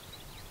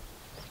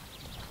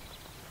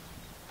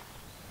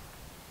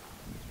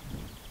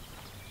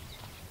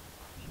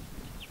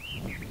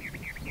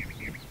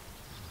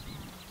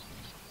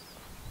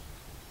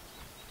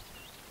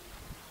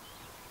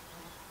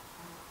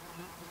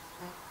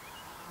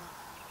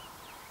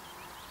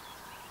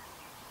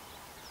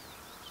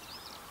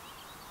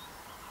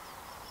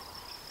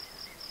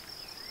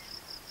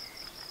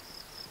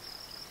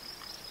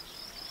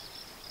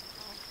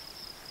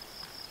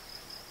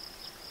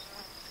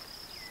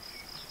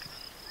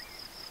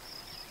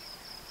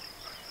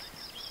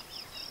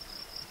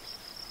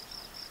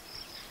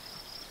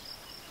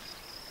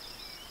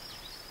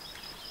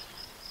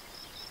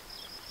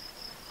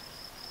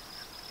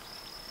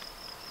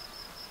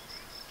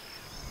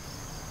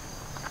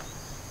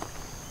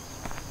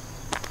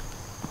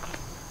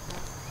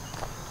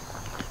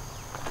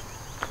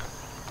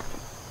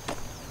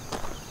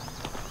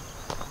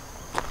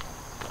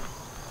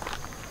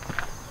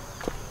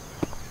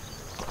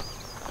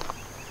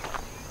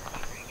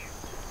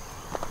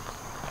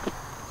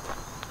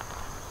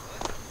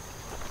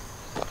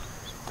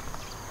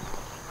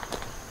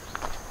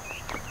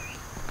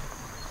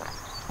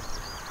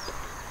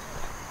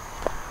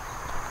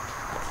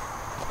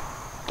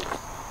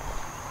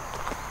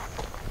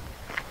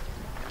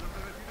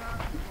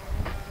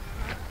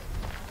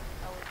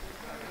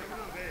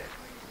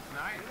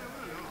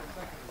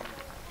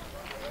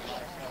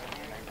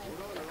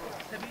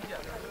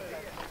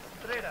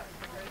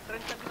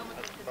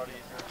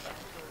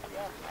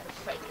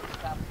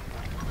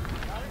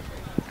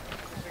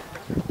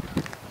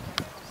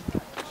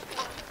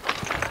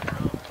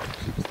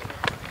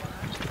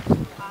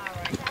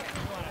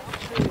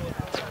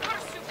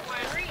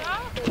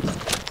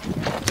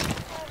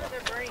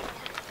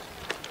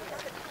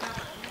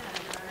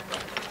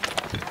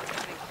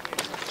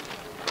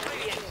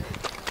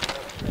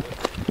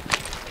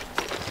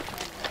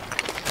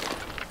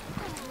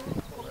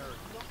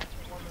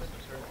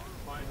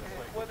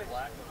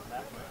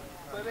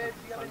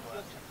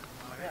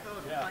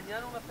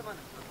 Mañana una semana.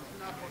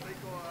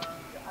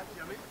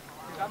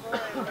 Llegamos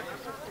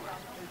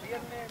el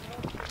viernes.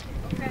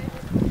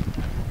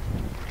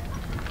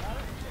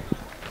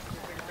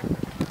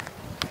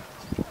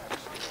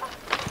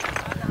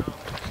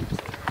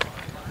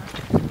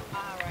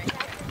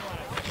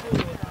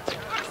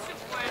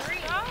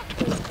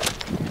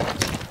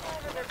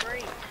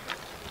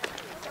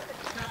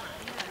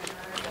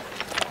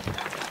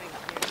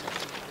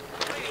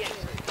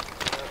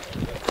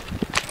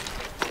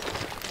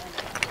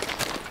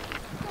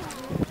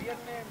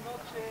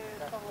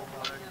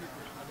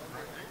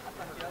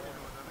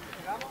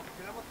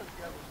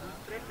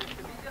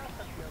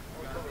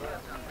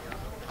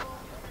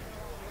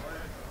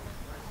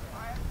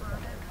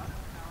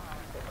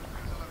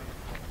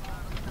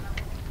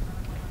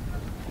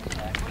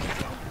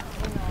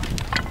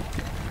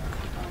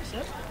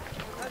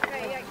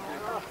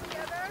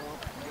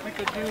 We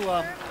could do,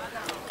 how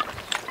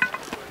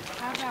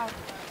about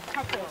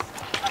couples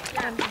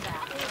standing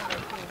back?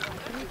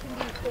 We can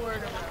do four in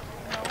a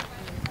row.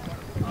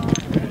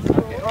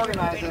 okay,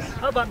 organize this.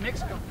 How about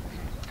Mexico?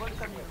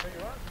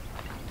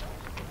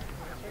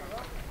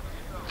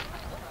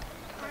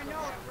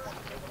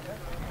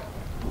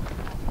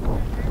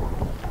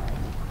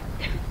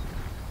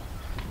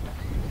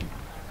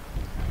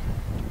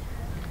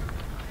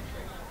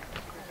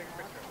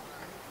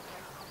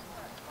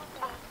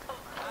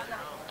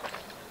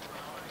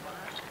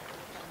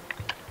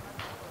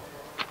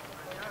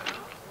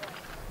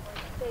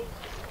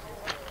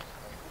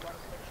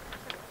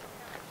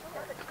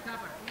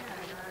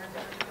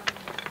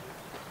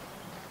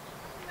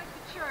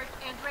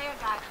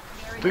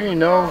 Do you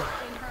know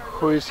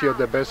who is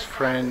the best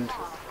friend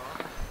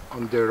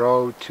on the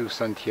road to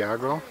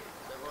Santiago?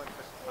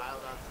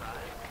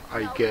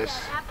 I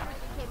guess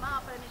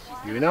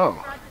you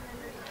know.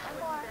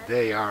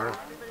 They are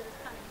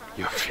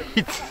your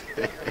feet.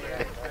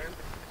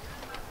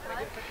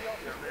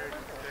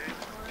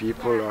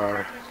 People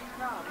are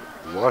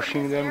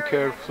washing them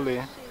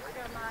carefully,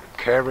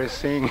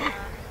 caressing,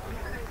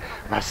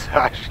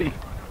 massaging,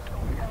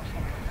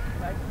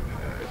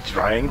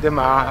 drying them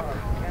up,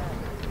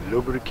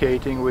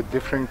 lubricating with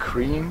different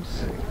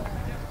creams,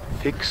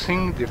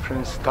 fixing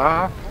different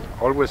stuff,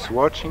 always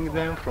watching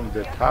them from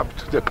the top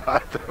to the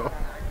bottom.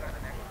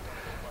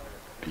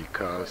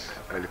 Because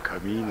El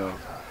Camino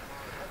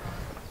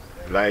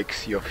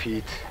likes your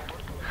feet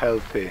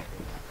healthy.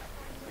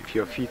 If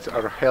your feet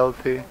are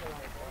healthy,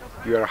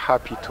 you are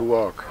happy to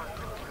walk.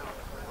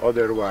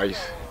 Otherwise,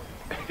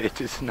 it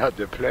is not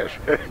a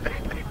pleasure.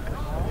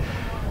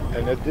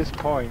 And at this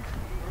point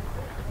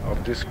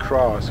of this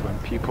cross, when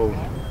people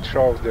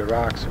throw the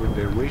rocks with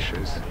their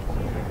wishes,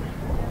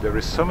 there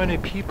is so many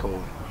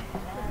people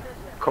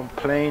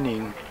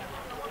complaining,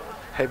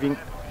 having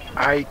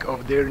ache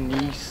of their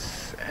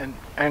knees and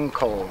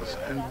ankles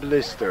and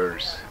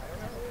blisters,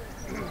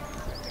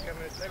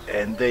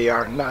 and they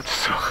are not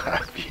so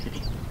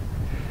happy.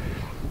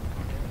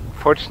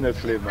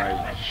 Fortunately,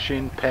 my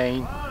shin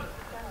pain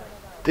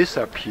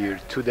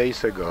disappeared 2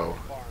 days ago,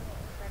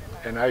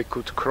 and I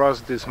could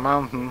cross this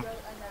mountain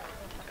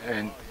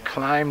and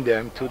climb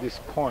them to this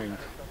point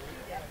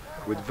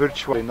with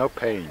virtually no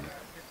pain.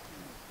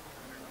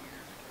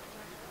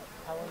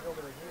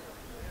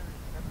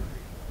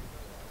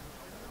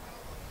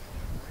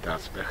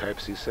 That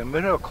perhaps is a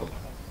miracle.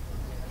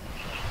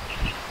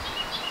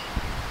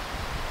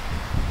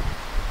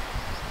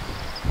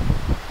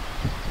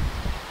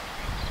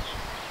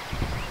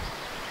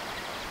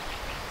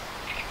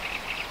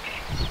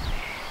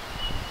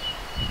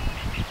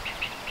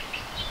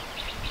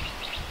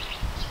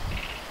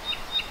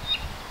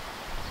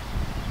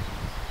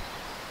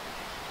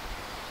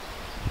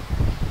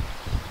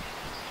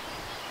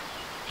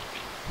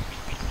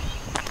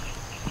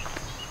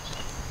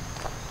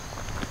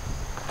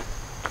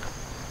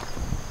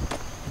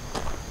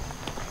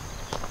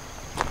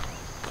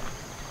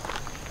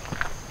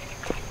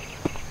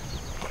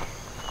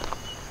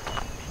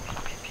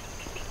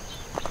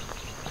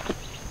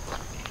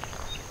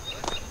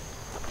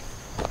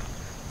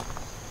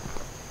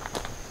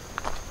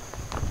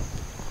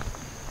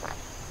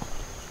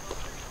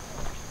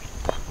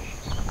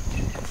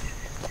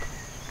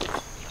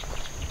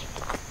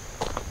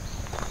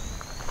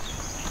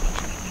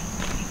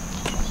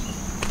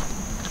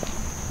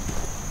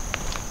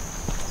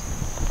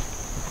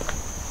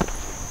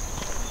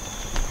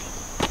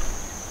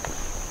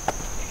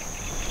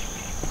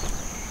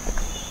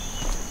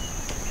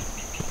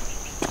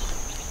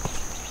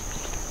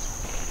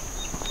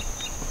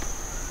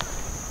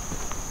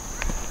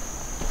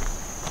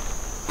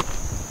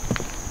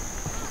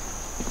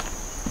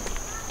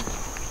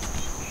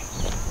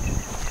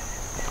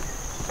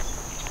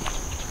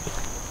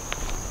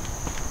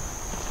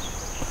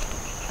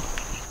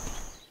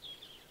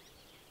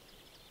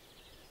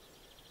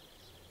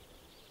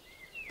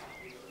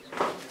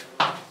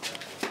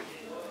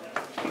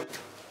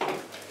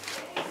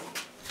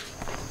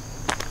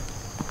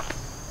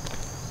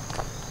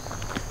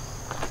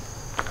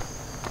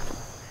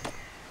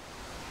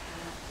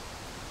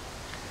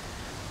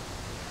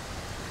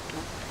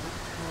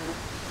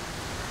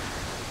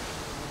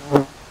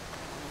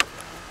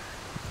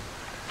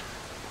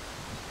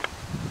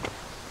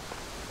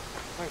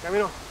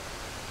 Camino.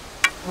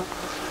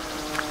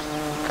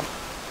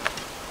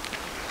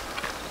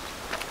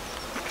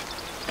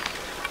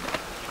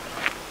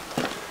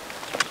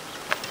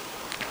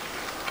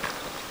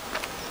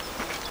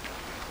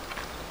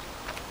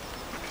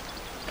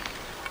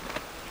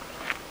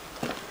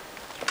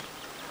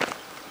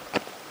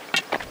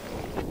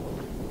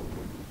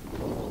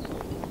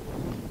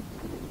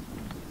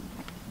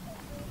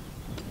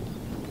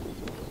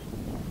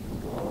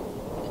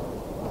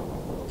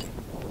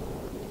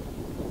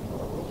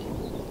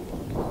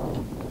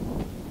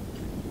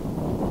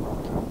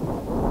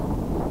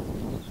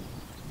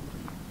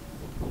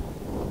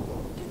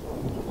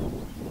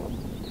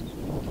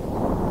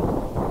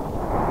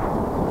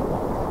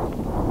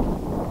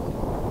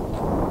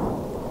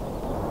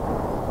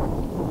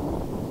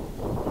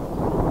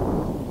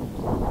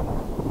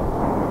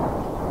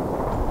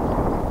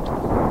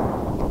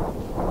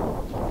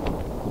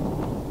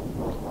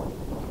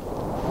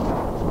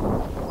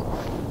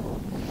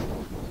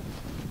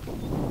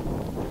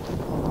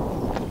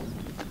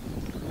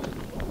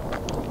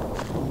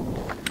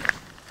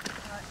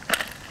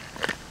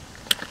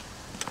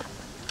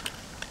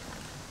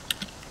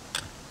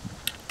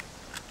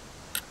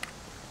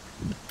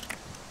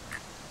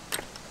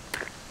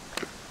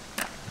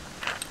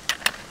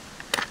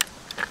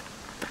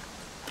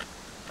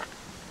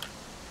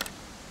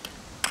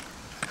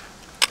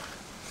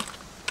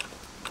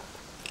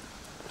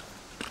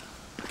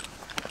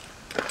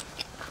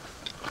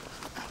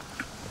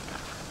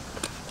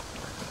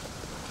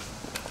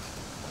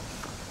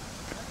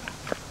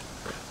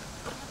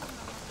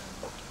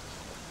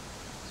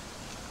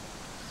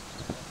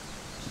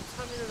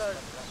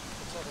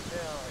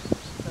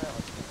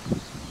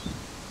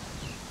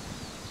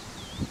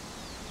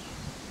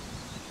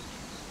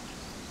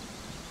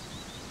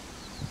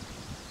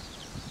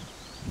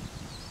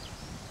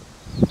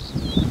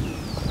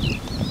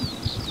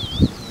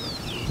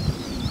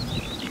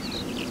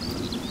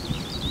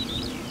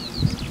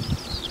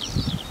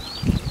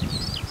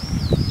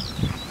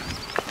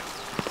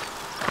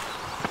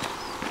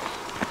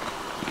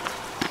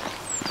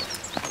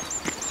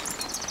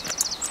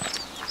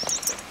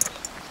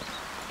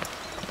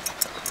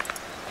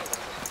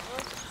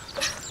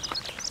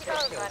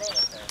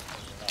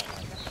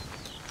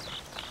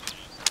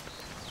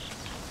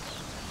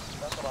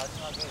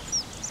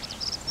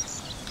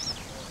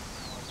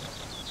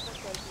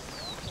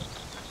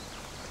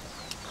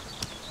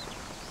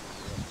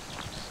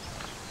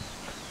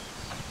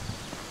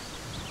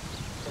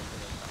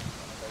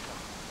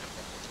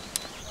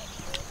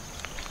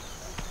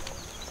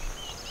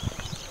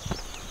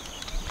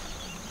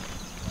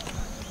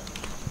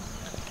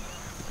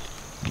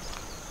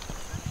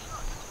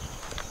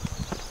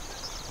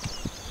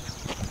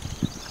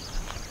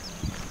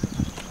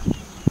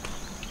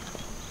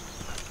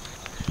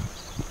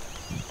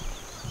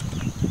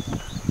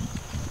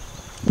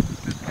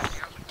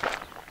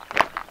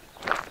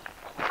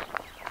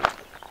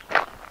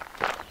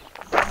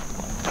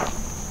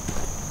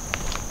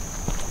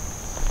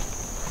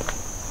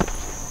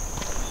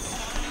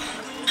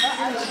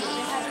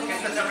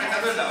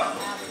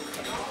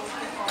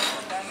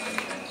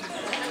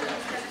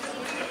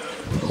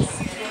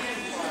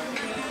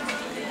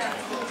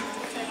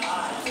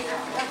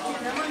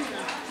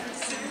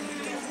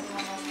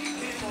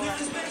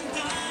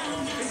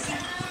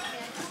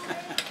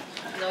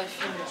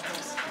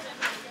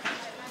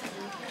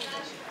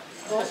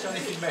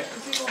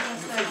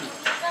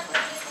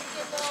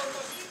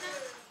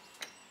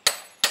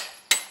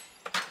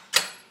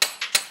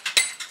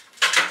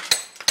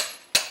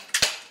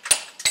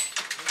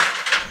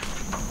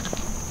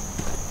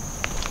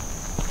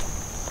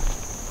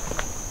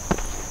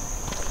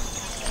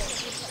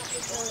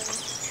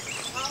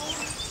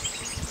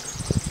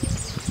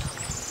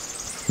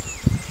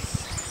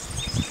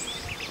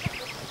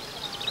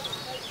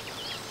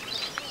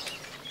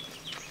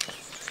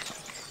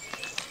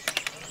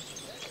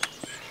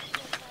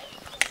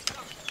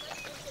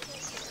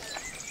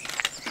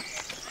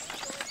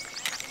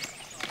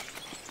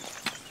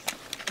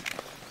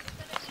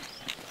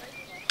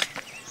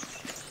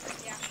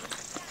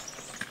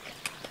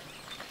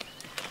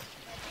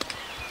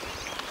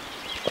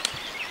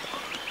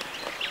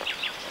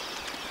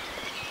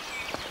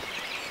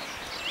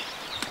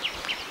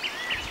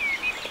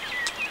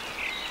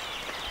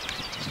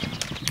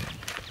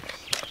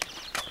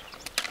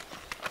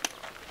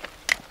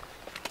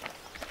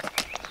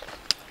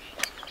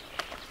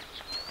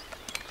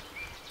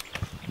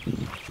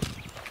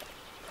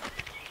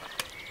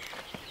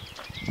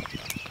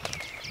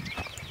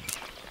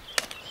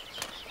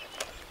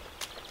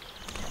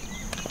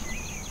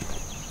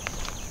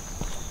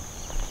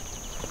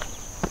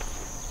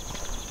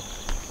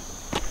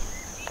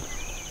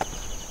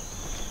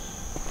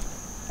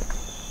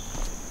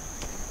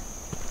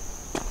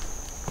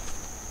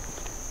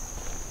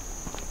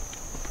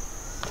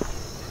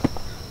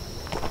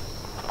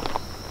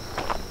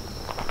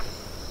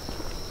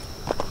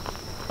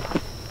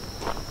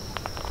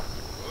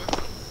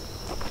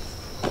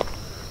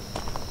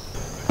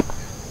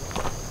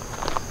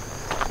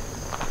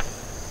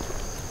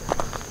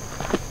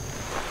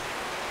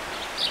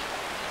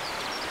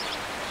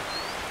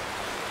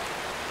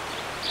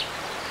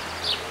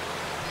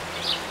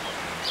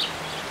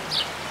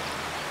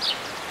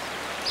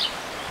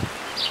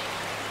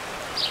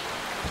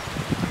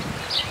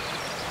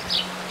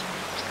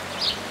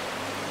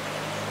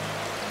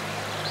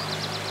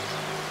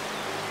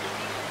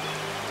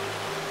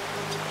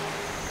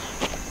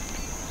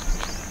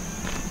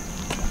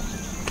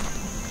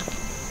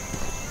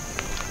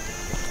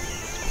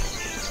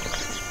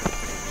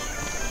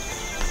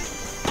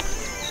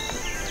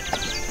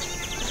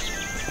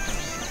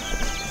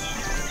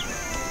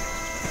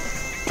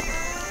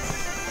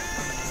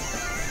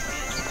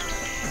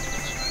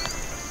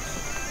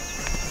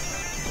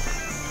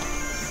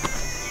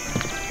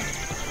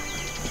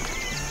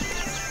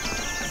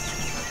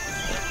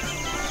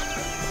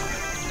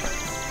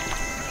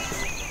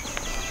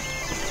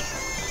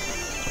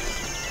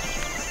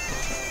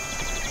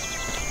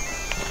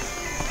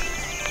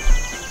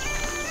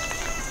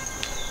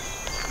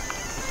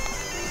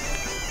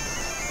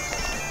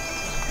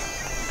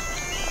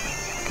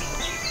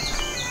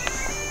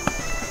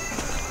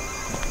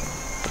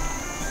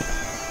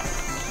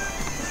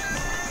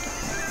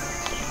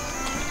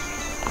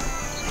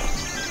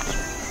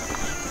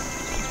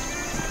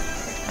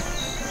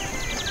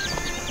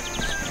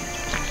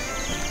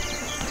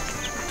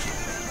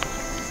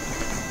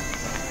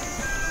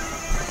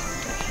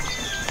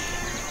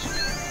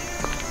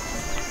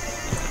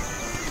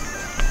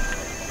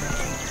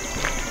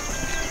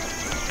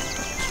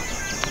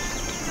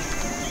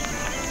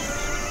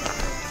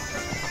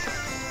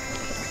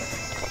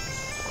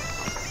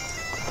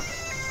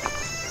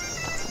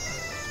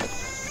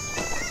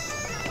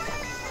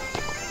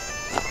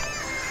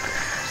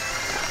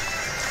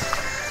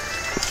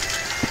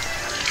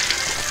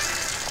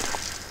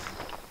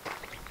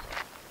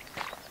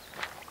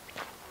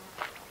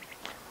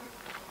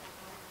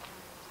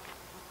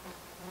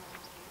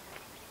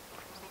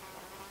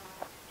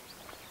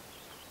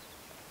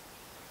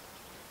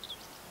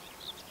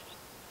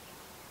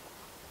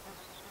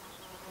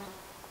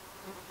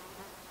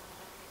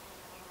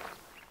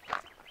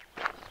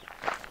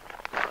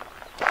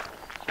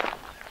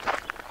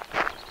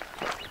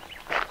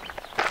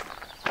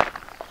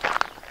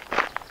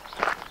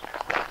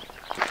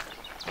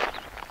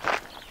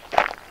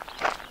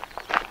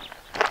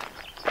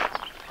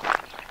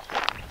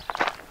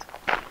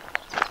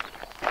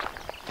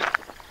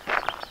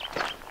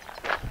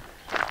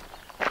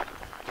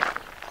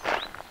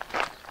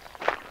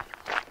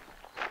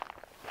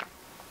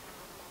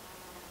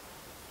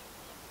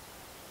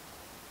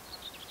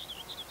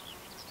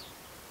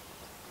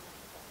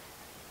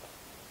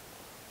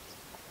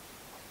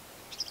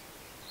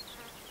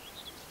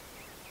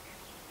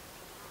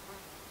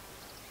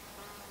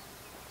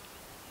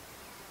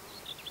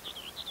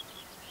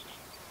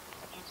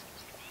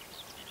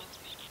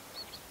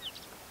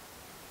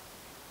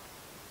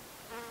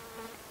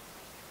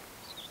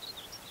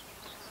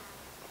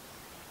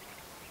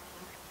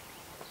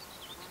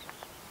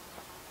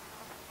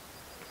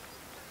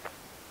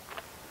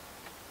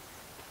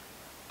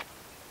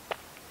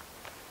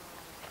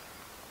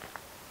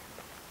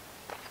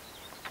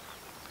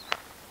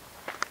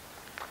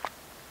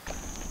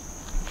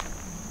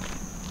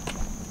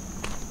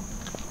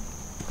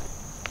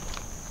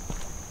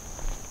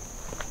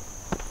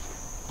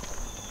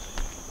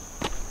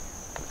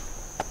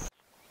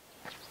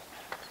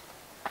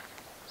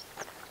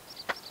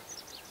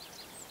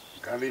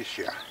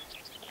 Galicia.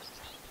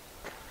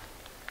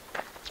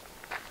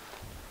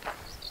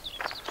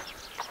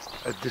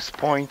 At this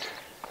point,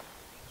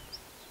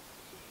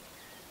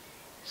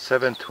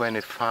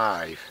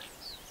 7:25,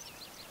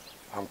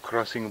 I'm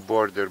crossing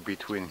border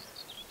between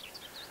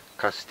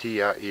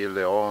Castilla y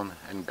León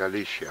and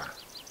Galicia.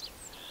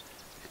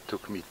 It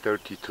took me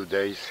 32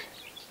 days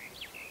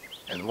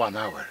and 1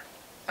 hour.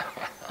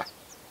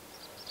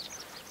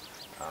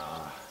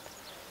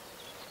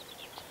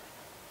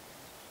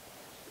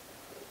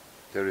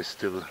 There is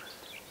still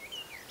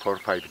 4 or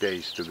 5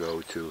 days to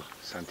go to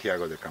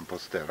Santiago de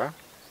Compostela,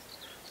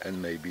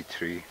 and maybe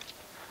 3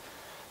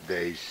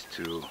 days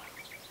to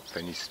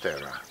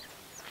Finisterre.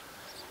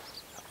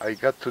 I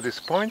got to this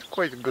point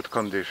quite good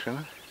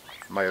condition.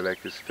 My leg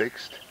is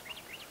fixed.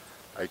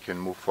 I can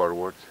move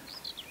forward,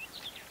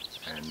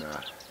 and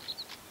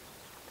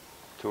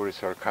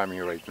tourists are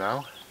coming right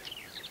now.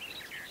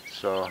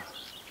 So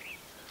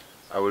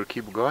I will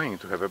keep going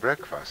to have a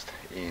breakfast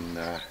in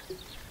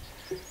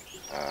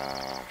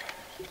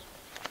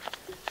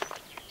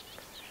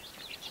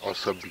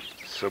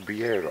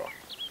Sobiero.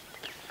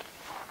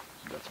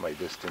 That's my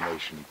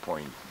destination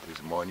point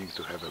this morning,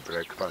 to have a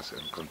breakfast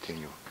and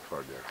continue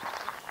further.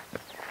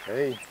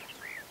 Hey.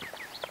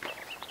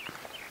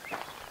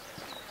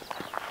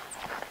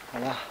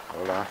 Hola.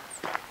 Hola.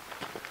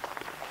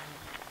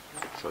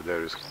 So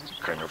there is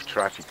kind of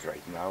traffic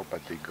right now,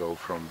 but they go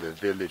from the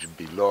village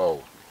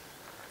below.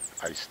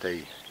 I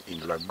stay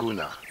in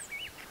Laguna,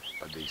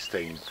 but they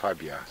stay in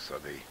Fabia, so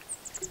they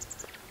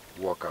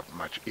woke up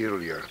much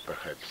earlier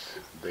perhaps.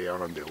 They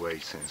are on the way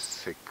since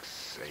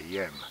 6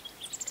 a.m.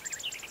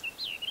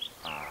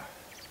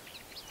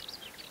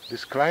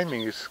 This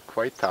climbing is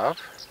quite tough,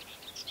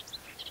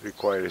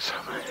 requires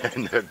some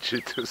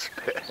energy to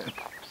spend,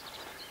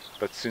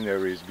 but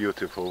scenery is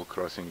beautiful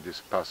crossing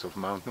this pass of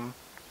mountain,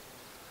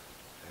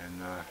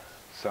 and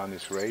sun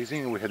is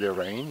rising. We had a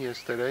rain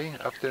yesterday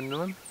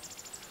afternoon,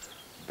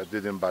 but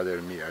didn't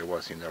bother me. I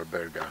was in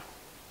Alberga.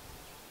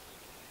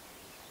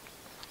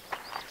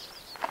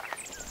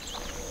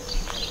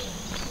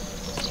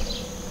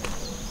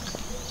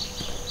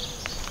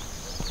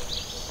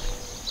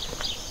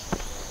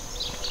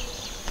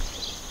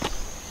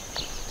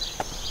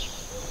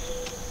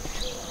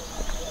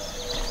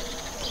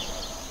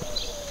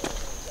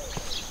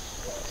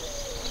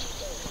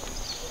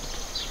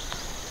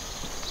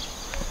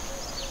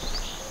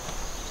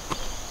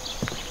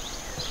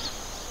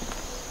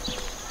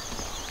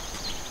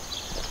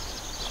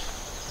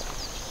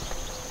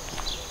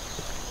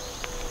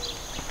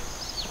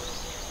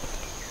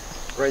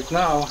 Right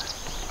now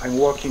I'm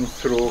walking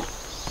through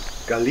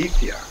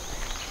Galicia,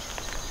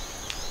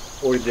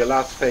 or the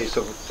last phase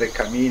of the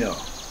Camino.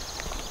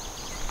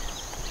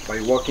 By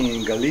walking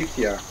in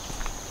Galicia,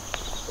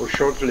 or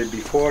shortly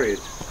before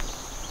it,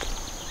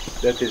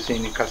 that is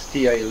in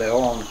Castilla y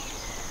León,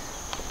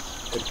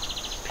 a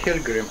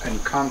pilgrim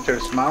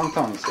encounters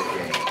mountains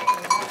again.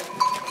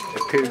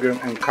 A pilgrim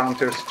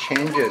encounters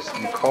changes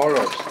in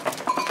colors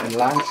and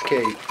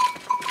landscape,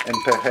 and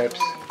perhaps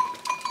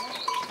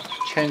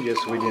changes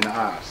within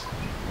us.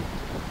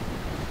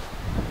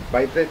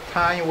 By that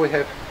time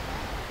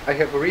I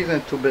have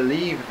reason to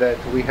believe that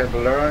we have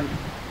learned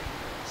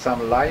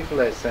some life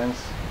lessons,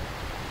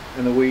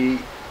 and we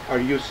are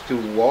used to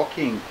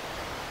walking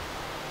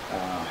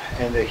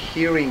and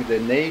hearing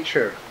the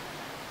nature,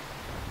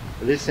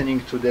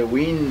 listening to the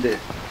wind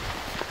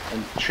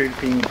and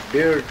chirping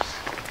birds,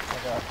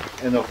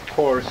 and of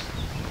course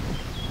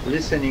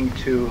listening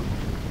to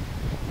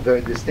the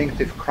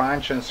distinctive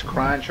crunch and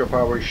scrunch of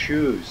our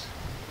shoes,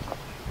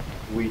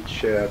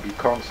 which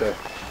becomes a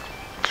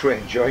true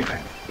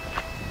enjoyment.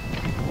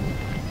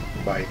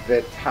 By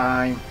that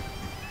time,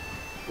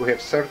 we have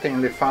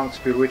certainly found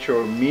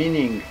spiritual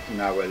meaning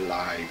in our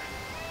life.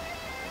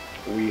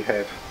 We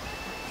have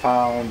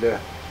found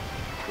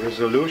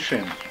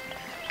resolution.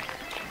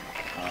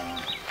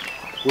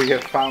 We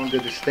have found the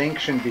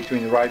distinction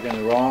between right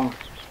and wrong,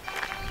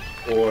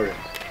 or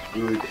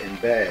good and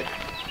bad.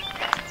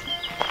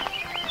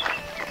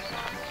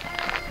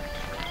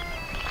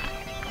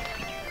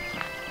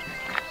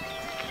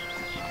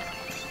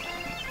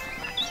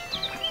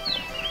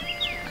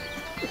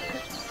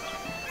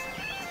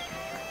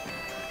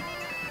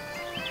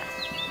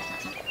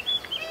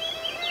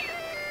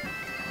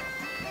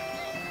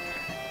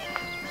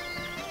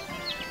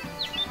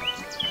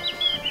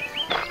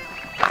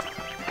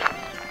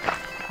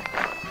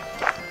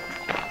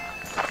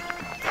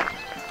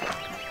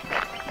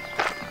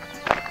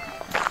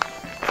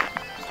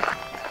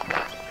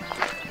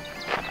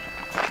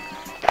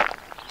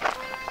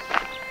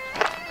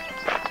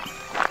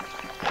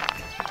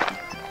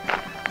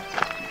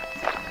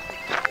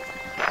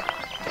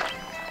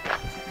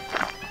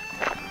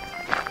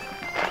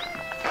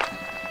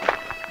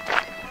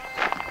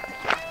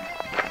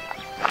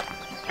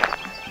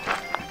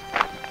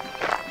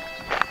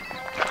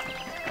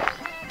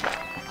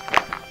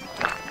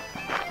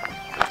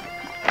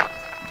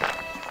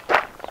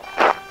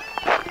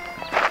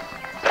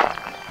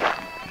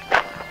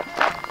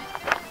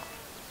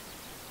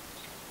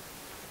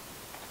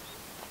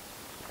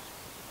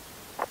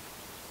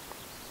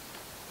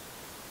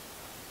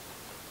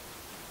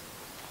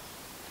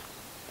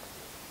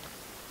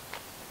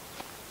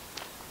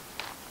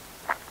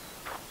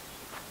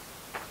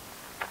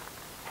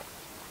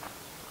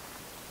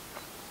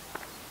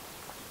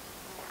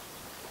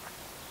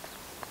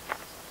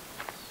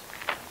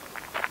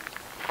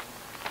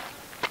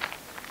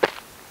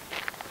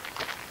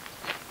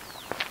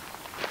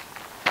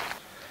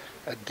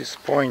 At this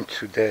point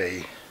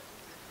today,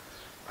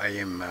 I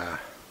am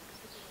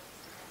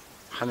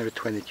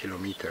 120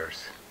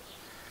 kilometers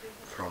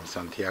from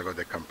Santiago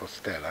de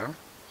Compostela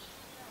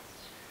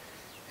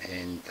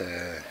and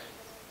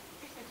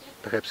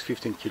perhaps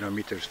 15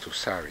 kilometers to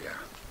Sarria.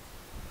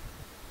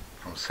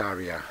 From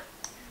Sarria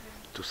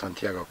to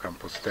Santiago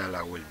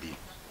Compostela will be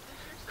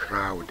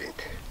crowded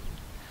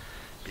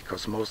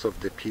because most of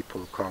the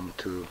people come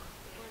to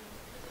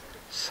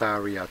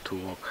Sarria to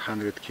walk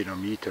 100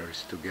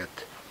 kilometers to get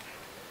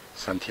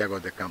Santiago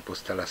de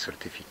Compostela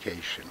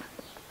certification.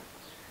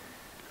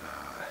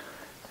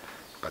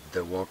 But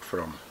the walk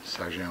from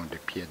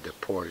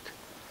Saint-Jean-de-Pied-de-Port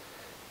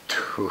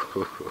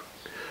to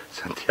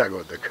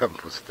Santiago de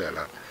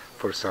Compostela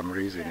for some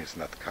reason is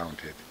not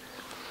counted.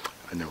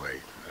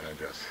 Anyway,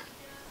 just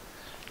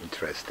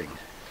interesting.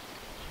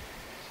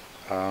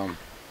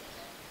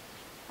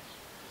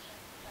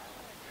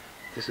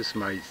 This is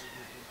my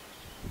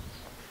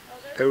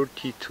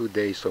 32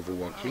 days of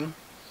walking,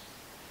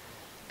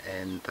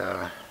 and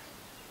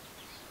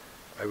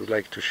I would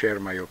like to share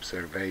my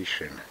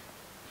observation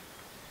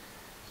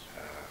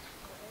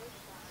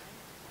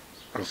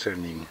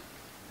concerning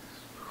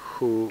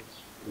who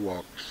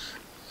walks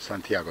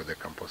Santiago de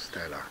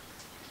Compostela.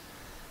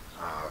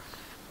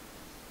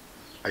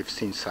 I've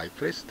seen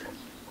cyclists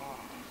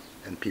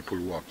and people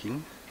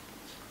walking.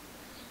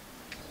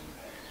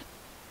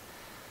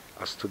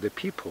 As to the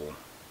people,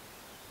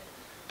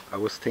 I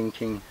was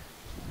thinking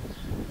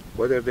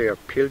whether they are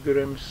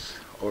pilgrims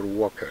or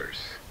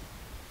walkers.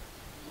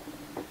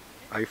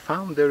 I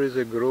found there is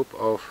a group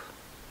of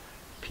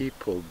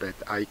people that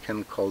I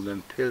can call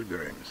them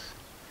pilgrims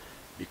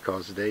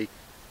because they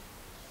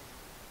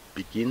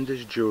begin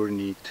this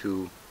journey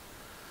to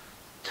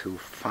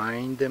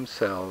find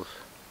themselves,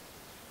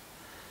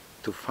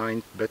 to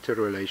find better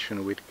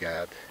relation with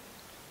God.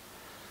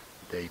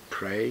 They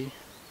pray,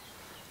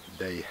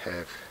 they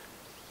have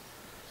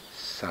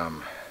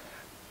some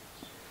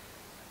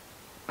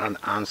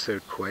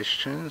unanswered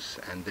questions,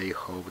 and they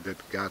hope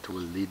that God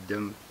will lead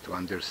them to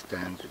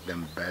understand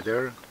them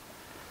better.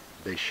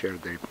 They share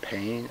their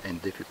pain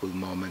and difficult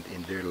moment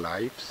in their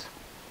lives,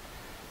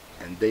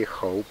 and they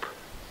hope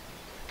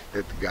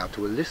that God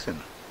will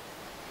listen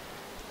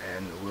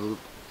and will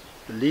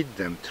lead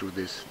them through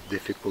these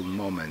difficult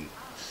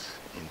moments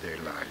in their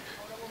life.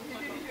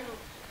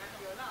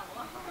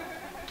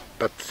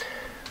 But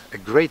a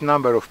great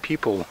number of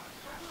people,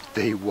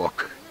 they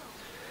walk.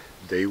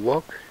 They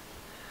walk,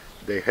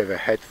 they have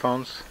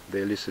headphones,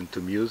 they listen to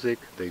music,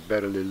 they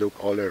barely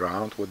look all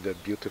around what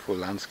that beautiful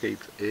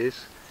landscape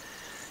is,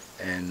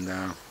 and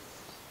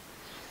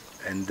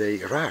they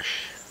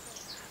rush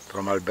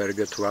from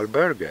albergue to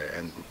albergue,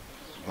 and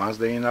once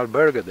they're in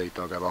albergue they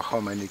talk about how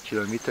many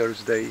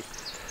kilometers they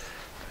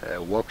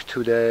walk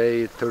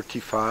today,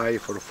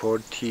 35 or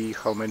 40,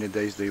 how many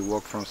days they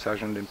walk from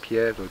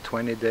Saint-Jean-de-Pied, or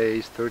 20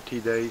 days, 30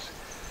 days.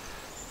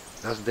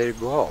 That's their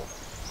goal.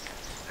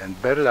 And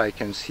barely I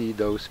can see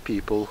those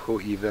people who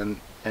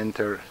even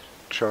enter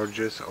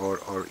churches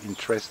or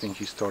interesting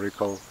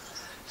historical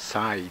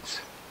sites,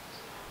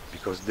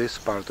 because this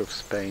part of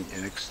Spain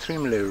is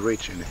extremely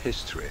rich in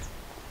history.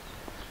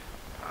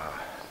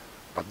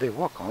 But they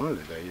walk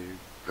only, they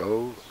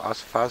go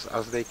as fast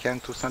as they can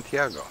to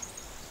Santiago.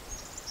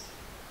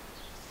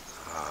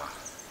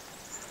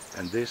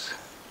 And this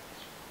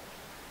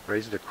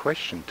raised the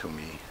question to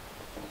me,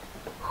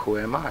 who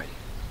am I?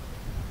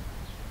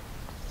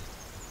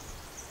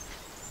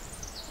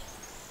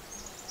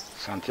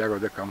 Santiago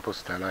de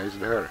Compostela is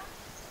there,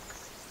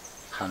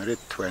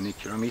 120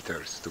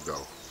 kilometers to go.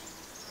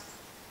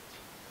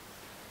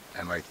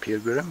 Am I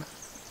pilgrim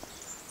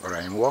or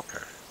I am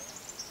walker?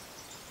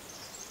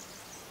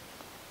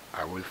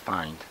 I will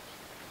find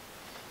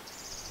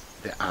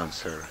the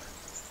answer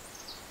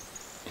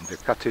in the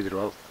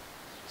Cathedral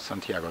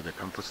Santiago de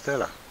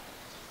Compostela.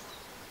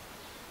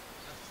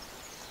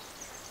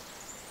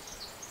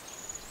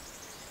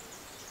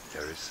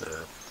 There is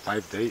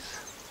 5 days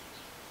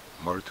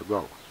more to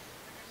go.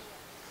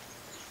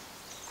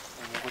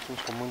 이거 좀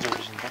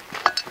전문적이신데?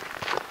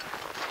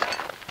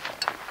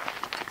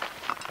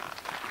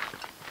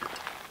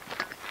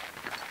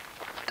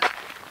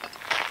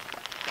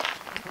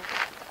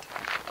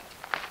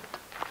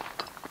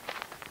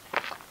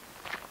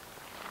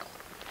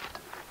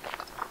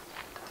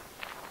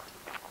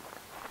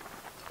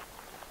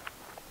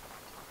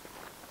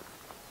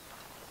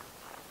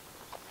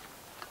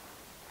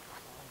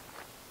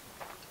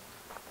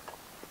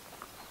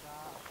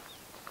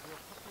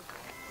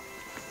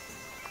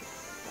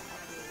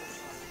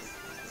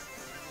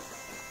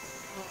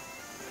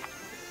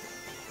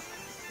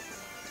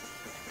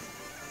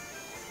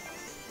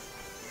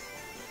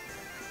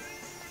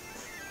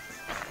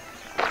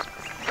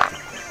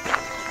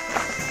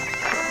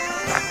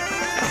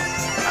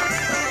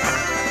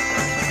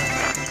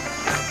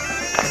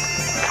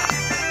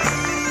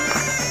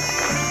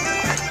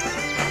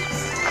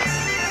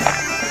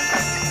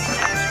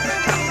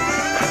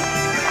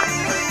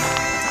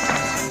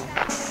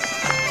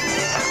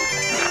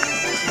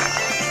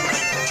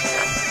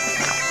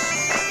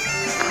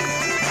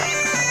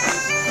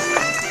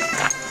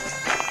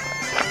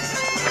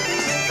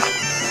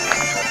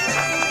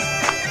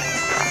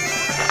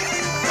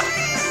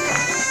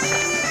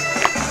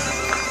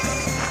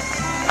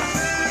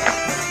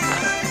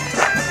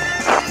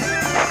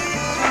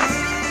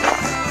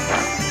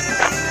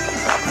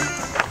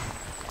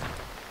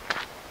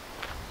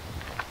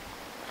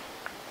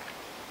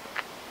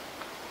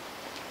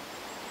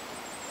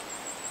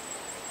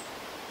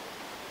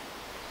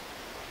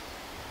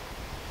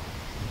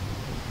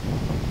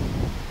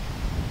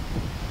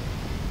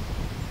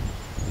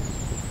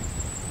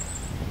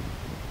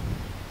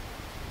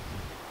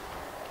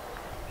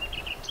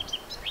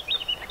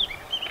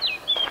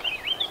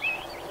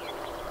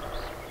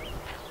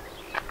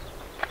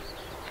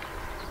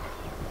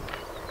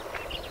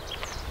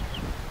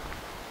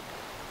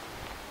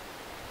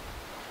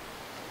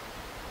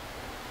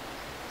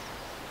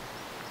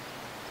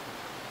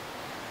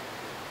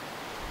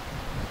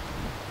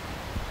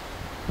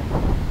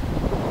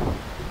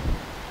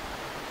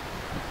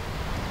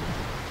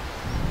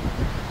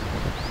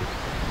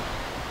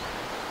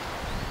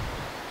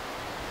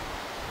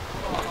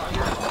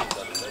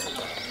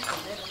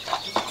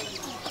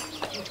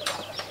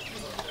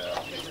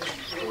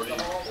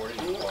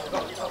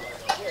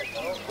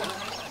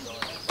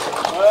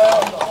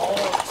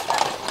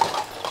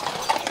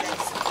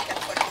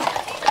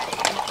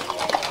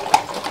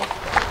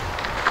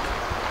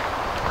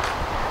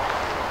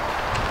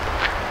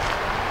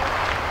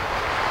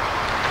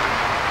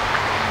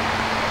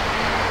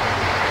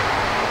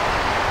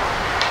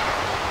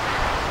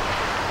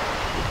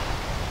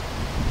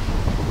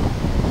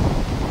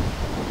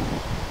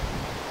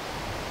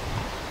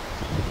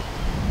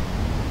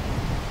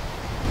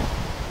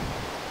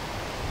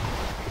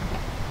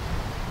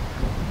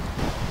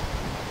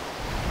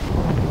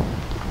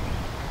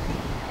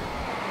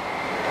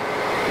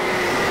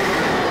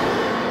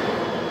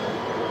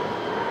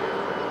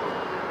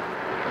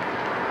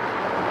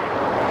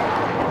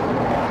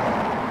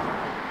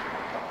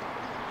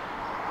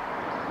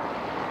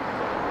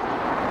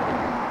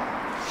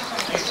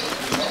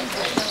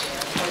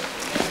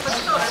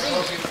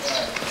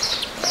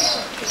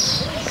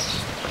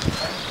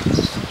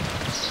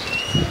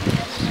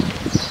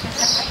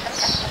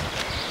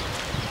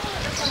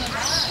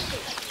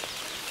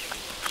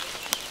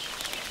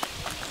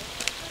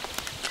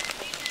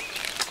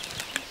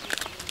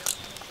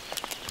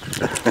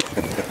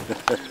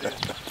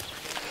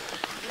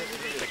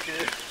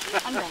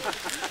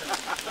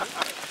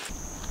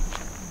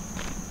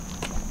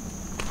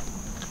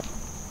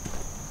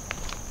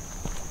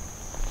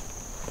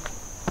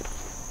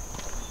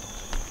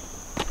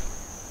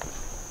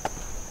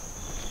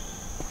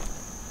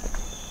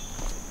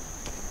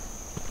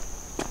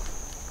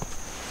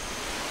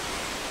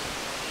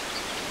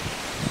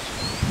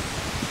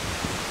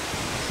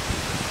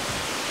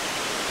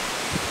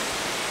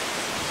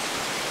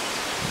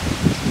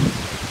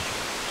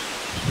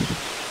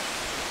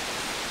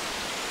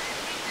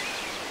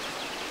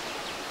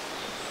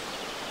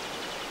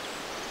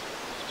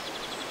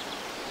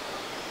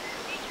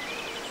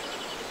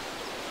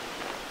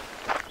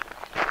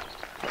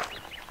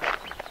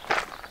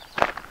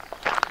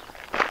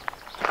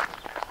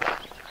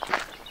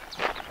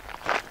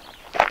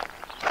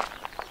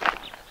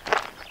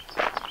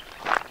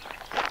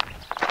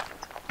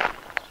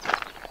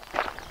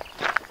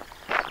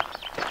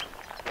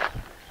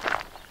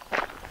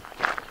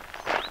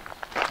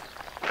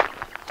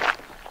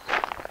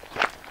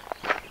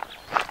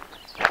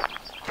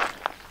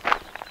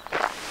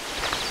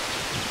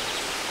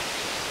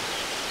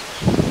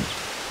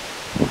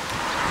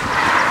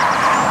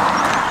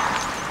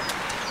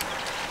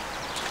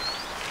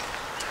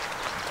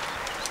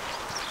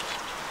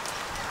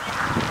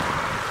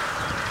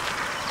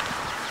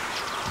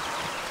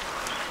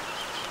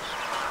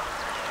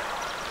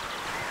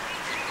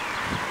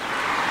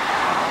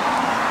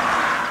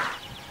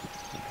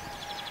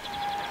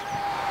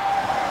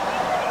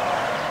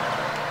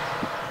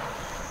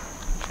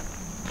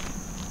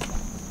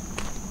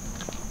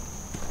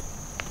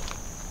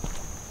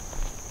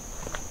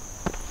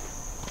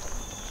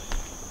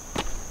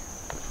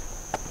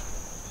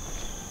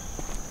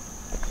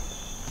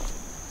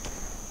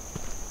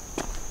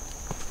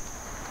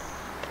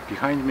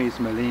 Behind me is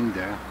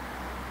Melinda,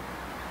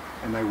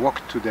 and I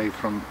walked today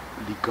from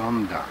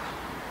Ligonda.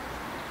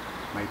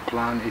 My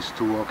plan is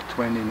to walk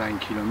 29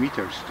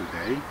 kilometers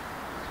today,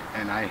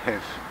 and I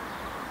have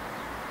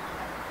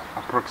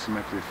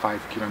approximately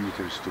 5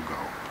 kilometers to go.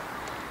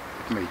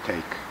 It may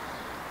take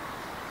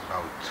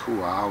about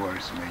 2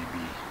 hours,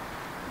 maybe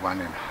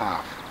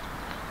 1.5.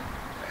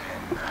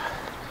 And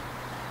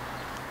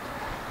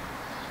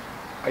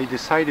I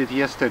decided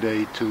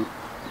yesterday to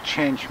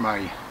change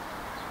my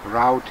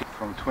route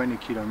from 20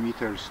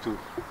 kilometers to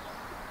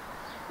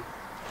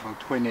about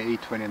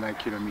 28-29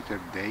 kilometers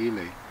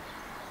daily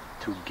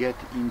to get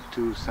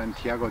into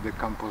Santiago de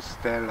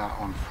Compostela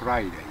on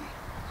Friday.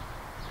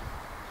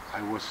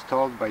 I was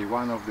told by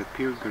one of the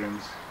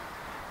pilgrims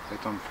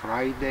that on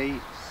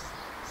Friday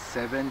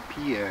 7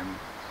 p.m.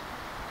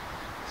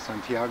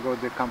 Santiago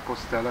de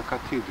Compostela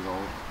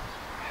Cathedral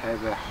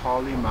have a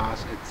Holy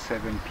Mass at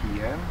 7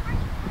 p.m.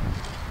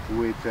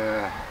 with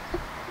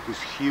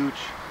this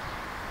huge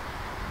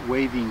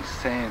waving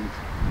sand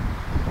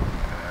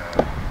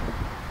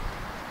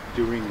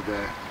during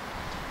the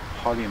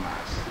Holy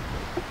Mass,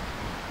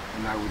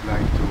 and I would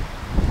like to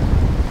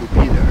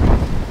be there.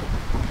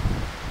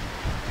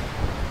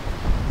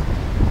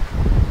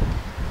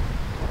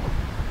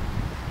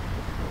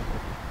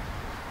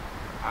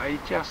 I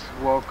just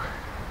walk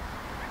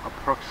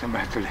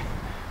approximately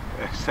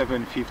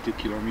 750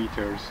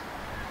 kilometers,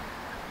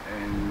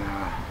 and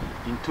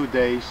in 2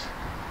 days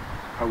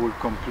I will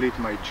complete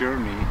my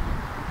journey.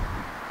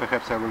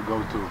 Perhaps I will go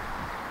to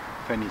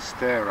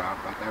Finisterre,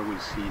 but I will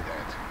see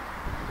that,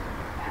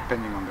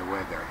 depending on the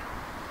weather.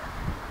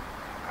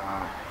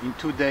 In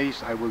 2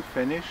 days I will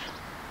finish,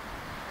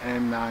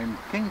 and I'm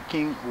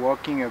thinking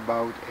walking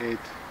about it,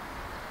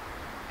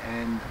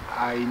 and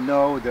I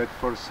know that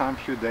for some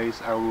few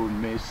days I will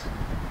miss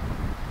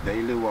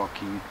daily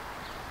walking,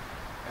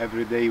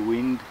 everyday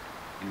wind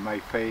in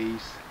my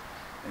face,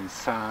 and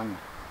sun,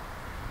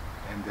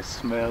 and the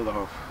smell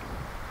of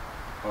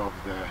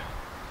the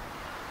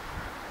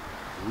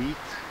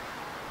wheat,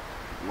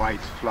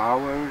 white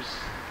flowers,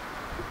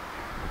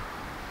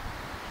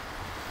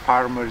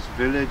 farmers'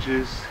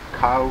 villages,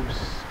 cows,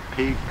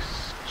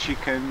 pigs,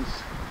 chickens.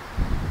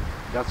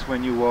 That's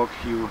when you walk,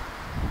 you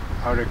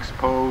are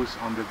exposed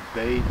on the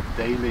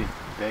daily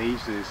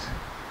basis.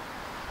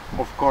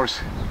 Of course,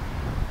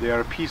 there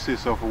are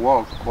pieces of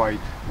walk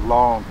quite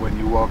long when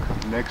you walk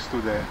next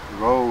to the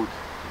road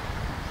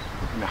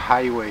in the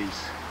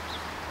highways.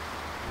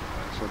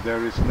 So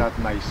there is not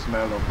nice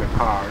smell of the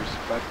cars,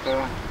 but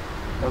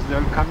as the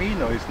El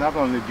Camino is not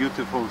only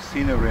beautiful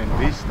scenery and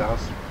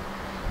vistas,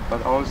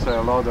 but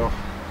also a lot of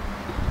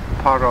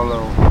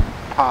parallel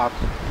paths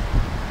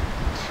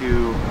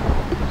to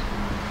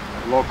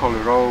local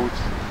roads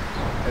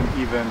and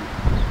even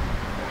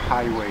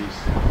highways.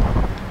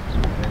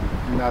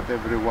 And not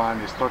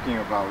everyone is talking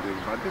about it,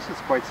 but this is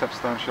quite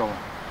substantial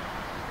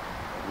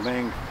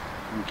length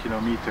in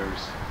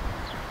kilometers.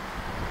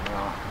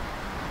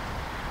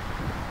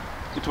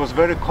 It was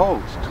very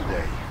cold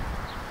today.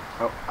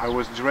 I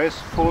was dressed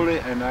fully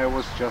and I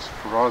was just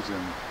frozen,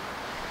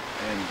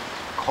 and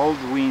cold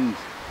wind,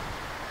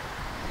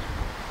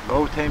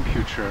 low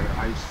temperature.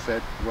 I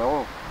said,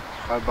 well,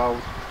 how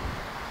about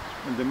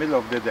in the middle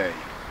of the day?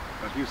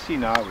 But you see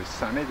now it's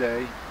sunny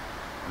day,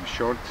 I'm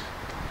short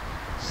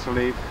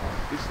sleeve,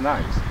 it's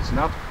nice, it's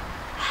not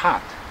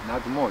hot,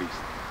 not moist,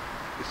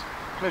 it's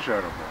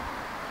pleasurable.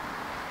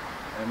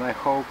 And I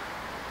hope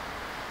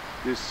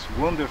this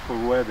wonderful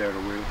weather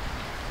will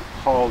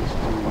hold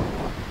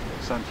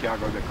to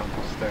Santiago de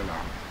Compostela.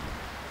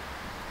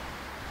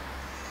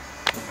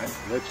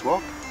 Let's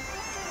walk.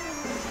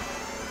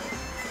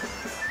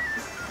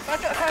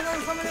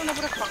 Fammene una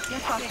pure qua.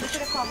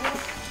 Mettete qua,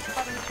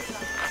 fatemi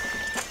firmare.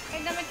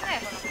 E dammi il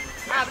telefono.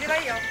 Apriva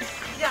io.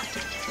 Via.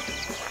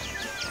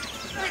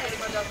 Dove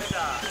rimane a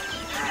metà?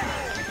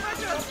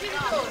 Faccio lo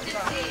spiritoso.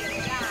 Dai.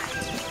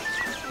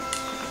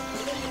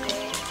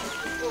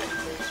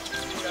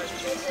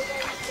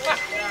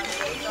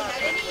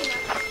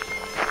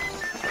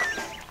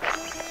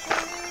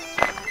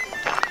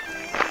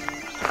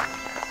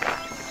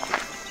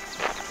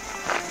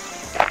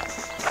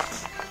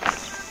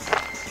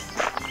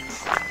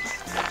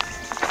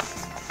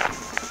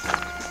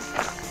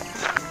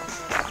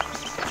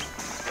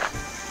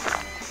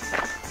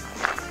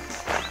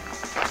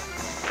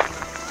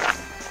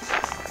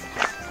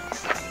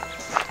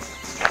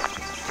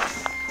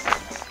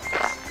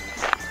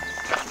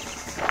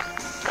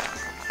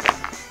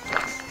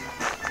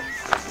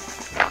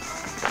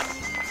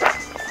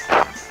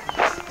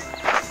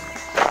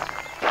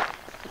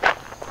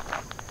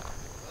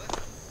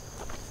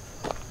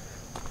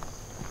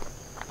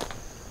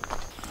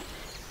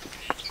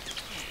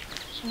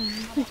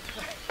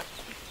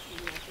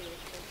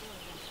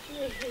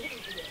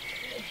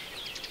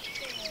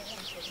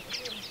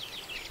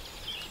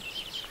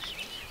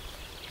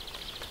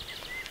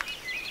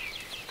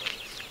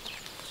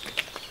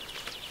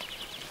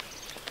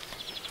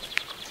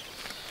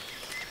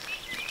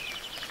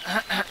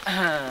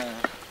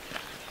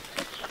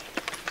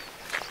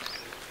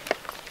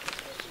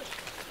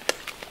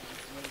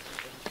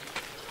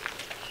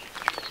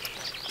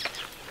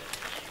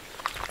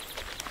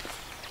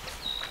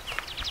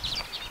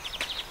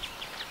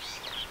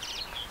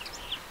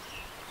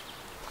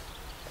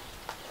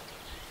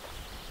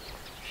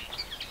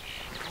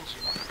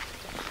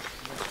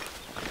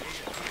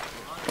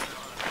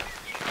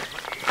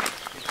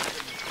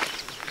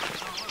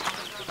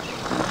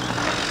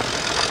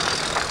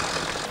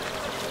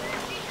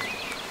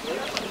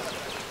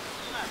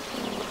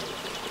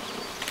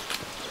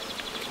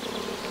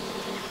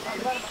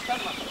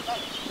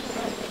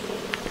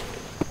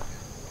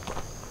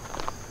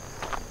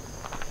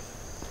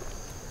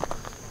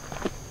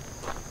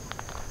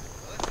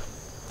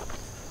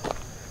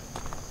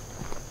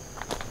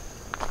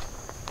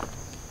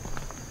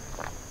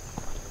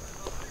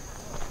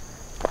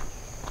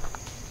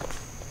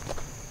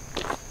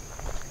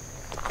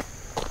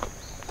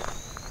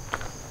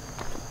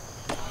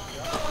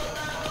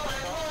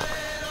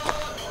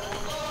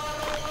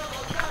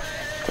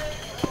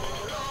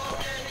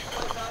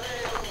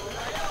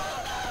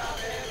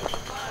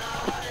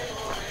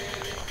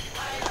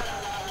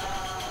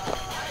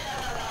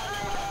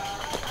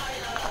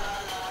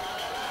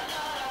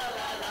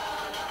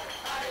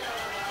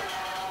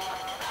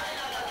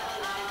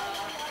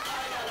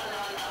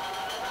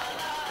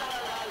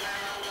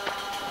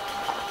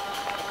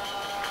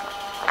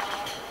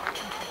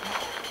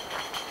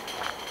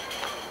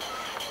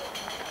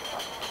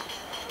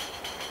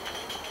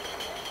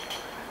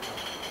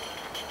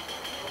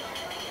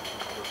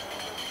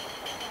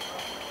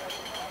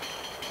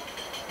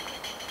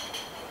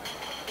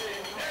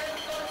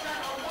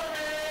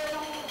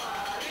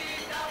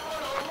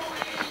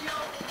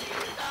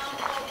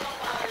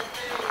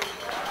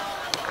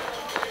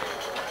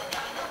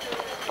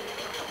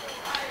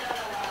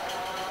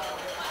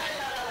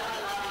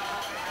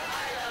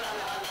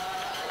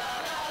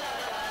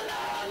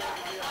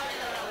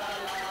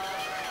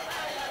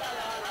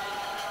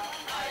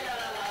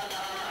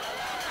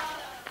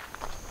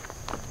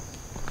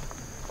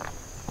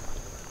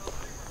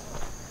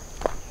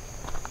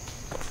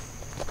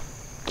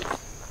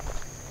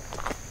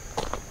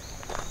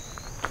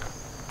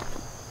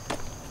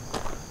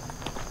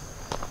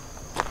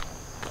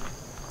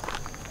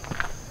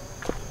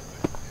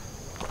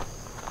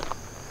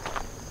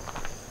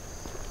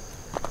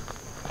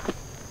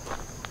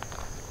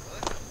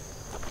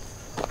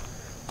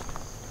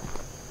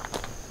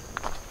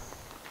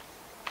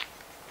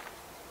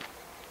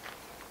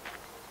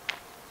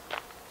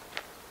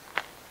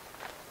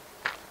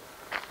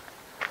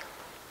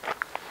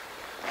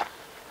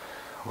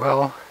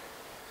 Well,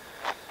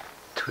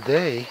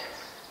 today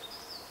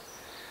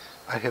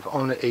I have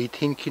only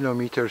 18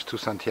 kilometers to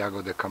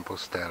Santiago de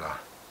Compostela,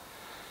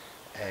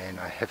 and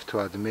I have to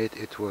admit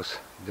it was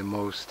the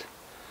most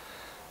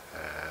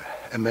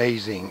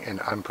amazing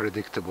and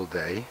unpredictable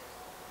day.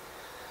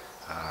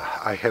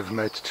 I have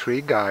met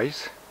 3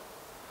 guys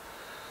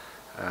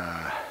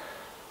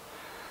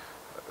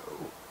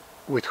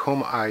with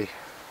whom I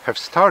have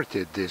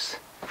started this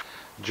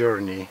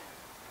journey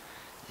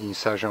in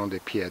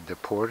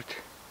Saint-Jean-de-Pied-de-Port.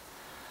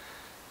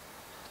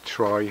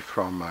 Troy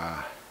from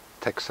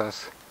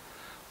Texas,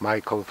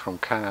 Michael from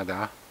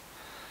Canada,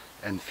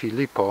 and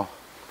Filippo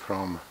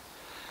from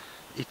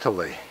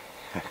Italy.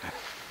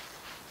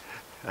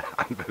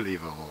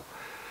 Unbelievable.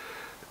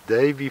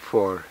 Day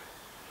before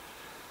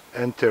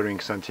entering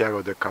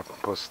Santiago de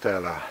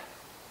Compostela,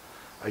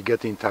 I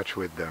get in touch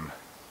with them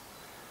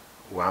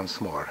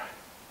once more.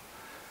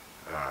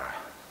 A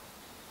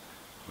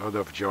lot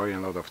of joy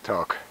and a lot of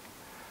talk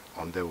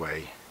on the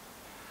way.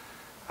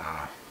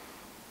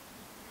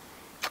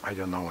 I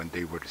don't know when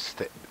they will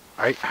stay.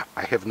 I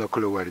have no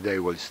clue where they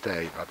will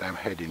stay, but I'm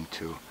heading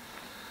to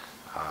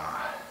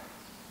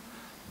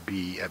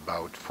be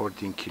about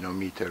 14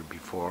 kilometers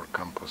before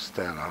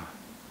Compostela.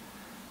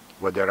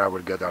 Whether I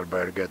will get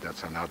albergue,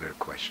 that's another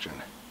question.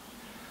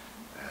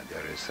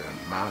 There is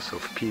a mass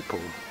of people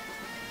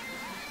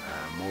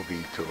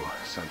moving to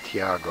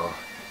Santiago.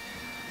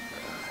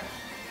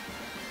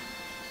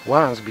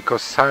 Once,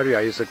 because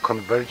Sarria is a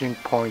converging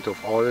point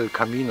of all El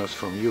Caminos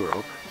from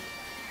Europe,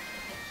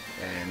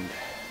 and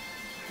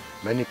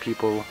many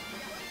people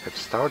have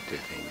started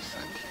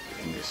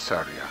in this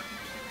Sarria.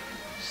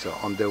 So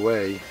on the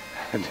way,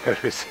 there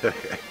is a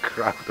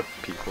crowd of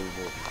people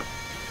moving.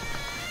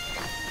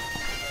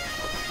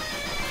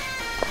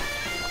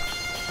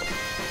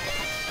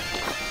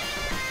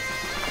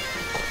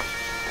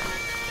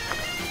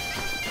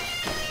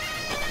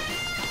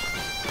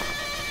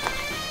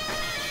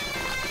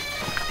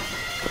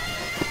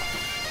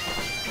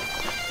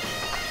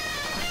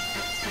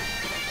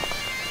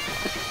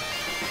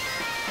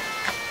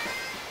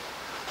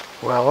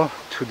 Well,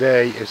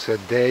 today is a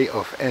day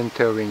of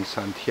entering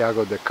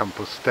Santiago de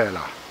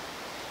Compostela.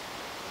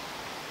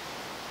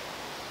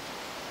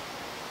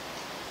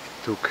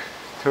 It took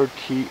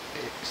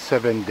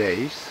 37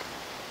 days,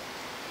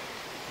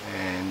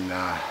 and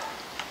I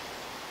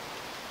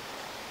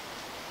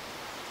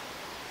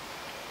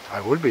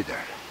will be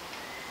there.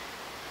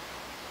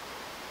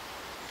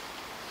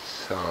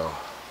 So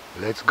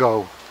let's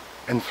go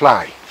and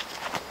fly.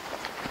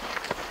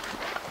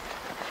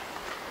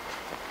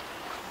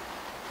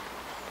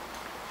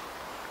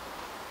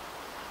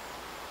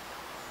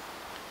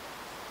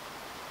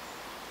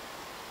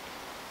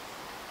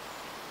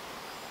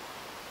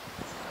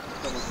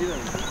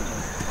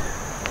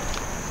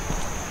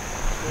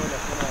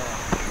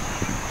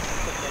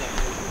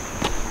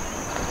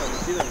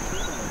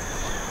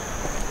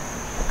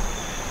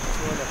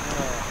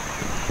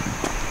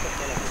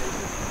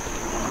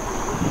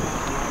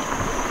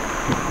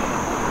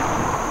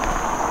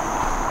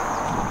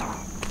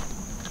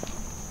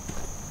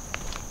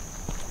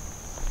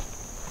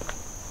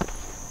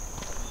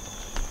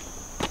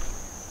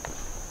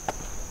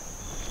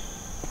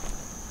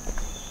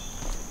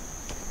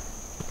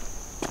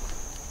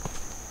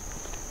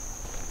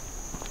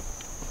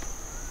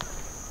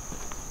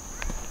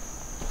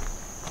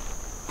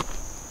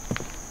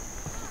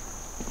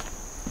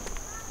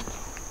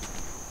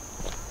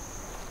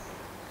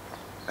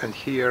 And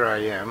here I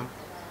am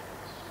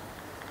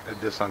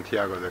at the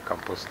Santiago de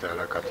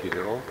Compostela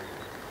Cathedral.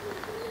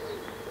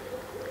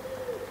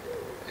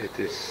 It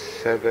is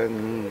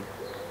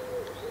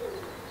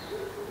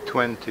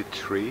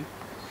 7:23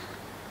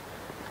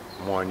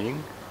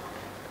 morning.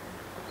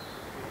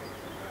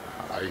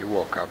 I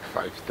woke up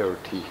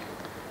 5:30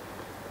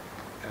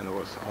 and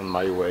was on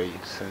my way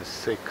since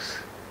 6.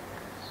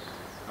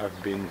 I've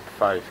been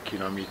 5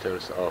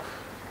 kilometers off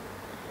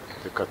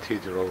the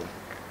cathedral.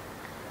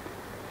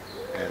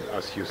 And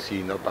as you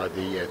see,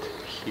 nobody yet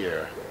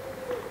here.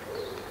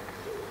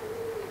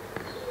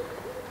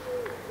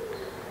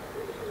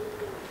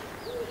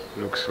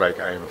 Looks like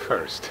I am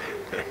first.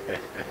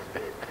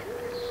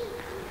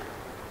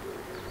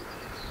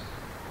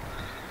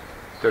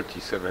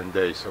 37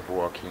 days of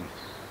walking.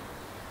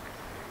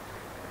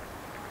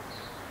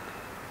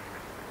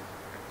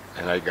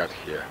 And I got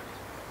here.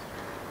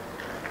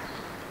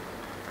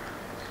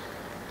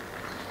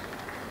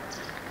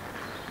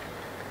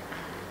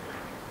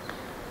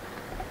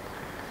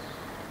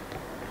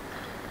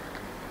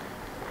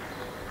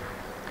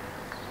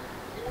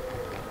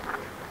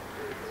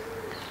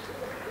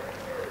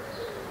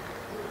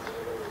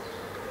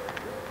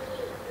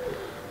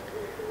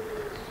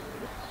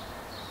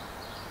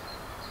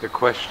 The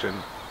question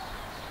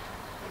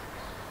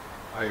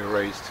I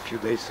raised a few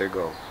days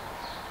ago,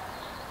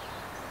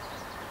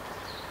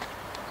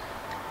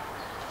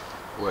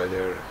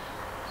 whether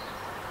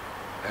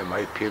am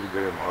I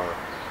pilgrim or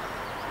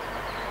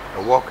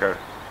a walker,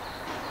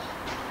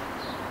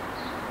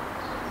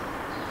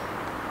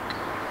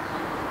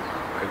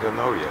 I don't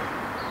know yet.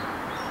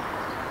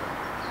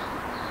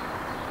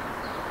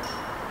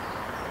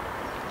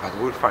 But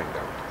we'll find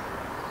out.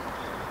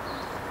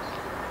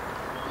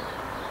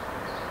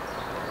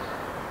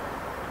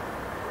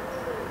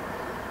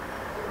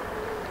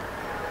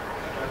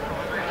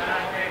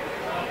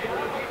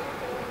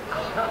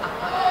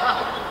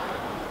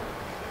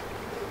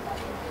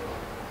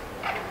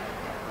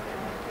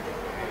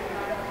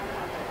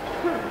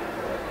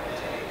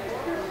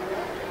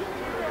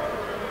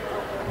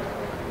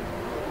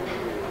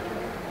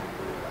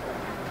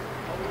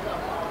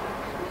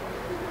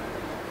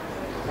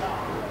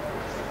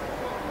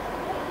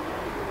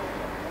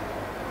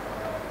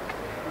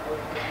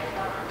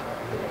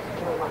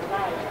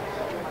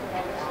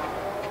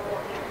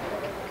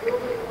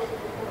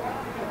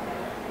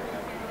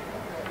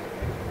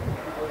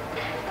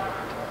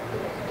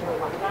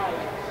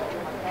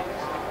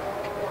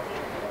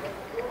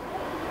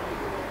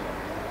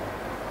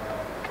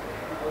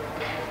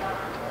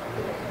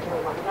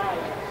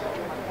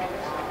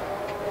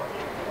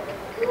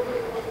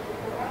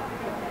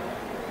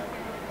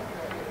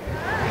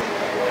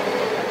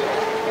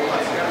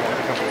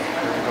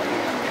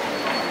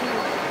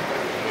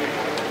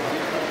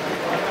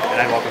 And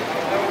I'd walk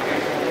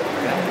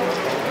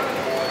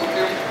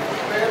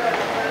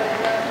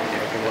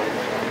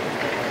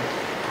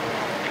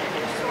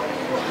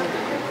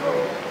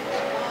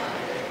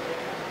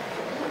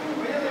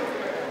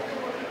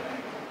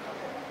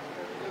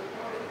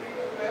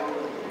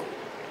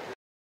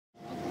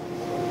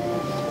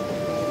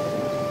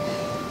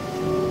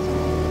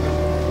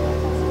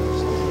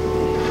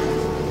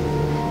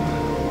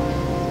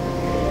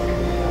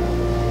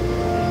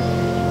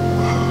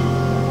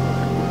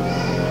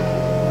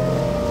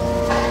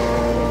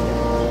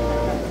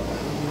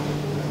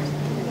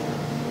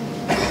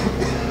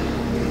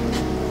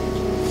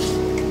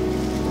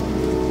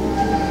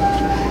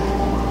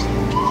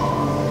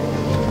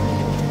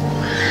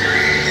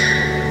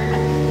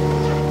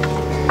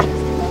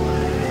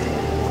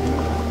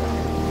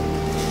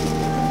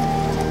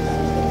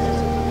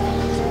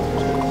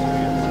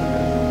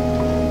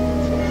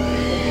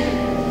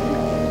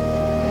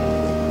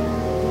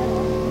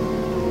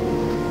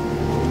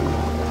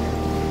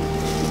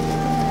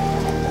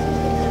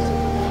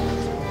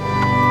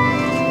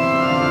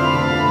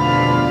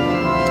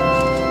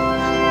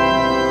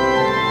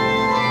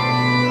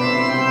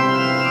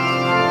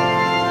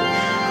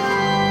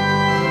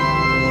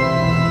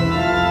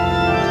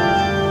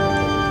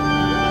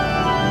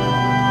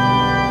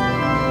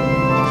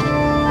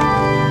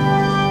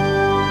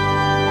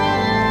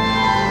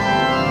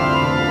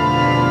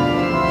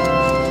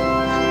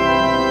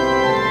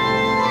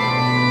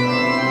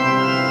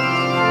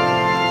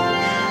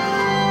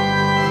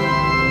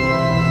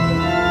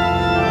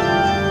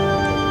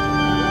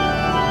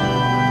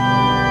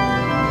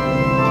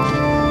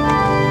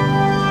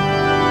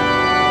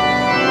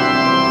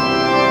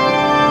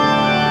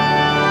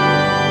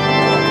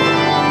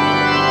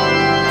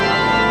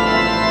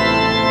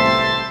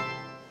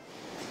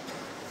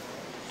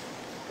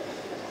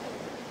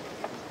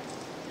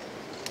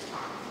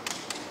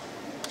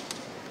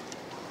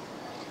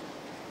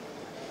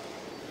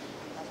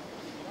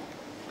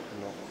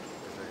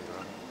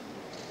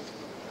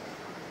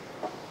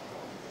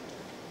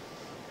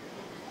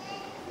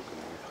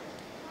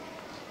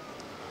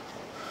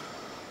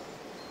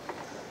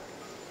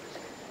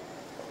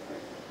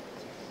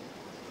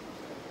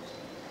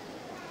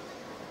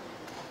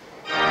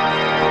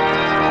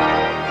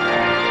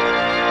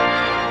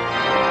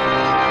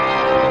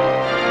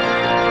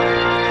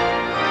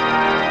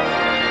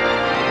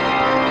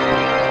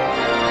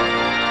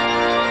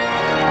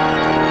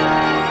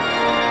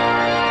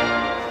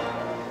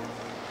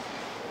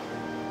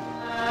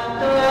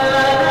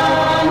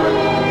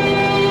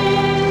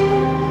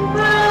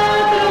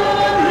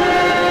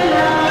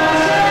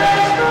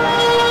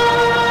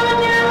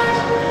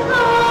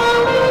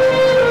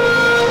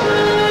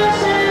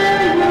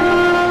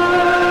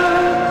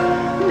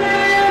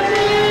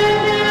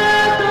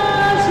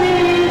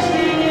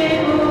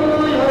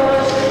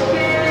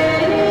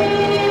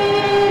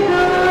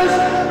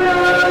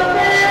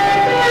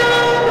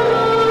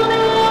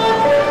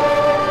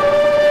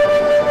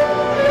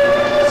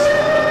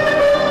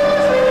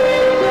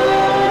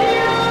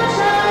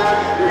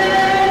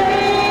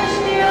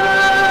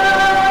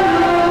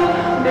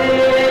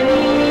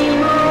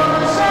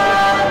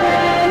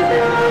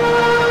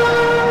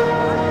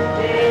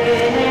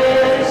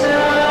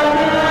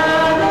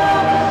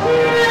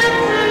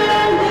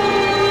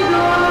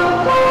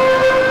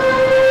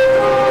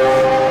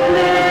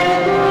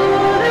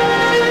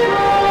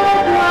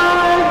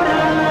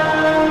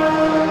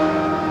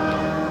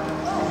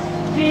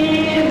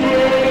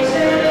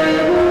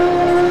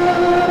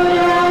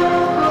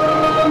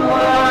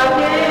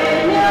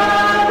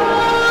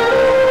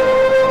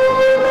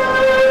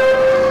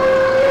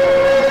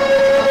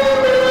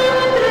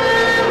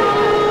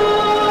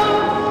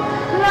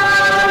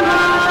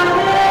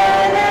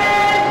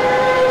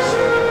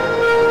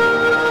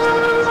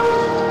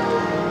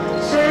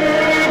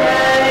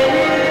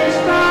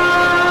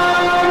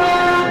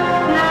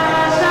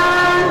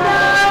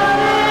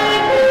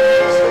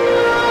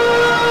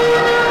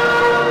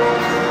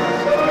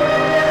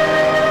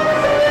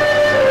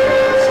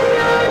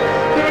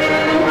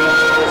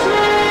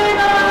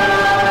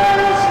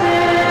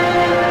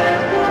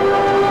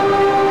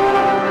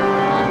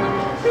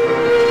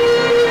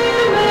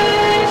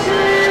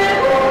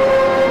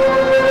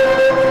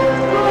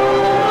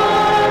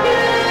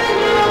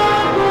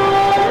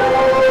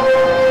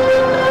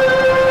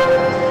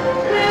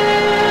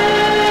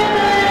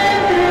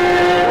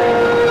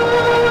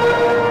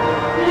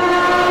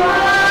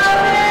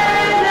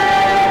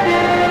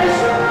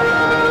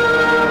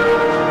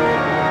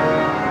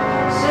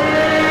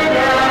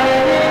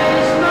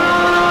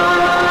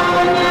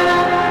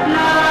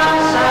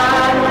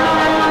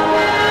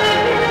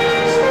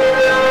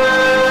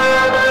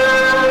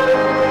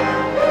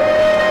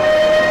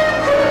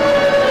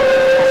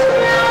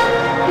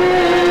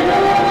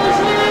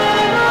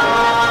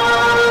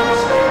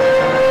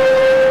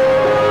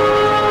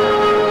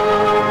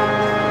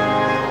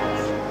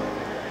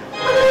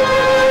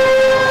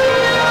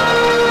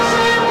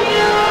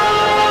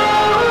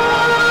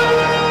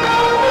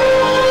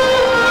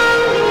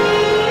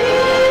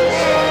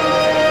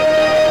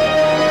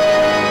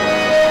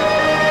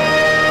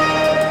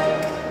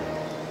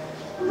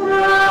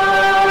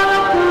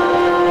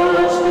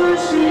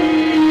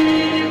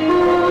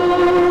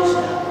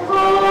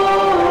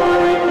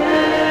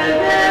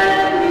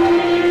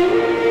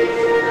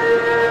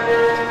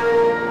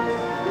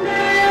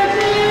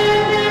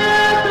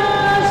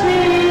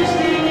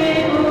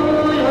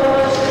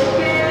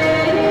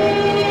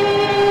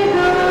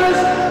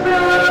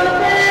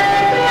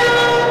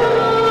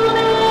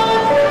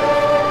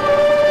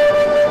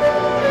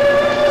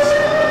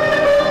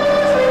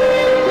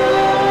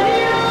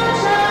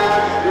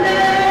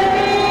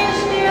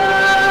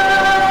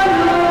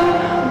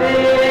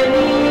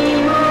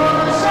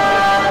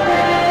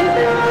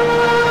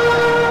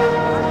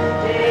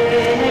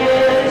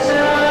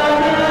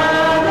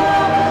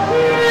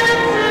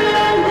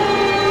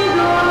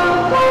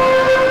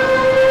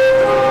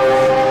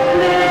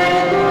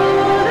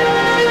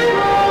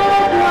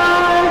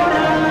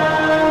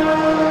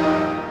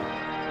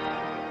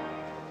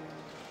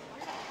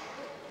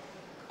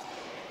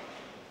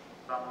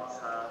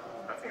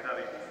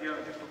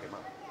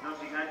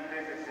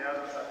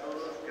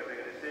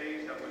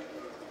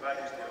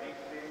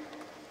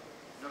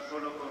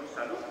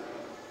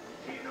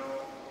sino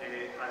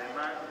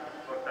además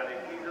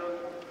fortalecidos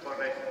por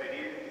la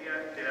experiencia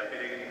de la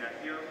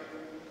peregrinación.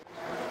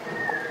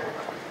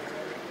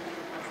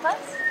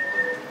 ¿Estás?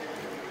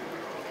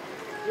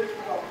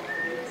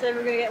 So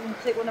we're going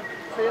to take one of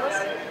yours?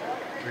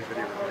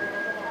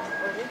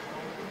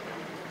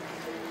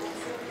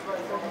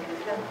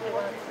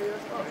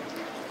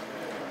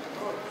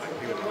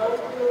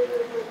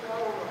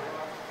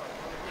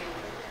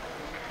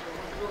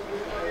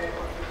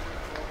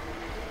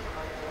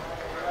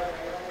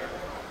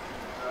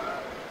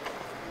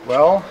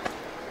 Well,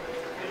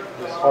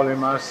 this Holy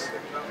Mass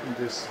in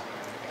this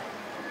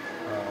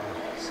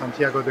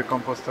Santiago de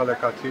Compostela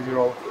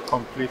Cathedral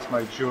completes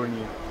my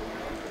journey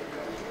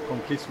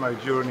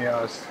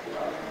as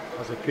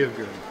a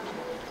pilgrim.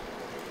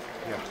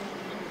 Yeah.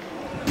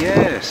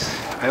 Yes,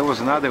 I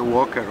was not a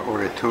walker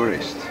or a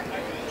tourist.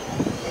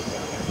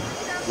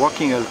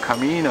 Walking El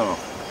Camino,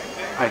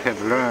 I have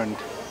learned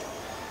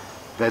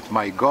that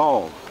my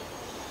goal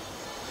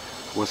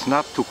was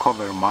not to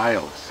cover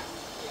miles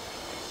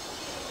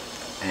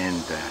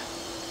and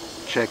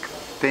check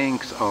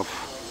things of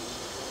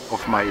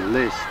my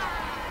list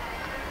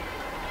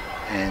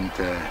and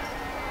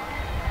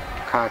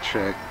catch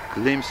a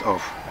glimpse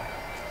of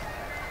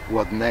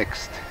what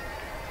next.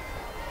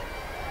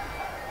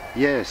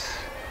 Yes,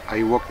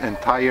 I walked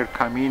entire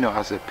Camino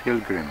as a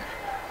pilgrim.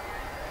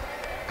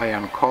 I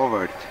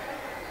uncovered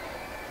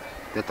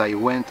that I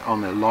went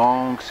on a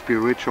long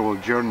spiritual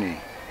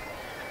journey,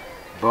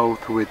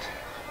 both with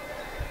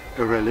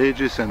a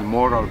religious and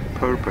moral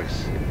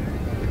purpose,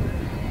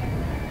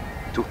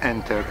 to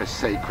enter a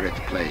sacred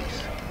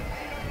place.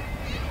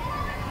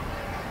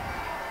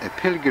 A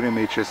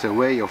pilgrimage is a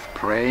way of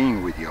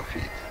praying with your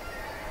feet.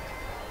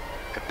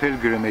 A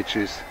pilgrimage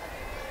is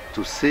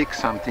to seek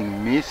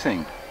something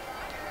missing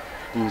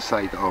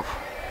inside of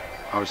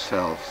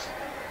ourselves.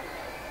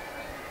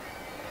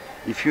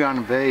 If you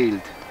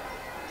unveiled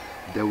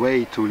the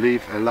way to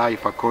live a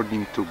life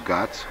according to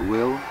God's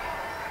will,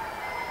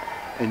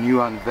 and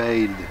you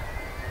unveiled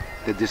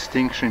the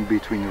distinction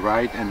between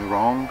right and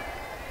wrong,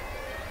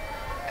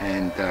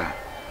 and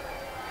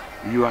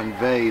you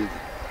unveiled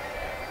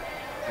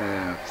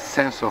a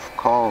sense of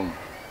calm,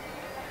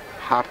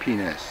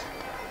 happiness,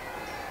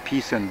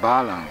 peace and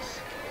balance,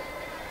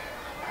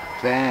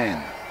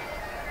 then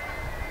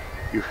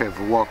you have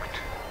walked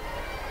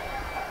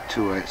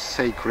to a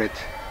sacred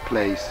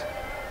place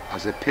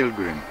as a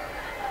pilgrim,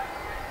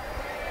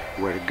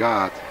 where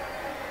God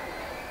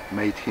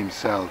made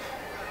himself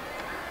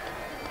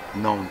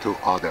known to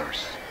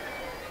others.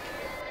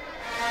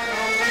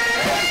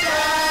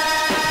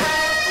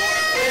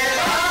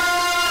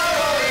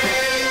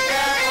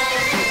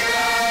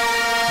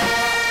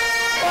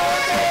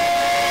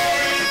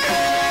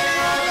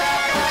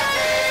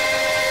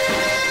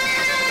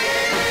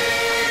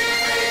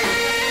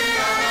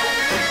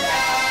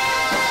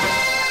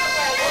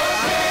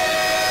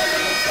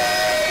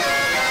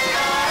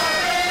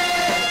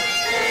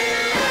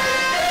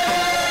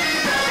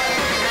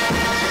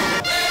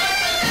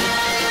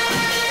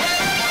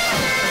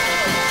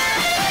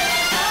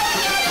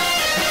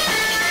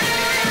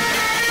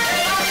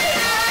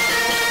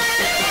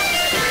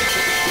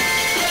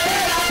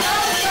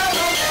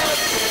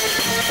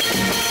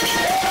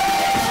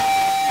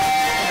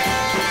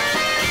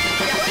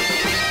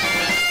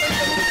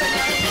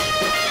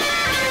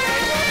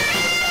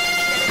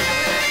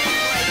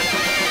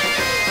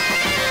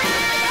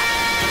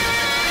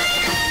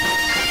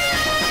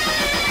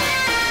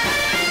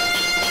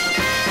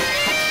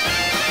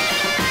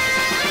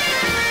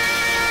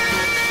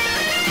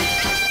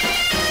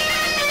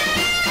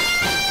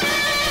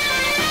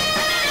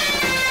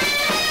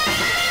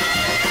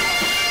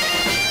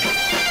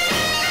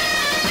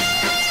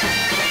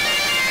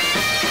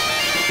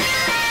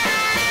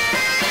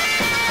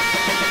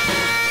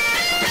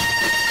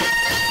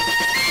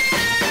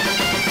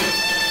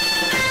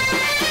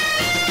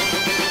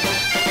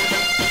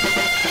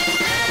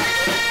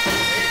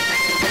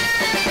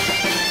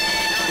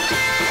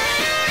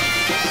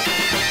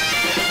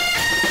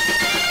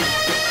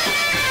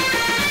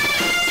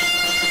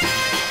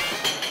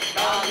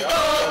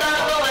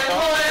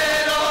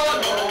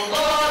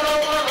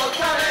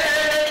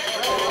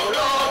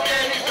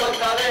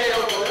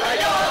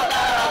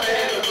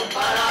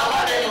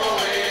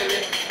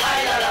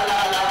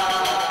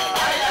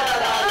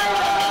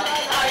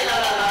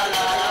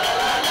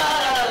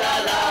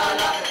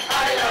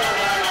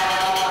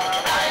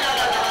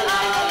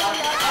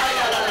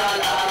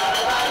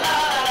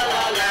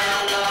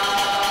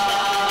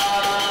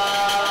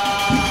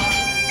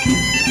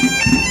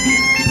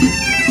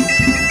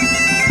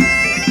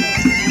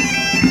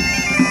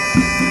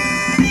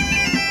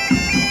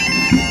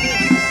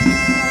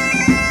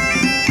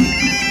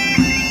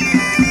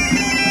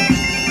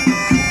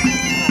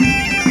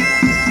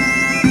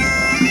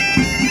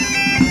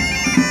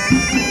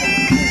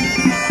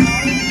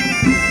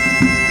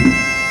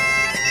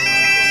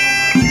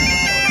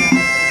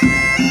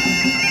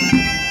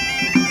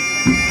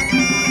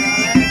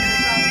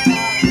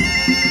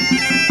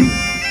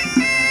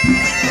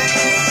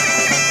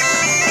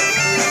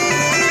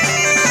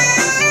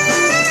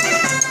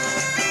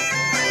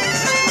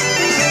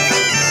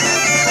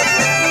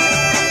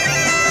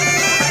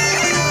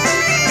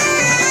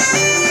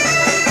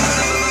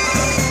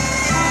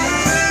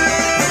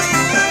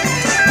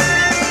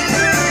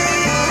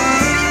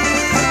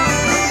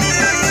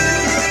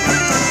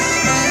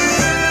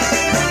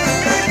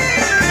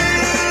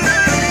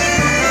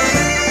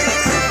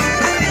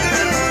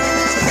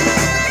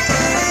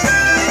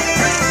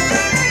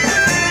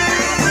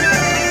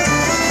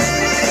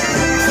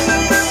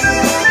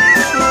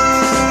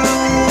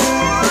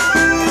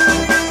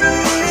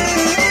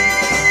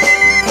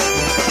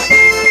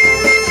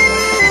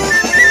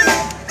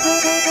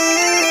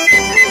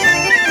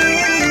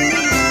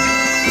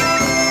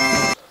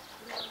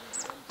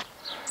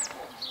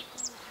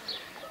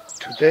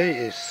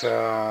 Today is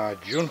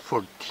June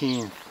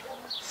 14th,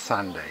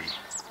 Sunday,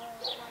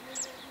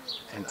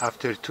 and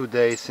after 2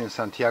 days in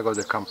Santiago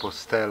de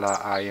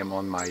Compostela I am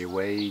on my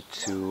way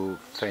to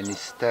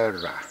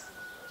Finisterre.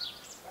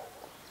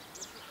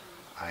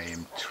 I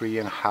am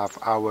 3.5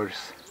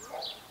 hours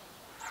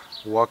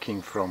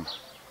walking from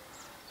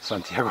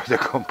Santiago de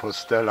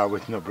Compostela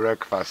with no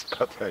breakfast,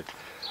 but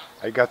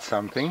I got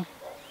something,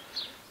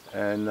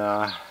 and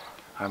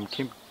I'm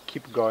keep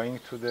going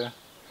to the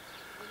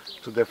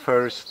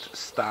first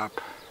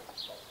stop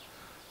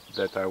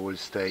that I will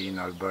stay in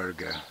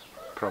albergue,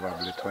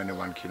 probably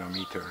 21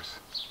 kilometers,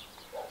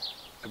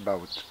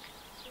 about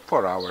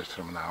 4 hours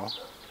from now.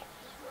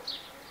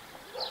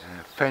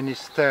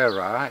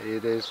 Finisterre,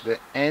 it is the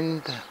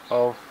end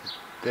of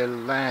the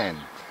land,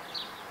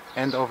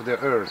 end of the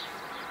earth.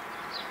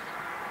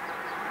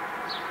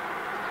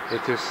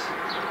 It is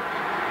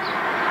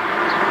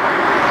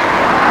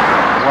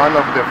one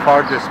of the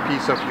farthest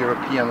piece of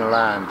European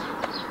land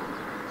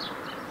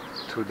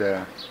to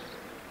the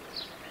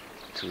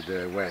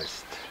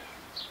west,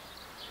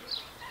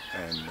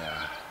 and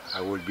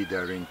I will be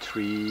there in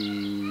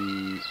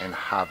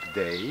 3.5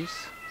 days,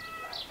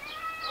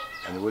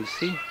 and we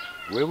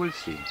will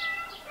see.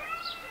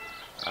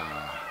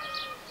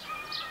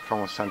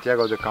 From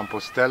Santiago de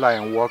Compostela I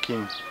am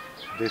walking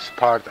this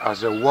part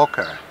as a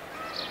walker,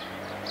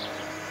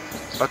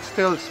 but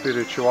still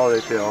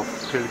spirituality of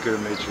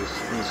pilgrimage is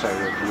inside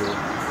of you,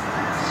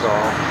 so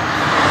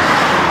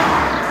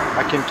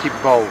I can keep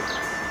both.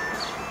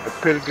 A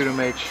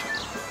pilgrimage,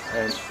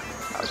 and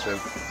as a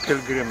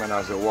pilgrim and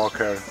as a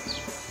walker.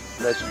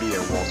 Let's be a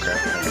walker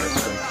and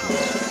let's continue.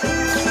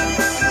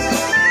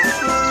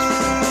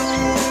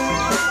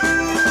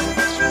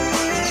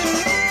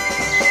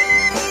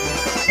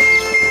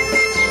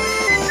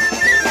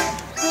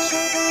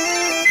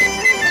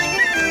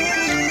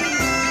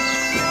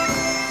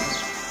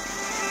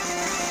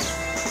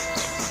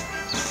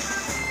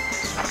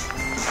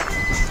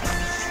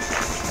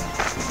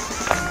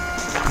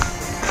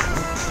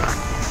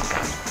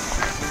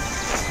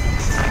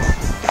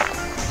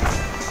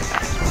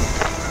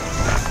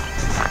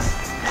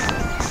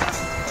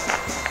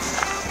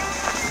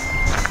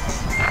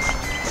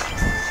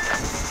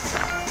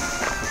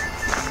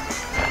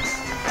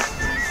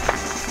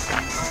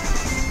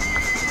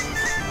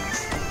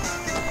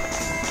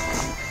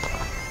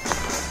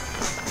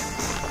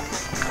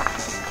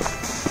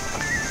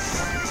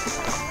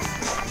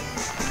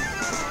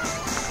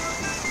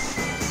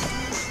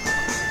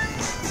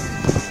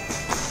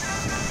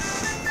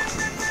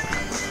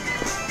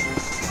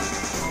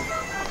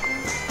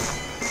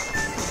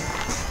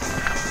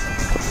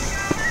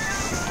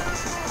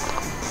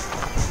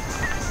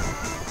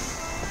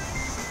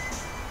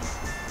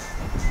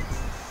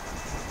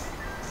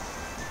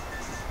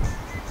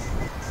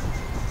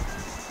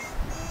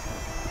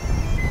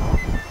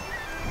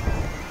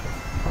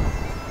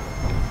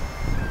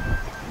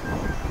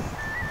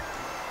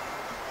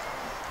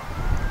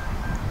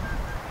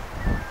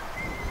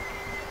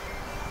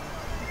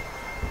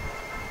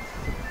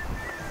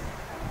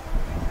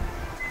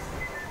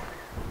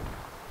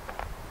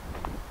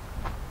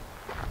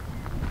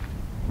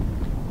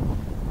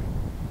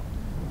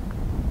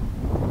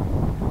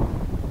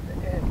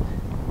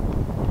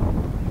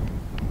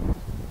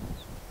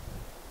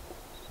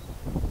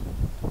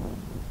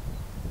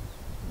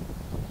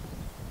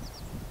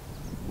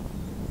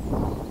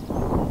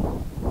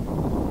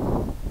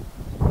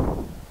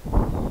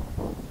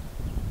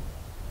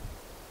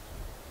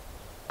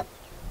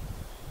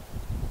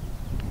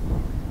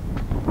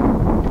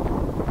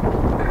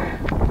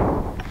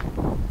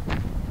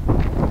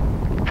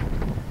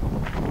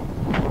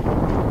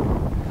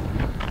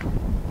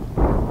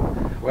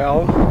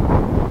 Well,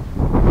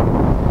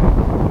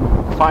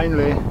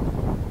 finally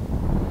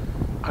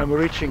I'm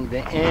reaching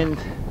the end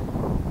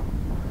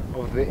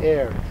of the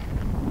earth.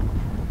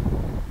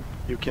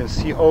 You can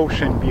see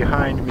ocean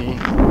behind me,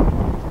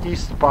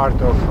 east part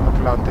of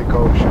Atlantic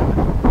Ocean.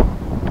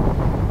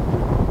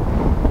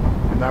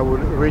 And I will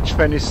reach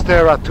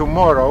Finisterre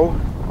tomorrow,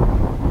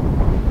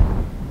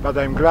 but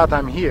I'm glad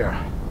I'm here.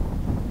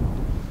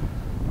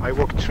 I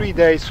walked 3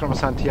 days from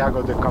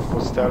Santiago de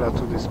Compostela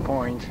to this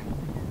point.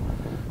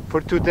 For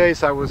 2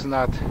 days I was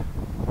not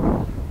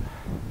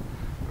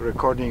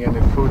recording any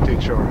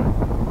footage or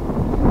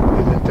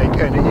didn't take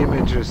any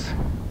images.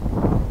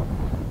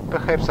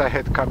 Perhaps I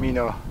had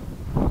Camino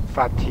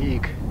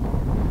fatigue,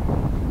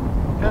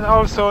 and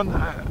also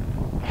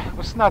it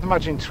was not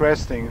much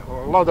interesting.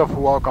 A lot of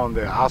walk on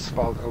the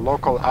asphalt, a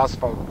local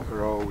asphalt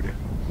road,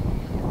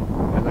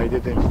 and I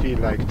didn't feel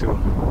like to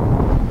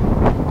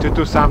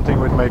do something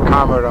with my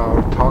camera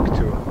or talk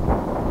to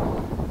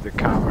the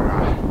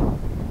camera.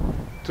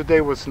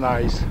 Today was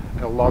nice,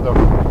 a lot of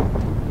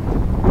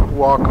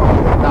walk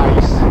on the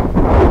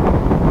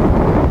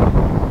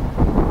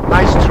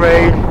nice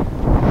trail,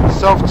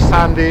 soft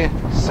sandy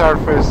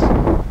surface,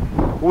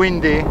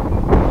 windy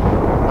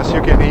as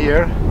you can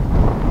hear,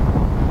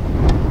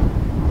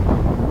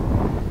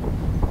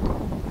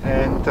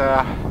 and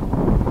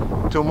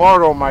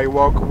tomorrow my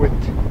walk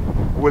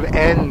will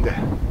end.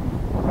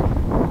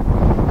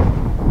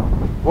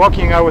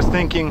 Walking, I was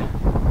thinking,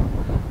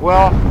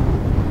 well,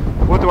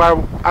 what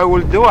I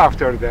will do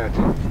after that?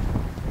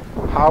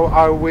 How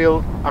I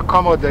will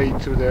accommodate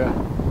to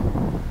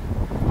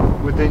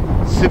with the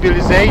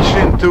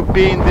civilization, to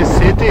be in the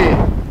city,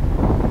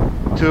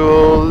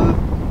 to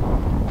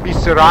be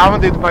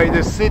surrounded by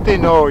the city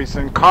noise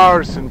and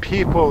cars and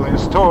people and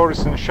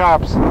stores and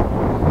shops.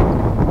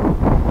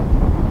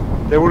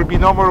 There will be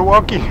no more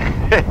walking.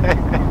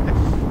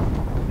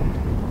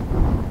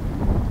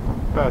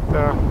 But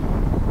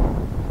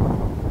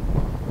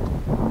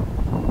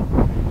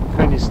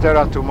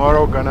Finisterre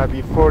tomorrow gonna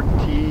be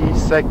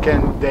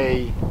 42nd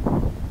day,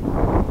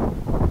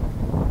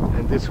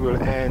 and this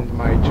will end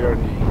my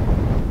journey.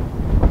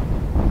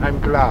 I'm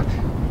glad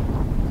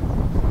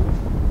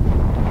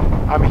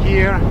I'm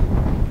here.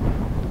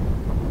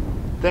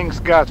 Thanks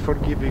God for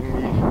giving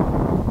me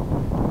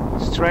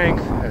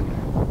strength and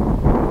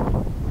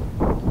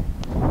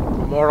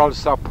moral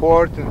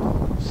support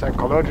and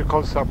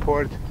psychological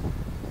support.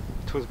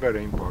 It was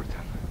very important.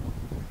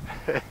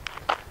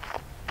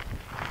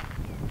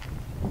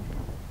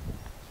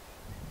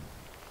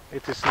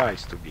 It is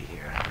nice to be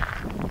here.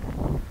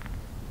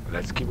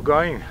 Let's keep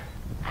going.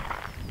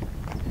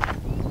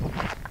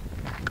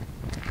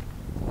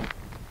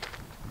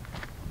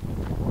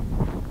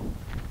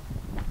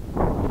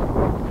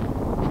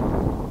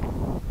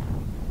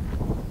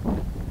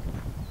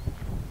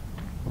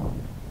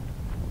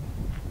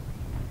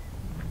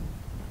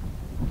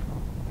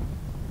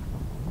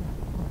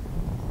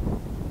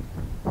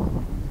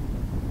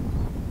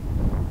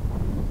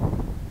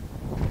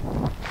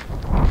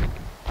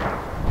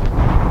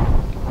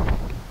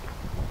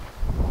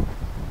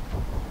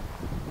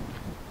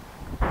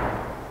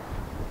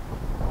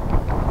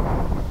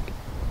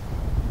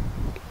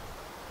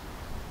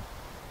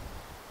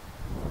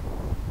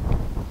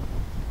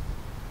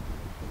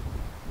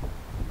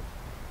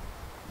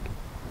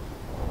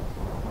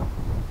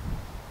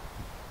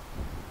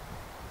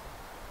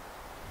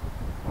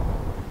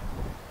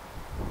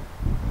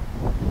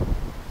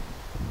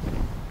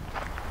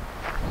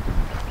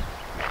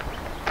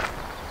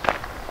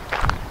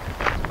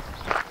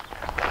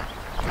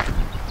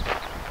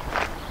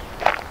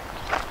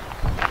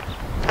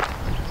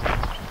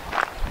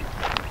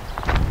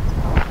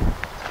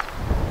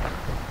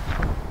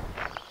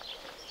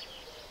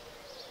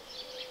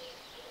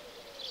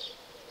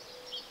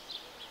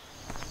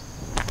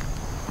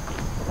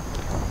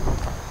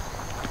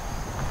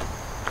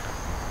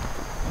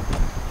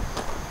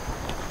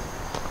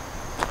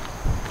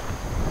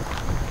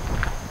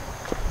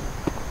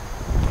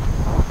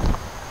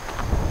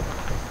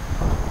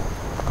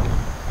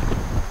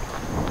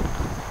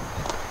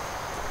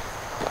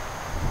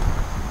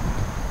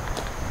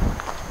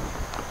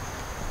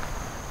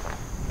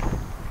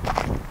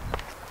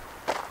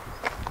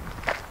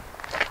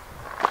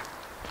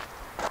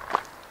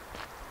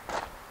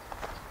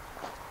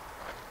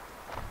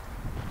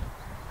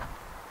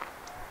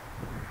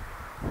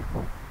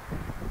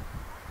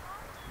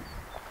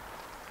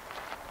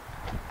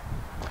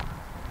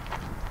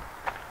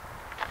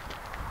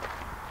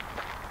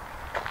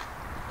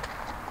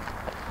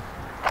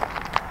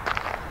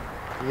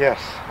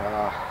 Yes,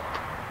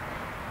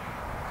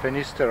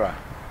 Finisterre,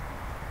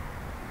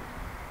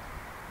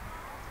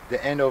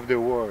 the end of the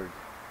world.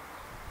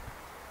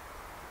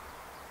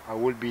 I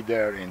will be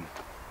there in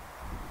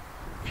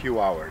a few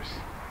hours,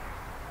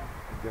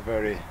 at the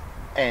very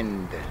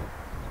end.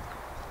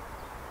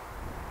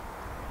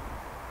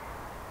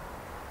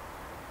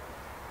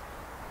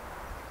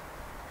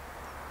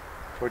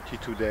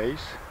 "42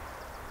 days.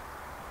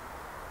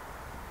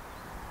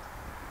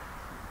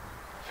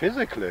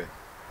 Physically,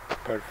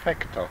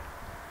 perfecto.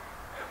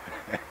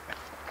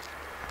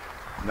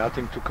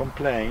 Nothing to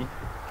complain.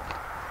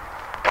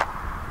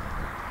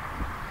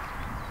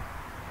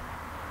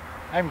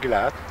 I'm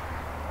glad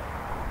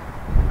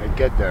I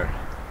get there.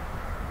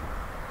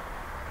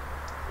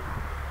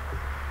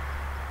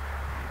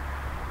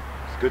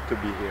 It's good to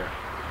be here.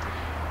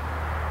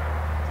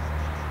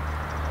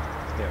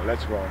 Yeah,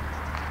 let's roll.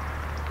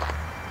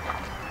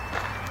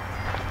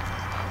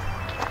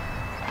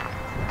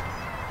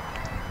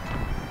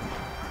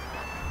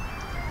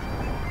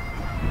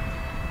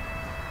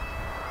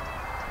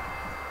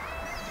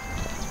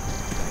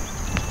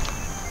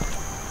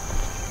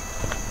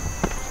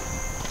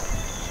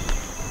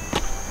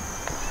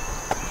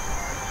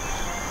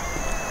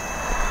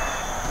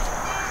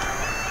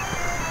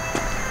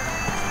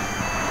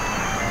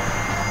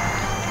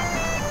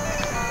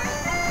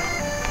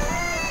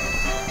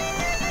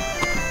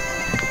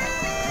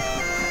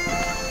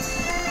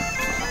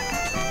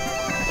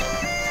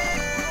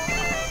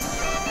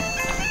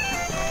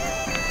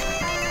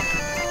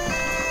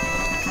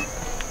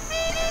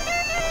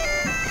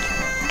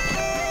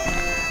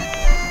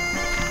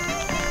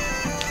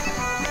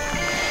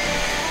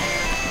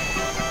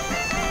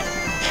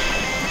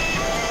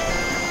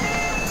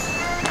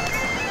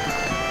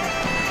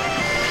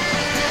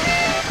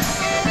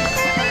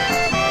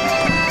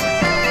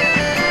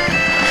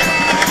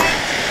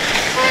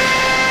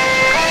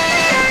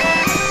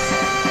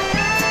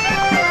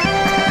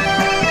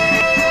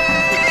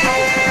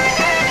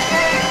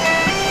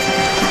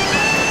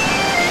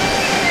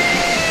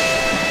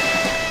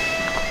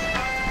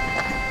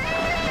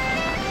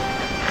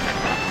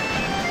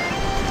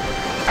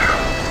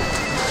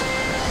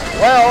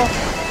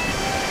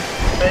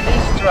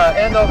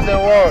 end of the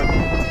world,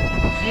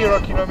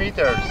 0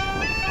 kilometers.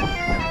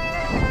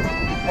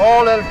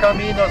 All El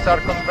Caminos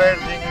are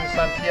converging in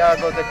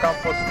Santiago de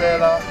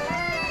Compostela,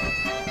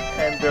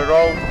 and the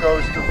road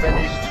goes to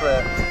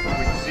Finisterre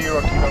with 0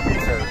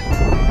 kilometers.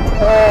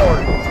 Or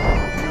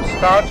you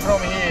start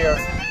from here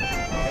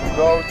and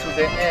go to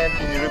the end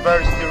in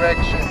reverse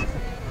direction.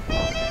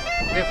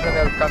 Different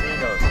El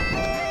Caminos.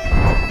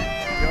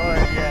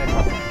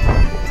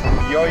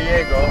 Yo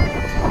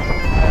llego.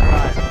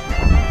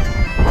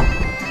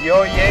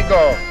 Yo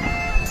llego.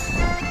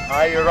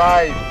 I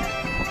arrived.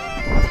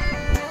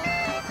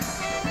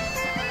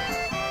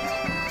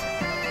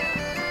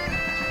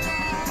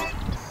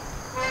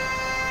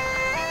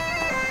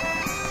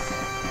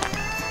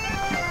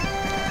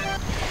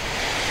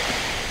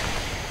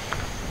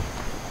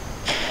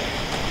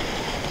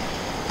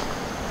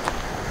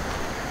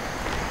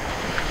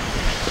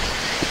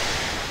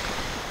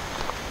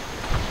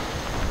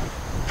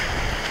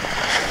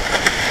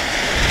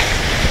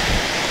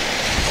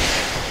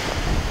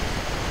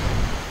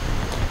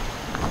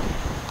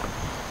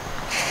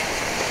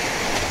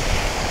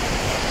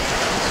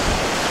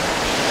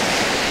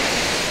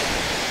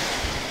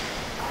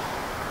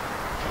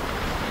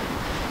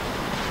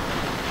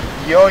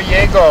 Yo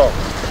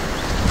llego.